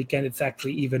Overmania weekend. It's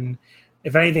actually even,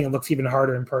 if anything, it looks even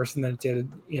harder in person than it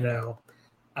did,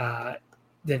 than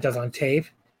it does on tape.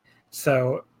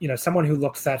 So, someone who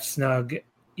looks that snug,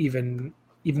 even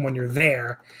when you're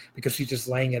there, because she's just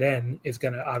laying it in, is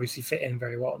going to obviously fit in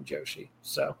very well in Joshi.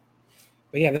 So,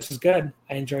 but yeah, this is good.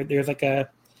 I enjoyed. There's like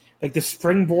the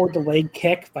springboard to leg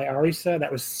kick by Arisa.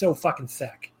 That was so fucking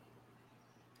sick.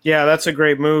 Yeah, that's a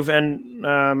great move. And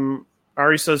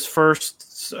Arisa's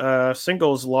first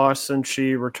singles loss since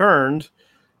she returned,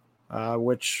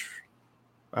 which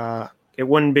it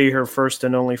wouldn't be her first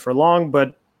and only for long,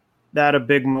 but that a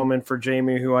big moment for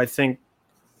Jamie, who I think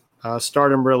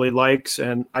Stardom really likes,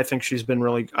 and I think she's been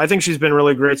really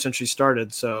great since she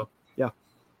started. So yeah.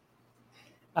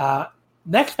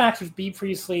 Next match was Bea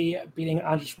Priestley beating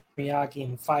Anji Miyagi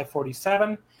in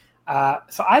 5:47.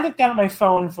 So I looked down at my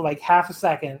phone for like half a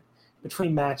second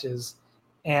between matches,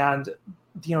 and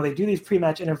they do these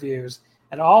pre-match interviews,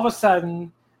 and all of a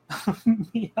sudden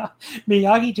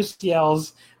Miyagi just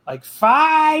yells like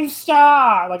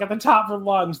 5-star, like at the top of her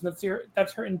lungs, and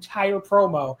that's her entire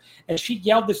promo. And she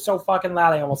yelled this so fucking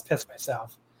loud I almost pissed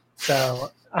myself.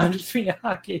 So Anji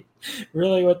Miyagi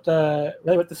really with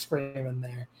the screaming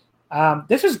there.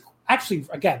 This is actually,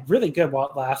 again, really good while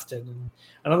it lasted. And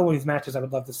another one of these matches I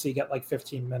would love to see get like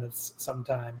 15 minutes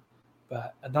sometime.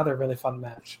 But another really fun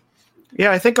match.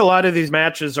 Yeah, I think a lot of these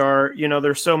matches are,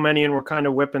 there's so many and we're kind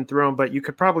of whipping through them, but you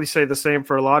could probably say the same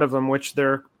for a lot of them, which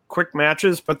they're quick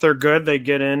matches, but they're good. They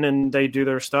get in and they do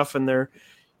their stuff, and they're,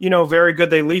 very good.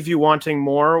 They leave you wanting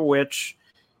more, which,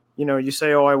 you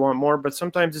say, oh, I want more, but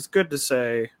sometimes it's good to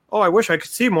say, oh, I wish I could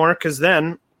see more, because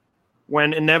then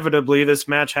when inevitably this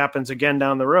match happens again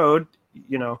down the road,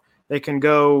 they can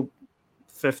go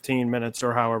 15 minutes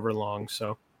or however long.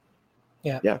 So,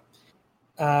 yeah.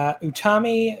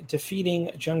 Utami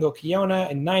defeating Jungo Kiona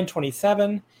in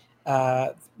 9:27.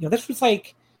 This was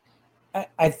like,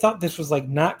 I thought this was like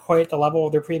not quite the level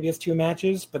of their previous 2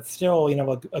 matches, but still,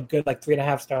 a good like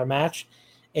 3.5-star match.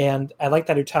 And I like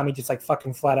that Utami just like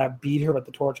fucking flat out beat her with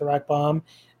the torture rack bomb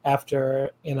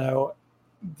after,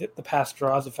 the past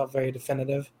draws. It felt very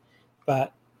definitive,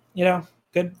 but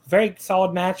good, very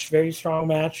solid match, very strong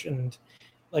match, and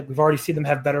like we've already seen them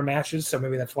have better matches, so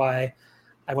maybe that's why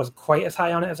I wasn't quite as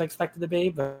high on it as I expected to be.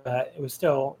 But it was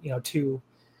still, two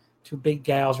big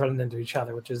gals running into each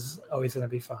other, which is always going to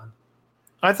be fun.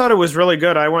 I thought it was really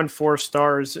good. I went 4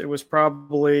 stars. It was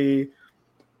probably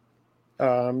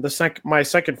my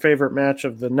second favorite match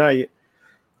of the night.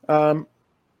 I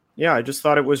just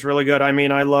thought it was really good. I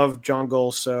mean, I love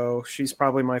Jungle, so she's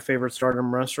probably my favorite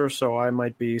Stardom wrestler, so I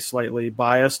might be slightly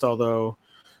biased, although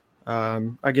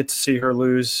I get to see her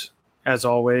lose, as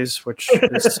always, which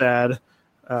is sad.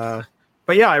 But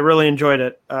yeah, I really enjoyed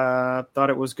it. Thought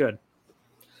it was good.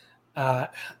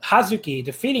 Hazuki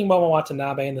defeating Momo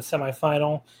Watanabe in the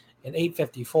semifinal in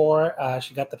 8:54.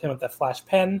 She got the pin with that flash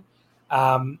pin.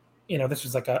 This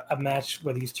was like a match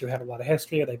where these two have a lot of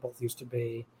history. They both used to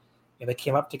be, they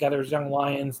came up together as young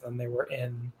lions, and they were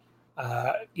in,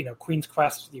 Queen's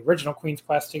Quest, the original Queen's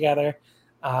Quest together.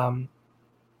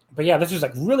 But yeah, this was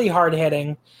like really hard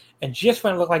hitting. And just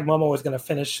when it looked like Momo was going to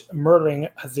finish murdering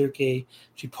Hazuki,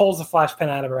 she pulls the flash pin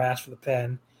out of her ass for the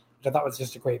pin, which I thought was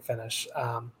just a great finish.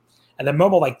 And then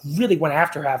Momo like really went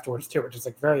after her afterwards too, which is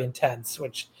like very intense,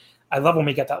 which I love when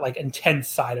we get that like intense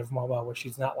side of Momo where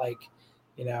she's not like,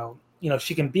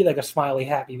 she can be like a smiley,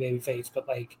 happy baby face, but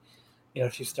like,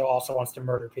 she still also wants to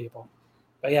murder people.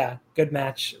 But yeah, good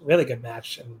match, really good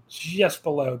match, and just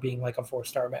below being like a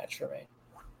 4-star match for me.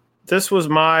 This was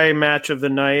my match of the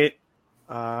night.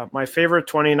 My favorite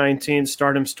 2019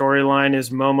 Stardom storyline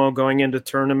is Momo going into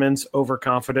tournaments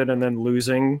overconfident and then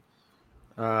losing,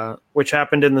 which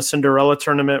happened in the Cinderella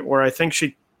tournament where I think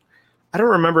I don't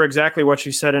remember exactly what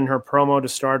she said in her promo to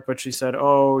start, but she said,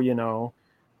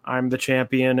 I'm the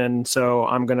champion, and so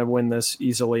I'm going to win this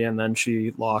easily, and then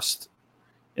she lost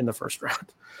in the first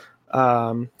round.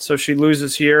 So she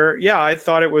loses here. Yeah, I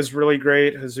thought it was really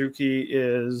great. Hazuki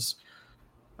is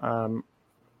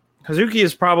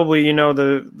probably,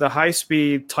 the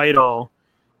high-speed title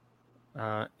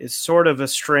is sort of a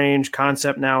strange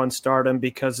concept now in Stardom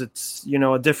because it's,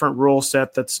 a different rule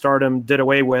set that Stardom did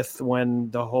away with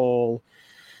when the whole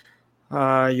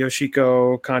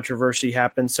Yoshiko controversy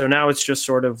happened. So now it's just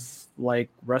sort of like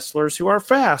wrestlers who are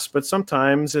fast, but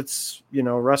sometimes it's,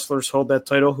 wrestlers hold that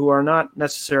title who are not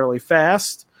necessarily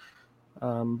fast.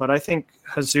 But I think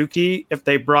Hazuki, if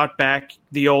they brought back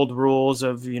the old rules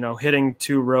of, hitting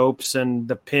 2 ropes and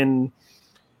the pin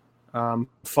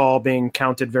fall being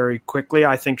counted very quickly,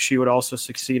 I think she would also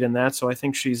succeed in that. So I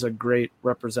think she's a great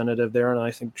representative there, and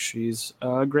I think she's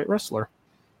a great wrestler.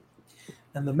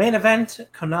 And the main event,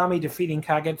 Konami defeating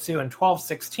Kagetsu in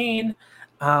 12:16.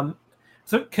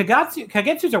 So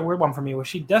Kagetsu's a weird one for me, where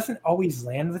she doesn't always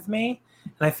land with me,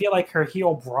 and I feel like her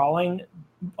heel brawling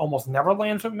almost never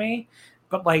lands with me.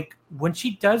 But like when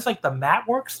she does like the mat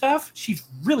work stuff, she's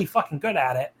really fucking good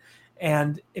at it,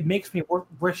 and it makes me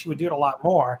wish she would do it a lot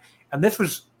more. And this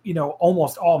was,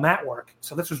 almost all mat work,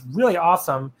 so this was really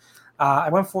awesome. I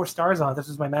went 4 stars on it. This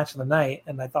was my match of the night,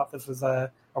 and I thought this was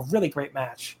a really great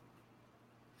match.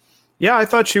 Yeah, I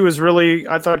thought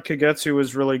Kagetsu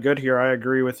was really good here. I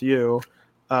agree with you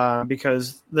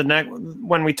because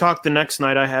when we talked the next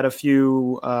night, I had a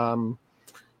few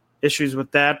issues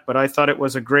with that, but I thought it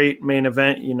was a great main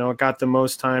event. It got the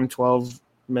most time, 12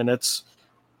 minutes.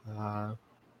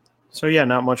 So yeah,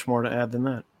 not much more to add than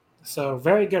that. So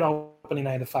very good opening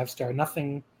night of 5-star.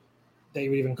 Nothing that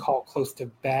you would even call close to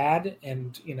bad,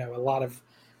 and a lot of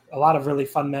really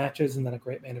fun matches, and then a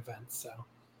great main event. So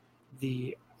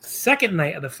the second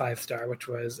night of the 5-star, which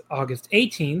was August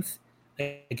 18th,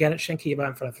 again at Shinkiba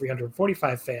in front of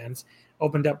 345 fans,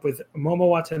 opened up with Momo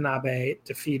Watanabe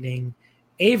defeating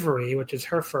Avery, which is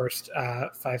her first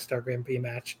 5-star Grand Prix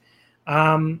match.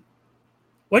 What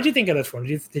did you think of this one?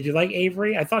 Did you like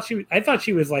Avery? I thought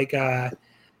she was like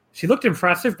she looked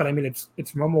impressive, but I mean it's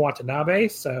Momo Watanabe,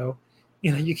 so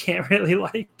you can't really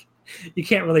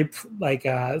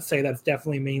say that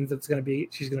definitely means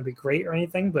she's gonna be great or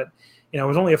anything, but it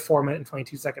was only a 4-minute and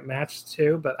 22-second match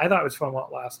too, but I thought it was fun while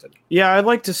it lasted. Yeah, I'd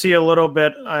like to see a little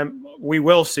bit. We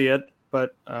will see it,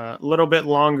 but a little bit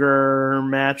longer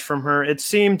match from her. It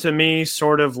seemed to me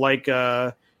sort of like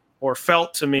or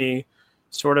felt to me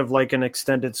sort of like an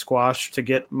extended squash to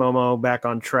get Momo back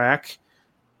on track.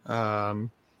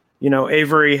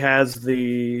 Avery has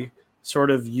the sort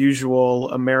of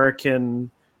usual American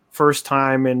first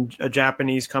time in a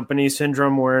Japanese company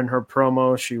syndrome, where in her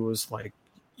promo she was like,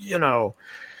 you're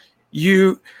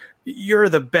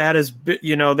the baddest.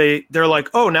 They're like,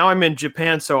 oh, now I'm in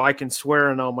Japan, so I can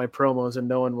swear in all my promos and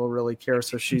no one will really care.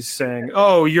 So she's saying,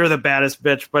 oh, you're the baddest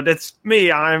bitch, but it's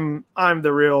me. I'm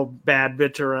the real bad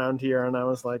bitch around here. And I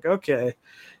was like, okay,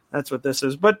 that's what this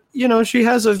is. But she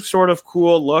has a sort of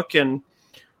cool look, and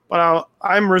But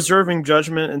I'm reserving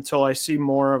judgment until I see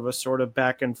more of a sort of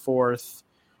back and forth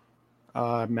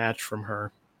match from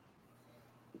her.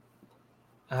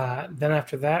 Then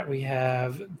after that, we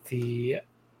have the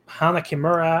Hana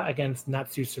Kimura against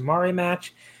Natsu Sumari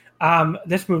match.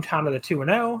 This moved Hana to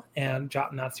 2-0 and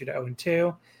dropped Natsu to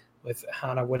 0-2, with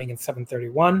Hana winning in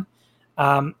 7:31.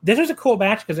 This was a cool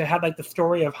match because it had like the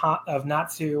story of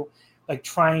Natsu like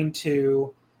trying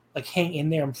to like hang in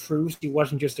there and prove she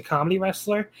wasn't just a comedy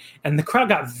wrestler, and the crowd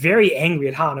got very angry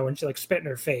at Hana when she like spit in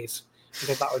her face, which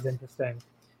I thought was interesting.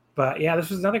 But yeah, this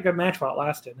was another good match while it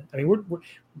lasted. I mean, we're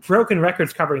broken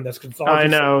records covering this because I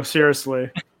know,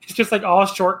 seriously. It's just like all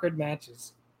short, good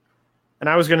matches. And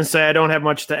I was going to say I don't have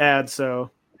much to add, so.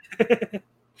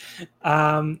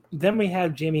 Then we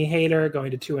have Jamie Hayter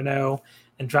going to 2-0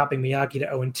 and dropping Miyagi to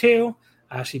 0-2.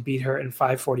 She beat her in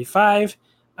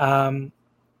 5:45.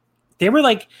 They were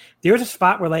like, there was a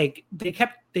spot where like they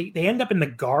ended up in the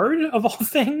guard of all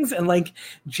things, and like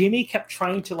Jamie kept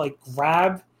trying to like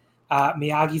grab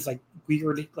Miyagi's like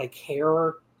weird like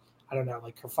hair, I don't know,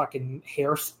 like her fucking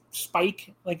hair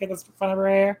spike like in the front of her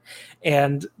hair,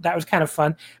 and that was kind of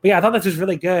fun. But yeah, I thought this was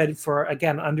really good for,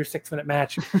 again, under 6-minute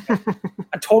match.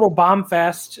 A total bomb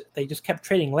fest. They just kept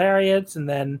trading lariats, and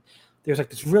then there's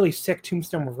like this really sick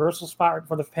tombstone reversal spot right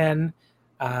before the pin.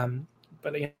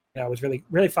 But you know, it was really,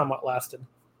 really fun while it lasted.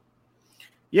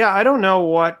 Yeah, I don't know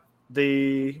what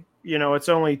it's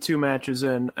only 2 matches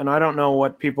in, and I don't know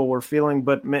what people were feeling,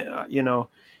 but,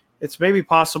 it's maybe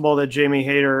possible that Jamie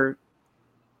Hayter,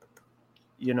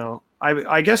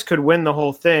 I guess could win the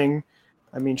whole thing.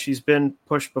 I mean, she's been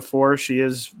pushed before. She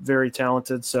is very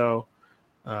talented. So,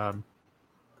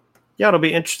 it'll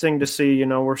be interesting to see.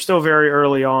 We're still very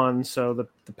early on, so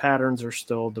the patterns are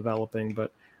still developing.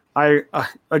 But I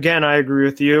agree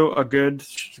with you. A good,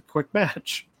 quick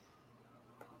match.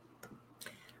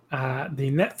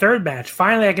 The third match.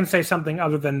 Finally, I can say something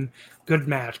other than good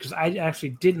match, because I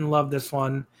actually didn't love this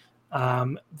one.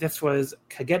 This was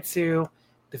Kagetsu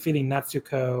defeating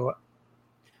Natsuko.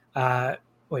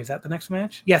 Wait, is that the next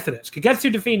match? Yes, it is.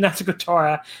 Kagetsu defeating Natsuko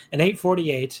Tora in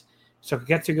 8:48. So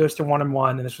Kagetsu goes to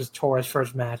 1-1, and this was Tora's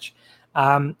first match.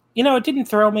 It didn't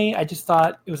throw me. I just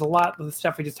thought it was a lot of the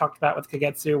stuff we just talked about with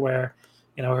Kagetsu, where,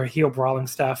 her heel brawling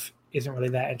stuff isn't really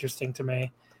that interesting to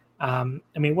me.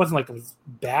 It wasn't like it was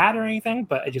bad or anything,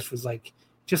 but it just was like,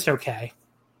 just okay.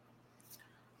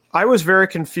 I was very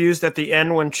confused at the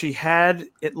end when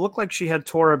it looked like she had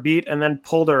Tora beat and then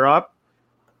pulled her up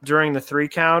during the 3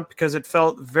 count, because it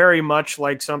felt very much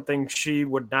like something she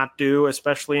would not do,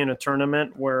 especially in a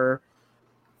tournament where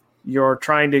you're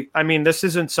trying to, this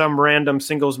isn't some random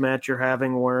singles match you're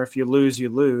having where if you lose, you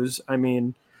lose.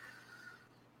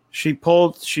 She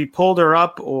pulled her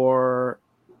up, or,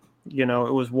 it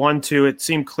was 1-2. It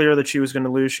seemed clear that she was going to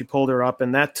lose. She pulled her up,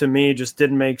 and that to me just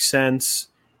didn't make sense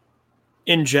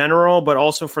in general, but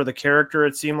also for the character.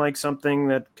 It seemed like something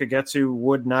that Kagetsu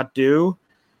would not do.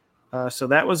 So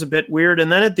that was a bit weird.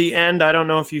 And then at the end, I don't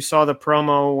know if you saw the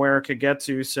promo where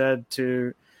Kagetsu said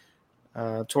to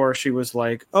Tora, she was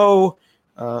like,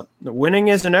 winning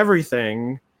isn't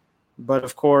everything. But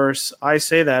of course, I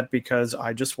say that because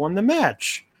I just won the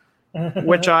match,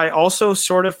 which I also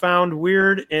sort of found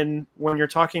weird when you're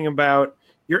talking about,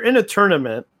 you're in a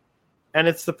tournament, and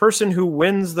it's the person who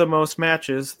wins the most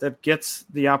matches that gets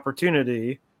the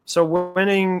opportunity. So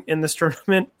winning in this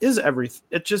tournament is everything.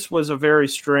 It just was a very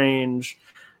strange,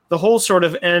 the whole sort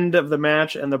of end of the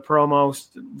match and the promo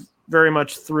very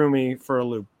much threw me for a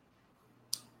loop.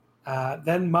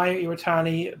 Then Mayu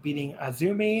Iwatani beating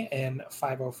Azumi in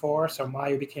 5:04. So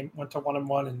Mayu went to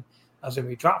 1-1 and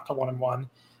Azumi dropped to 1-1.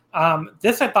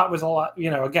 This I thought was a lot,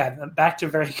 again, back to a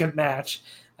very good match.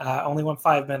 Only went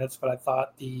 5 minutes, but I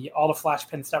thought all the flash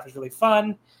pin stuff was really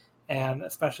fun, and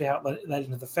especially how it led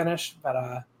into the finish.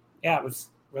 But it was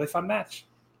a really fun match.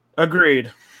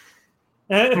 Agreed.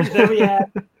 Then we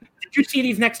had, did you see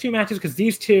these next 2 matches? Because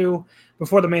these 2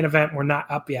 before the main event were not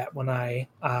up yet when I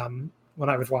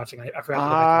was watching. I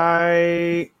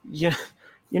forgot.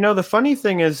 The funny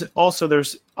thing is also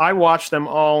I watched them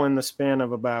all in the span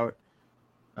of about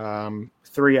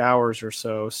 3 hours or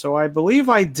so. So I believe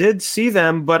I did see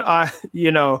them, but I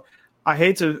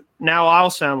hate to, now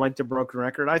I'll sound like the broken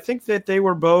record. I think that they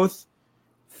were both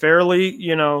fairly,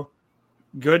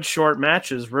 good short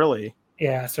matches, really.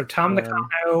 Yeah. So Tam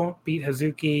Nakano beat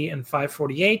Hazuki in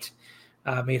 5:48,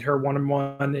 made her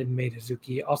 1-1, and made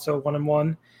Hazuki also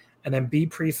 1-1. And then B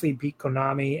Priestley beat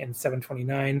Konami in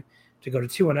 7:29 to go to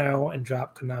 2-0 and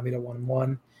drop Konami to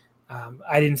 1-1.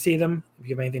 I didn't see them. If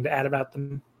you have anything to add about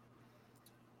them.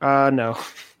 No.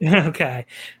 Okay.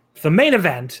 The main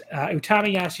event,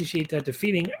 Utami Yashishita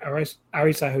defeating Arisa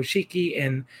Hoshiki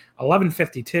in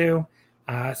 11:52.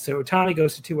 So Utami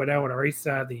goes to 2-0, and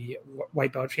Arisa, the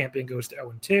white belt champion, goes to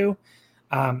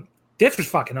 0-2. This was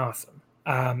fucking awesome.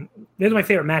 This is my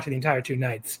favorite match of the entire 2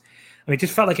 nights. I mean, it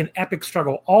just felt like an epic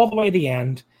struggle all the way to the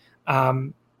end. By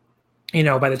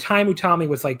the time Utami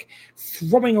was like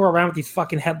throwing her around with these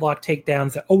fucking headlock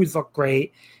takedowns that always look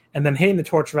great, and then hitting the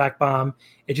torture rack bomb,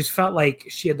 it just felt like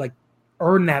she had like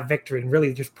earned that victory and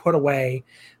really just put away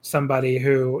somebody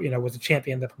who was a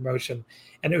champion of the promotion.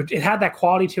 And it had that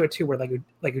quality to it too, where like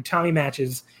Utami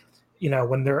matches,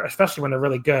 especially when they're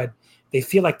really good, they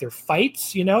feel like they're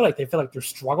fights, like they feel like they're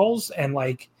struggles, and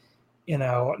like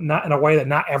not in a way that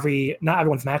not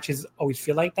everyone's matches always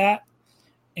feel like that.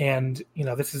 And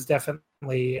this is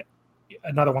definitely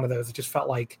another one of those. It just felt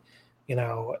like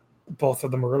both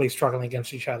of them were really struggling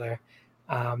against each other.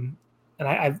 And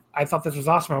I thought this was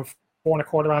awesome. I'm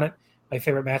 4.25 on it. My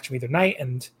favorite match of either night.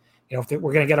 And if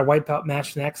we're going to get a white belt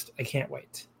match next, I can't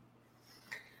wait.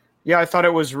 Yeah, I thought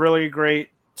it was really great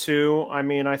too. I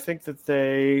mean, I think that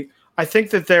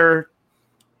they're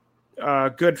a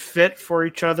good fit for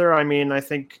each other. I mean, I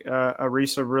think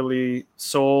Arisa really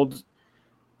sold,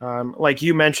 like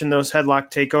you mentioned, those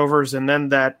headlock takeovers, and then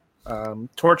that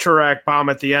torture rack bomb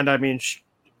at the end. I mean,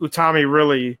 Utami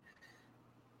really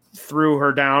threw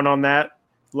her down on that.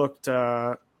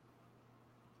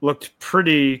 Looked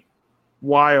pretty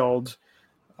wild.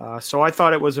 So I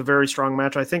thought it was a very strong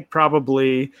match. I think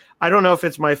probably, I don't know if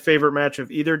it's my favorite match of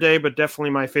either day, but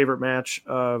definitely my favorite match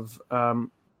of the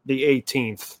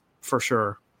 18th for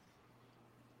sure.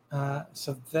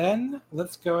 So then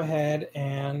let's go ahead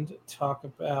and talk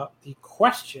about the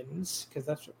questions, because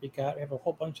that's what we got. We have a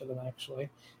whole bunch of them actually.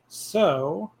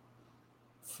 So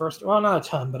first, well, not a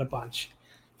ton, but a bunch.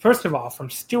 First of all,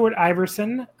 from Stuart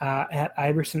Iverson at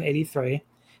Iverson83.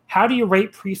 How do you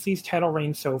rate Priestley's title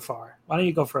reign so far? Why don't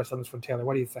you go first on this one, Taylor?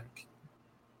 What do you think?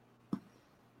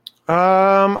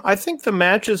 I think the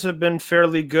matches have been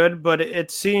fairly good, but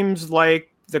it seems like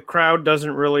the crowd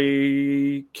doesn't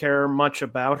really care much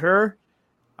about her.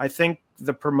 I think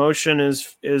the promotion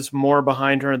is more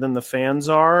behind her than the fans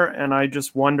are, and I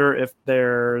just wonder if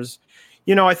there's,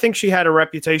 I think she had a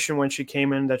reputation when she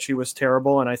came in that she was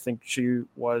terrible, and I think she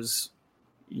was,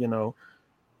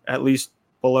 at least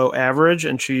below average,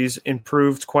 and she's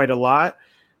improved quite a lot.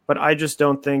 But I just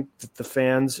don't think that the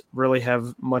fans really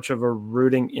have much of a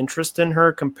rooting interest in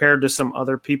her compared to some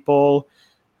other people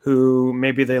who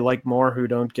maybe they like more, who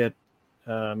don't get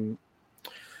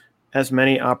as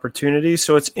many opportunities.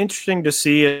 So it's interesting to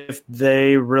see if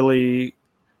they really,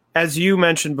 as you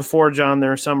mentioned before, John,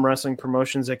 there are some wrestling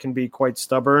promotions that can be quite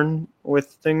stubborn with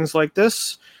things like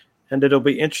this. And it'll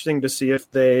be interesting to see if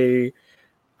they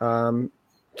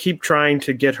keep trying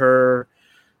to get her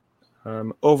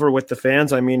over with the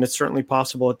fans. I mean, it's certainly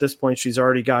possible at this point she's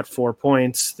already got 4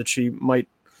 points that she might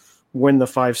win the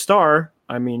 5-star.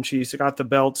 I mean, she's got the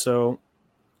belt, so,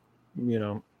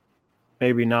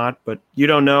 maybe not, but you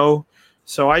don't know.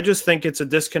 So I just think it's a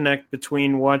disconnect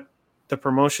between what the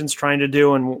promotion's trying to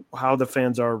do and how the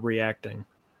fans are reacting.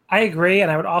 I agree,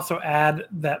 and I would also add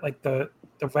that like the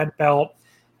red belt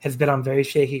has been on very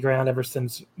shaky ground ever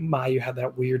since Mayu had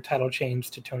that weird title change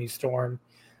to Toni Storm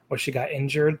where she got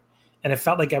injured. And it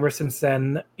felt like ever since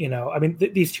then,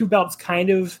 these 2 belts kind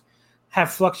of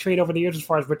have fluctuated over the years as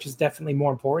far as which is definitely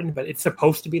more important, but it's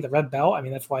supposed to be the red belt. I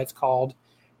mean, that's why it's called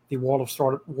the World of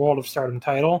Stardom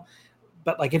title.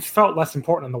 But like it's felt less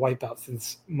important than the white belt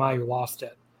since Mayu lost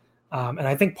it. And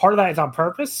I think part of that is on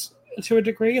purpose to a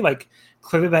degree. Like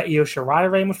clearly that Io Shirai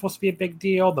reign was supposed to be a big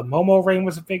deal. The Momo reign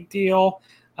was a big deal.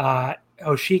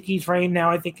 Hoshiki's reign now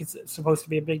I think is supposed to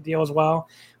be a big deal as well.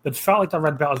 But it felt like the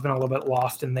red belt has been a little bit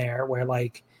lost in there where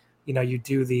like, you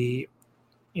do the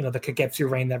Kagetsu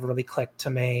reign never really clicked to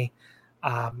me.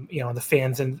 The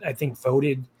fans, and I think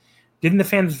didn't the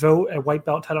fans vote a white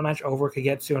belt title match over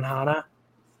Kagetsu and Hana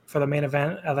for the main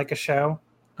event at like a show?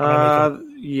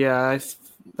 Yeah,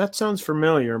 that sounds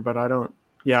familiar, but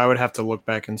I would have to look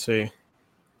back and see.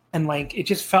 And like, it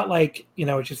just felt like,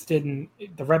 it just didn't,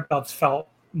 the red belts felt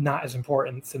not as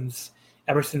important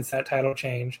ever since that title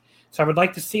change. So I would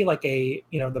like to see like the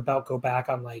belt go back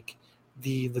on like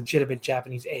the legitimate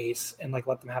Japanese ace and like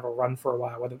let them have a run for a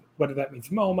while, whether that means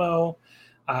Momo,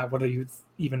 whether you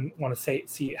even want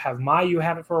to have Mayu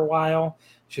have it for a while,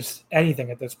 just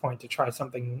anything at this point to try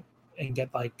something and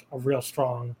get like a real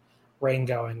strong reign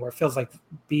going where it feels like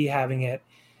B having it,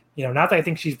 not that I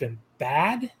think she's been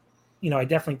bad, I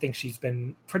definitely think she's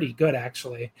been pretty good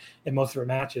actually in most of her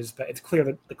matches, but it's clear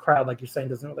that the crowd, like you're saying,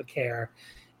 doesn't really care.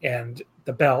 And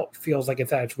the belt feels like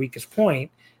it's at its weakest point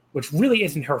which really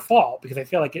isn't her fault because I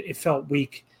feel like it felt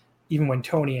weak even when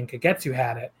Tony and Kagetsu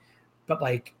had it. But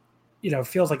like, it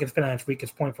feels like it's been on its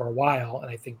weakest point for a while, and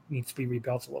I think needs to be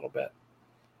rebuilt a little bit.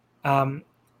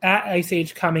 At Ice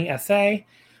Age Coming SA,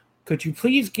 could you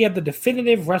please give the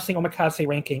definitive Wrestling Omakase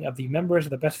ranking of the members of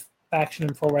the best faction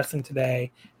in pro wrestling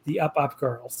today, the Up Up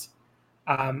Girls?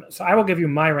 So I will give you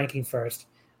my ranking first.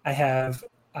 I have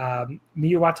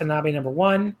Miyu Watanabe number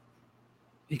 1,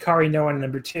 Hikari Noa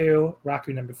number 2,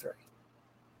 Raku number 3.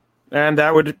 And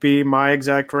that would be my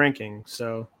exact ranking.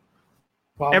 So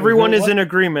everyone is in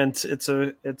agreement. It's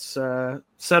a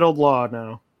settled law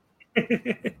now.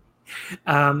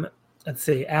 Let's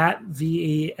see. At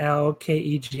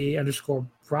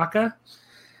VELKEG_Braka.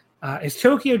 Is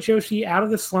Tokyo Joshi out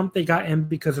of the slump they got in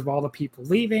because of all the people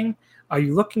leaving? Are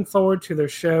you looking forward to their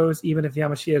shows, even if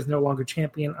Yamashita is no longer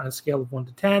champion on a scale of 1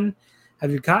 to 10?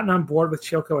 Have you gotten on board with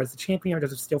Shoko as the champion, or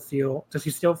does he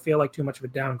still feel like too much of a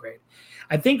downgrade?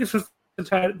 I think this was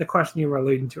the question you were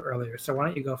alluding to earlier. So why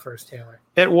don't you go first, Taylor?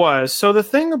 It was. So the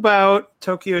thing about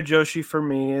Tokyo Joshi for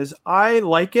me is I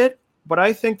like it, but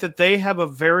I think that they have a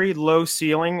very low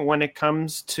ceiling when it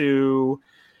comes to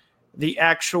the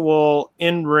actual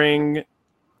in-ring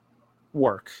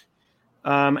work.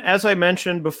 As I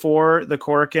mentioned before, the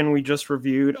Korakuen we just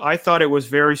reviewed, I thought it was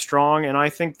very strong, and I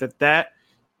think that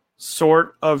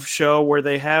sort of show where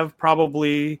they have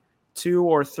probably 2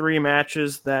 or 3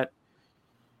 matches that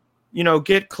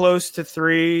get close to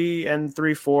 3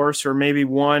 3/4, or maybe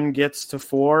 1 gets to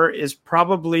 4 is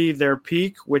probably their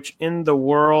peak, which in the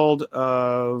world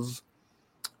of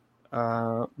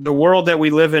the world that we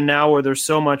live in now, where there's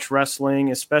so much wrestling,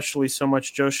 especially so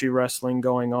much Joshi wrestling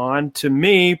going on, to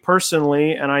me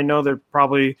personally, and I know there are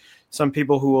probably some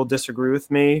people who will disagree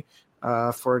with me.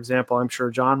 For example, I'm sure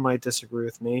John might disagree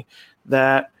with me,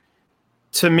 that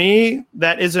to me,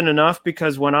 that isn't enough,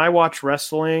 because when I watch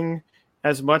wrestling,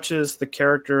 as much as the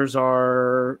characters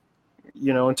are,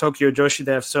 in Tokyo Joshi,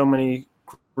 they have so many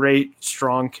great,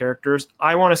 strong characters.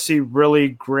 I want to see really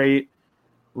great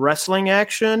wrestling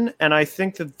action, and I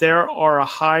think that there are a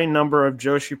high number of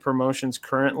Joshi promotions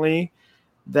currently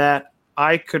that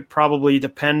I could probably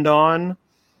depend on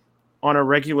a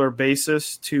regular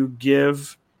basis to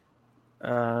give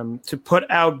to put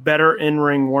out better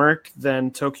in-ring work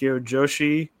than Tokyo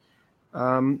Joshi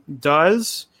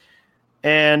does.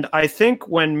 And I think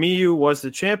when Miyu was the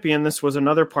champion, this was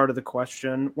another part of the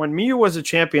question. When Miyu was a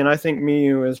champion, I think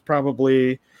Miyu is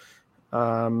probably,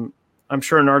 I'm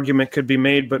sure an argument could be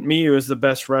made, but Miyu is the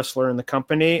best wrestler in the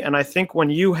company. And I think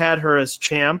when you had her as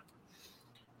champ,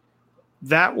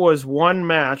 that was one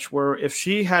match where if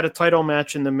she had a title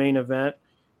match in the main event,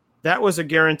 that was a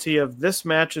guarantee of this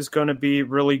match is going to be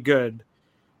really good.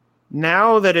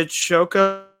 Now that it's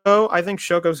Shoko, I think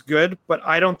Shoko's good, but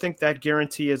I don't think that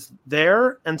guarantee is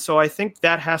there. And so I think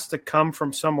that has to come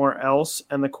from somewhere else.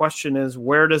 And the question is,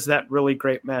 where does that really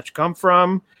great match come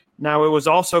from? Now, it was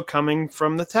also coming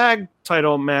from the tag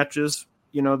title matches.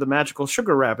 The Magical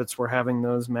Sugar Rabbits were having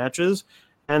those matches,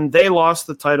 and they lost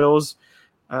the titles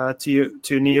to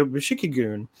Neo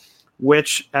Bushiki-gun,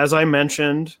 which, as I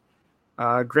mentioned,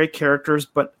 great characters,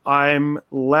 but I'm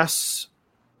less...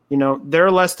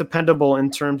 they're less dependable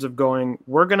in terms of going,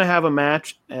 we're going to have a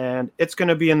match and it's going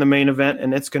to be in the main event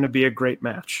and it's going to be a great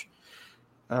match.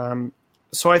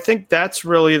 So I think that's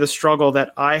really the struggle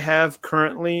that I have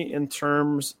currently in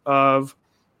terms of,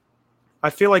 I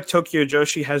feel like Tokyo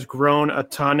Joshi has grown a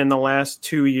ton in the last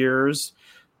 2 years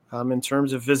in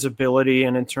terms of visibility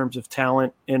and in terms of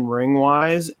talent in ring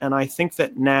wise. And I think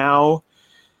that now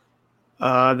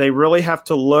they really have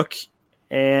to look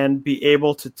and be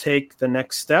able to take the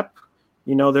next step.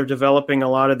 They're developing a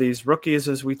lot of these rookies,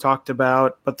 as we talked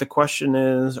about, but the question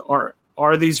is,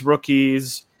 are these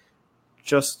rookies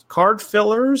just card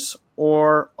fillers,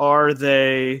 or are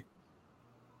they,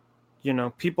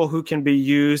 people who can be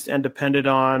used and depended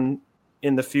on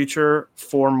in the future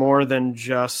for more than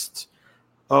just,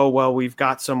 oh, well, we've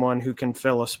got someone who can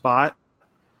fill a spot.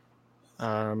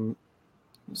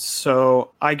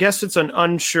 So I guess it's an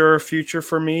unsure future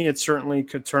for me. It certainly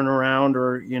could turn around,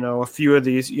 or, a few of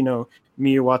these,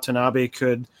 Miyu Watanabe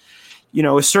could,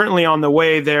 is certainly on the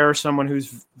way there, someone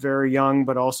who's very young,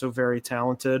 but also very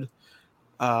talented.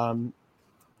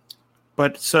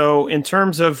 But so in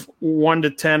terms of 1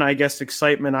 to 10, I guess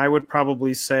excitement, I would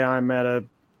probably say I'm at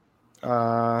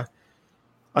a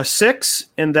 6,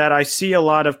 in that I see a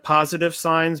lot of positive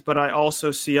signs, but I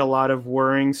also see a lot of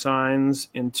worrying signs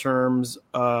in terms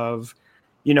of,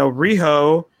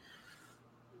 Riho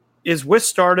is with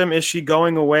Stardom. Is she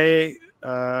going away?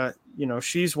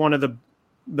 She's one of the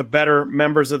the better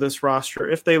members of this roster.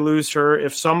 If they lose her,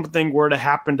 if something were to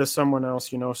happen to someone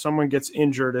else, if someone gets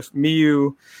injured, if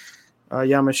Miyu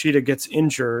Yamashita gets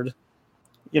injured,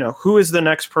 who is the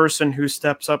next person who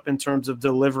steps up in terms of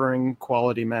delivering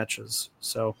quality matches?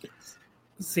 So,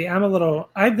 see, I'm going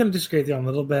to disagree with you a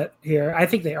little bit here. I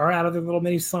think they are out of their little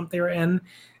mini slump they were in,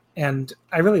 and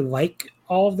I really like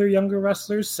all of their younger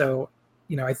wrestlers. So,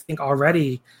 I think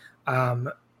already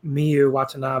Miyu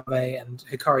Watanabe and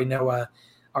Hikari Noah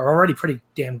are already pretty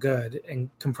damn good and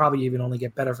can probably even only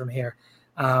get better from here.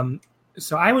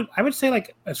 So I would say,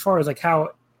 like, as far as like how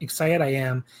excited I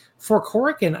am for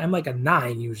Korakuen, I'm like a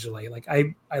 9 usually. Like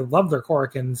I love their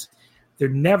Korakuens. They're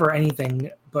never anything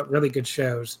but really good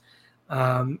shows.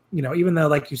 Even though,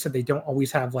 like you said, they don't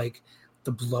always have like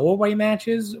the blowaway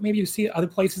matches maybe you see other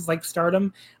places like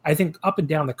Stardom, I think up and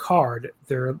down the card,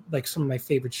 they're like some of my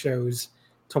favorite shows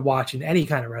to watch in any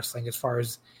kind of wrestling as far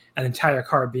as an entire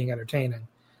card being entertaining.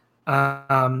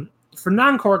 For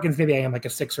non-Korakuens, maybe I am like a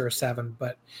 6 or a 7,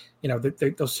 but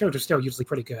those shows are still usually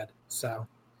pretty good. So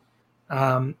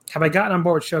have I gotten on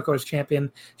board with Shoko as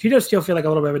champion? She does still feel like a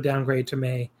little bit of a downgrade to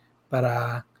me, but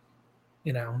I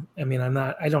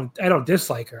don't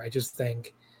dislike her. I just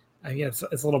think it's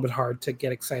a little bit hard to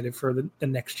get excited for the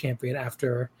next champion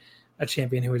after a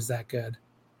champion who is that good.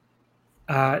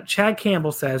 Chad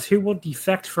Campbell says, who will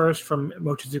defect first from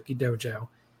Mochizuki Dojo?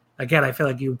 Again, I feel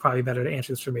like you would probably better to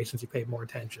answer this for me since you paid more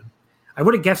attention. I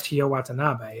would have guessed Hyo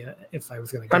Watanabe if I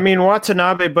was going to guess.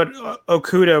 Watanabe, but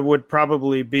Okuda would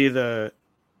probably be that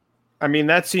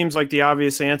seems like the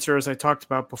obvious answer, as I talked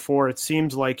about before. It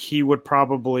seems like he would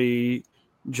probably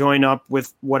join up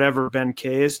with whatever Ben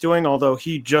K is doing, although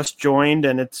he just joined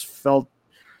and it felt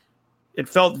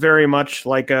very much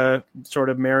like a sort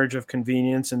of marriage of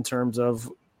convenience in terms of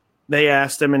they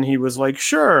asked him and he was like,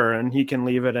 sure, and he can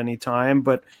leave at any time,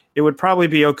 but it would probably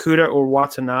be Okuda or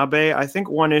Watanabe. I think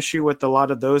one issue with a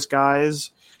lot of those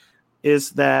guys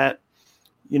is that,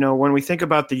 when we think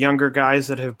about the younger guys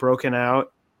that have broken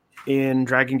out in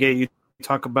Dragon Gate, you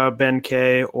talk about Ben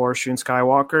K or Shun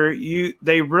Skywalker,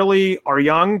 they really are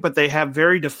young, but they have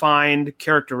very defined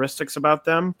characteristics about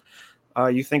them.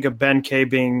 You think of Ben K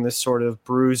being this sort of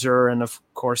bruiser, and of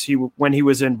course, when he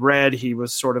was in Red, he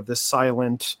was sort of this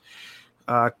silent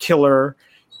killer.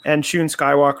 And Shun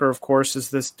Skywalker, of course, is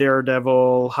this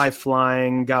daredevil,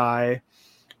 high-flying guy.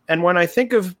 And when I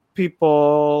think of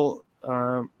people,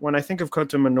 when I think of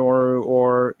Kota Minoru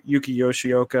or Yuki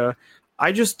Yoshioka,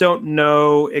 I just don't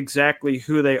know exactly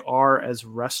who they are as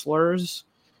wrestlers.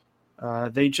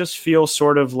 They just feel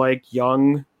sort of like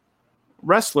young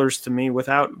wrestlers to me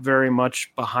without very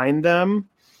much behind them.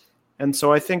 And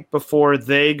so I think before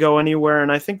they go anywhere,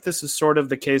 and I think this is sort of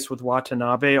the case with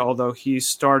Watanabe, although he's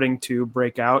starting to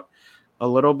break out a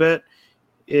little bit,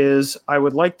 is I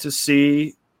would like to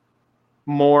see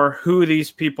more who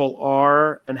these people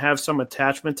are and have some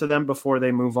attachment to them before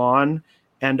they move on.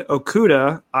 And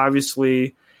Okuda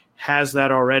obviously has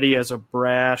that already as a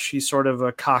brash. He's sort of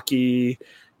a cocky,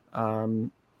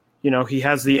 he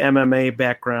has the MMA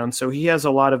background, so he has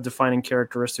a lot of defining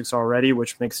characteristics already,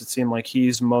 which makes it seem like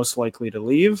he's most likely to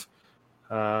leave.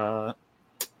 So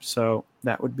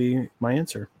that would be my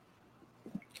answer.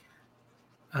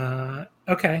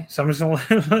 Okay, so I'm just going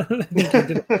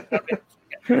to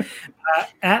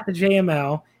at the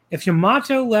JML. If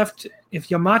Yamato left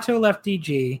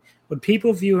DG, would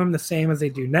people view him the same as they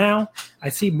do now? I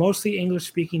see mostly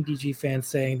English-speaking DG fans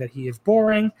saying that he is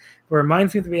boring. It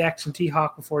reminds me of the reaction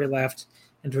T-Hawk before he left,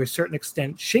 and to a certain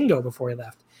extent, Shingo before he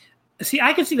left. See,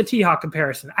 I can see the T-Hawk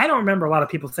comparison. I don't remember a lot of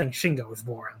people saying Shingo was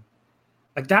boring.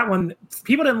 Like that one,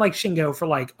 people didn't like Shingo for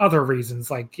like other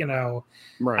reasons, like,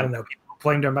 right. I don't know, people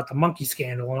blamed him about the monkey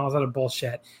scandal and all that other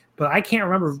bullshit. But I can't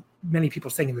remember many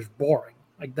people saying he was boring.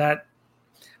 Like that.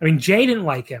 I mean, Jay didn't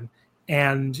like him.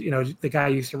 And, the guy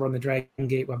used to run the Dragon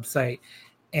Gate website.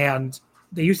 And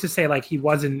they used to say, like, he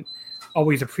wasn't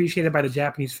always appreciated by the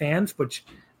Japanese fans, which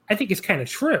I think is kind of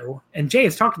true. And Jay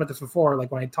has talked about this before,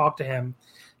 like, when I talked to him,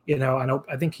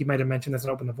 I think he might have mentioned this in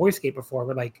Open the Voice Gate before,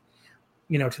 but, like,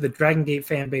 to the Dragon Gate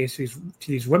fan base, to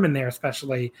these women there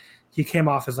especially, he came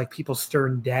off as, like, people's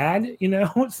stern dad,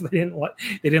 so they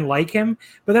didn't like him.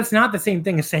 But that's not the same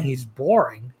thing as saying he's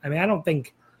boring. I mean, I don't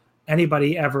think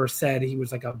anybody ever said he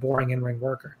was like a boring in-ring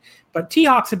worker. But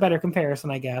T-Hawk's a better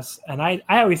comparison, I guess. And I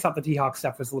always thought the T-Hawk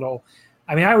stuff was a little...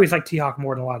 I mean, I always liked T-Hawk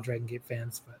more than a lot of Dragon Gate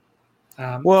fans.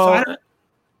 But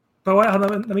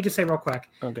let me just say real quick.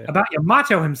 Okay. About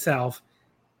Yamato himself,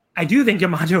 I do think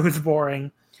Yamato is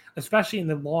boring, especially in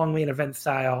the long main event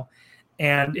style.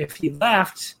 And if he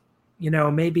left,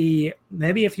 maybe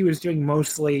if he was doing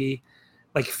mostly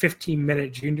like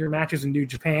 15-minute junior matches in New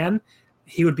Japan,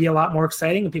 he would be a lot more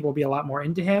exciting and people would be a lot more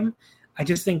into him. I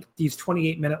just think these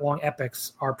 28-minute long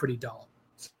epics are pretty dull.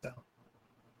 So.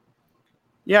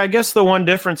 Yeah, I guess the one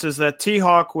difference is that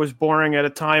T-Hawk was boring at a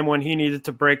time when he needed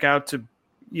to break out to,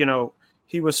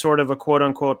 he was sort of a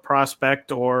quote-unquote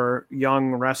prospect or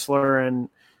young wrestler, and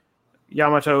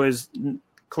Yamato is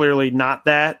clearly not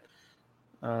that.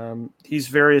 He's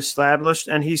very established,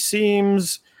 and he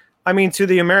seems, to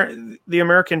the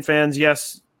American fans,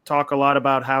 yes, talk a lot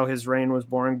about how his reign was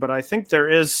boring, but I think there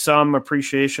is some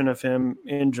appreciation of him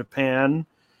in Japan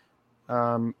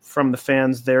from the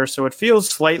fans there. So it feels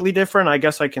slightly different. I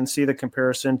guess I can see the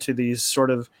comparison to these sort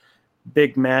of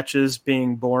big matches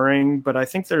being boring, but I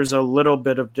think there's a little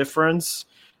bit of difference.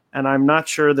 And I'm not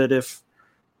sure that if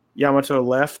Yamato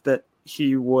left that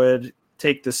he would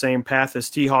take the same path as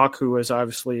T-Hawk, who has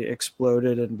obviously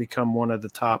exploded and become one of the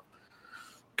top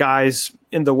guys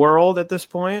in the world at this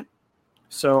point.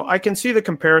 So I can see the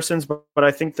comparisons, but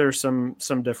I think there's some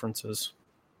differences.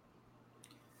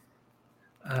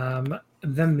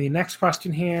 Then the next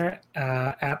question here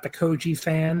at the Koji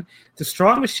fan: does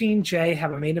Strong Machine J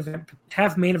have main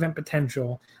event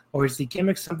potential, or is the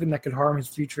gimmick something that could harm his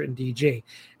future in DG?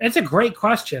 And it's a great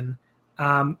question.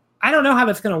 I don't know how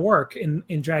that's going to work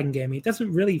in Dragon Gate. It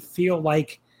doesn't really feel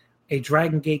like a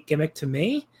Dragon Gate gimmick to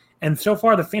me. And so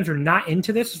far, the fans are not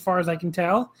into this, as far as I can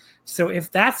tell. So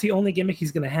if that's the only gimmick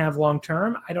he's going to have long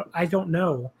term, I don't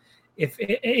know if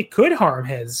it could harm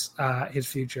his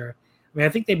future. I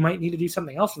think they might need to do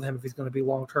something else with him if he's going to be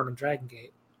long term in Dragon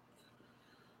Gate.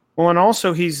 Well, and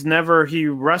also he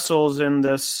wrestles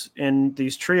in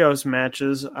these trios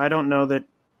matches. I don't know that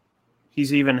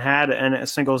he's even had a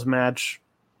singles match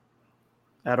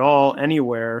at all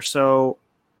anywhere. So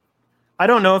I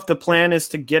don't know if the plan is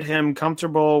to get him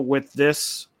comfortable with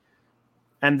this,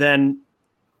 and then,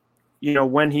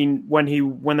 when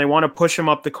they want to push him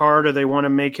up the card or they want to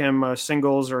make him a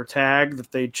singles or tag,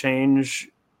 that they change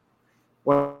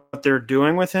what they're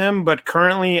doing with him. But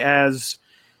currently, as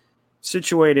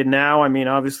situated now,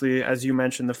 obviously, as you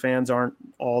mentioned, the fans aren't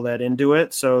all that into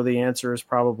it. So the answer is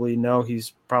probably no.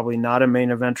 He's probably not a main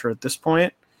eventer at this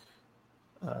point.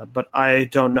 But I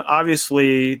don't know.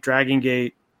 Obviously, Dragon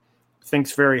Gate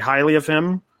thinks very highly of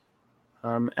him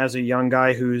as a young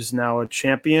guy who's now a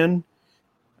champion.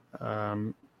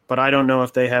 But I don't know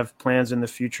if they have plans in the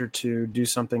future to do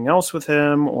something else with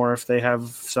him, or if they have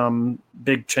some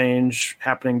big change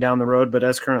happening down the road. But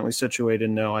as currently situated,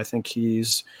 no, I think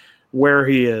he's where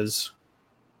he is.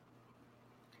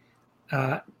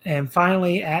 And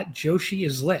finally, at Joshi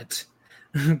is lit.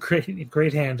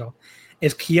 Great handle.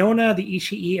 Is Kiona the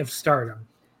Ishii of Stardom?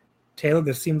 Taylor,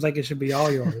 this seems like it should be all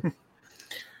yours.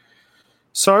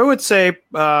 So I would say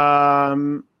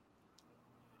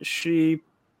she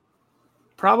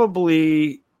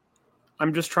probably,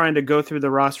 I'm just trying to go through the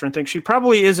roster and think, she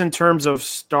probably is in terms of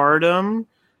Stardom.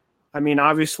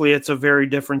 Obviously it's a very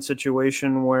different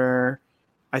situation where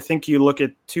I think you look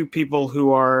at two people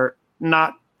who are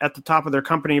not at the top of their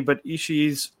company, but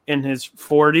Ishii's in his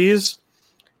 40s.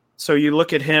 So you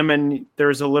look at him and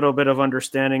there's a little bit of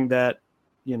understanding that,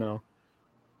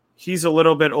 he's a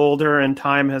little bit older and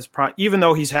time has even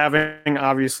though he's having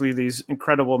obviously these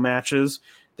incredible matches,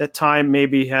 that time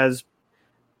maybe has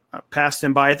passed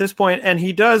him by at this point. And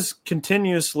he does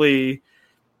continuously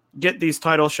get these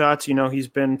title shots. He's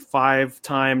been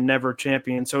 5-time never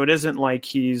champion. So it isn't like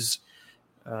he's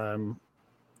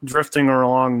drifting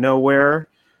along nowhere.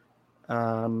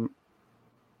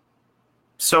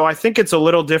 So I think it's a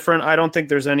little different. I don't think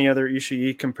there's any other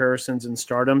Ishii comparisons in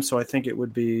Stardom. So I think it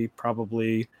would be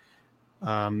probably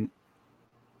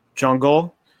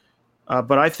Jungle.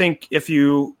 But I think if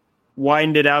you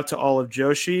wind it out to all of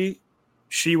Joshi,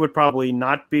 she would probably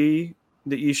not be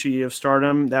the Ishii of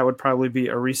Stardom. That would probably be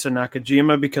Arisa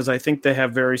Nakajima, because I think they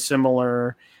have very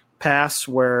similar paths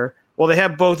where, they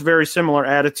have both very similar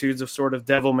attitudes of sort of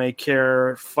devil may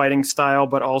care fighting style,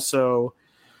 but also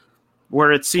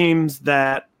where it seems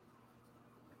that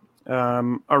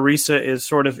Arisa is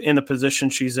sort of in the position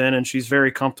she's in, and she's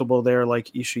very comfortable there like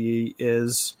Ishii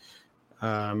is.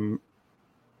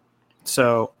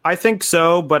 So I think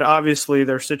so, but obviously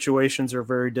their situations are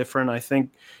very different. I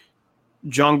think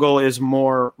Jungle is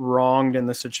more wronged in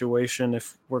the situation,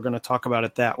 if we're going to talk about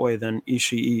it that way, than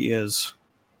Ishii is.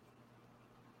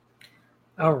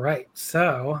 All right,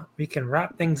 so we can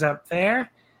wrap things up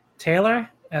there. Taylor,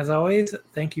 as always,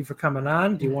 thank you for coming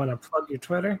on. Do you want to plug your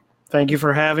Twitter? Thank you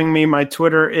for having me. My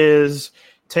Twitter is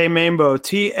Tamaimbo,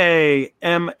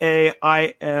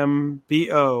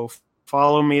 Tamaimbo.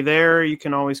 Follow me there. You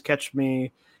can always catch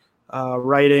me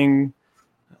writing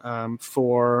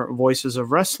for Voices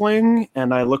of Wrestling,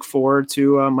 and I look forward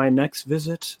to my next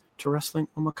visit to Wrestling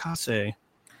Omakase.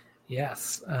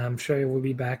 Yes, I'm sure we'll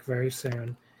be back very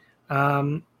soon.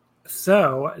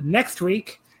 So next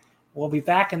week, we'll be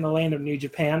back in the land of New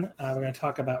Japan. We're going to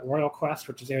talk about Royal Quest,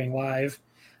 which is airing live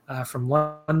from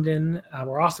London.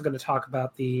 We're also going to talk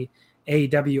about the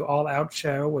AEW All Out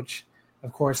show, which,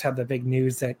 of course, had the big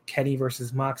news that Kenny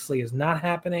versus Moxley is not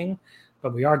happening,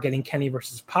 but we are getting Kenny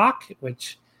versus Pac,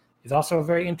 which is also a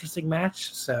very interesting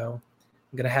match. So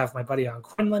I'm going to have my buddy on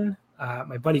Quinlan.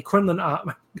 My buddy Quinlan on.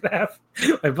 I'm going to have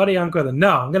my buddy on Quinlan.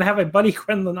 No, I'm going to have my buddy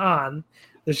Quinlan on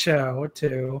the show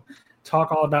to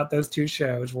talk all about those two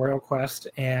shows, Royal Quest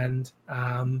and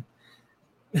I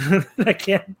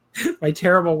can't. My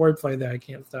terrible wordplay there. I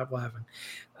can't stop laughing.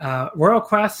 Royal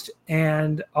Quest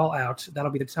and All Out.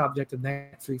 That'll be the subject of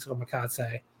next week's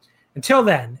Omakase. Until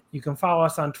then, you can follow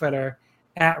us on Twitter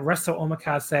at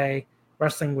WrestleOmakase.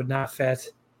 Wrestling would not fit.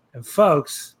 And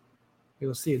folks, we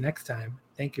will see you next time.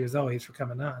 Thank you as always for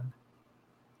coming on.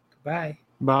 Goodbye.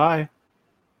 Bye.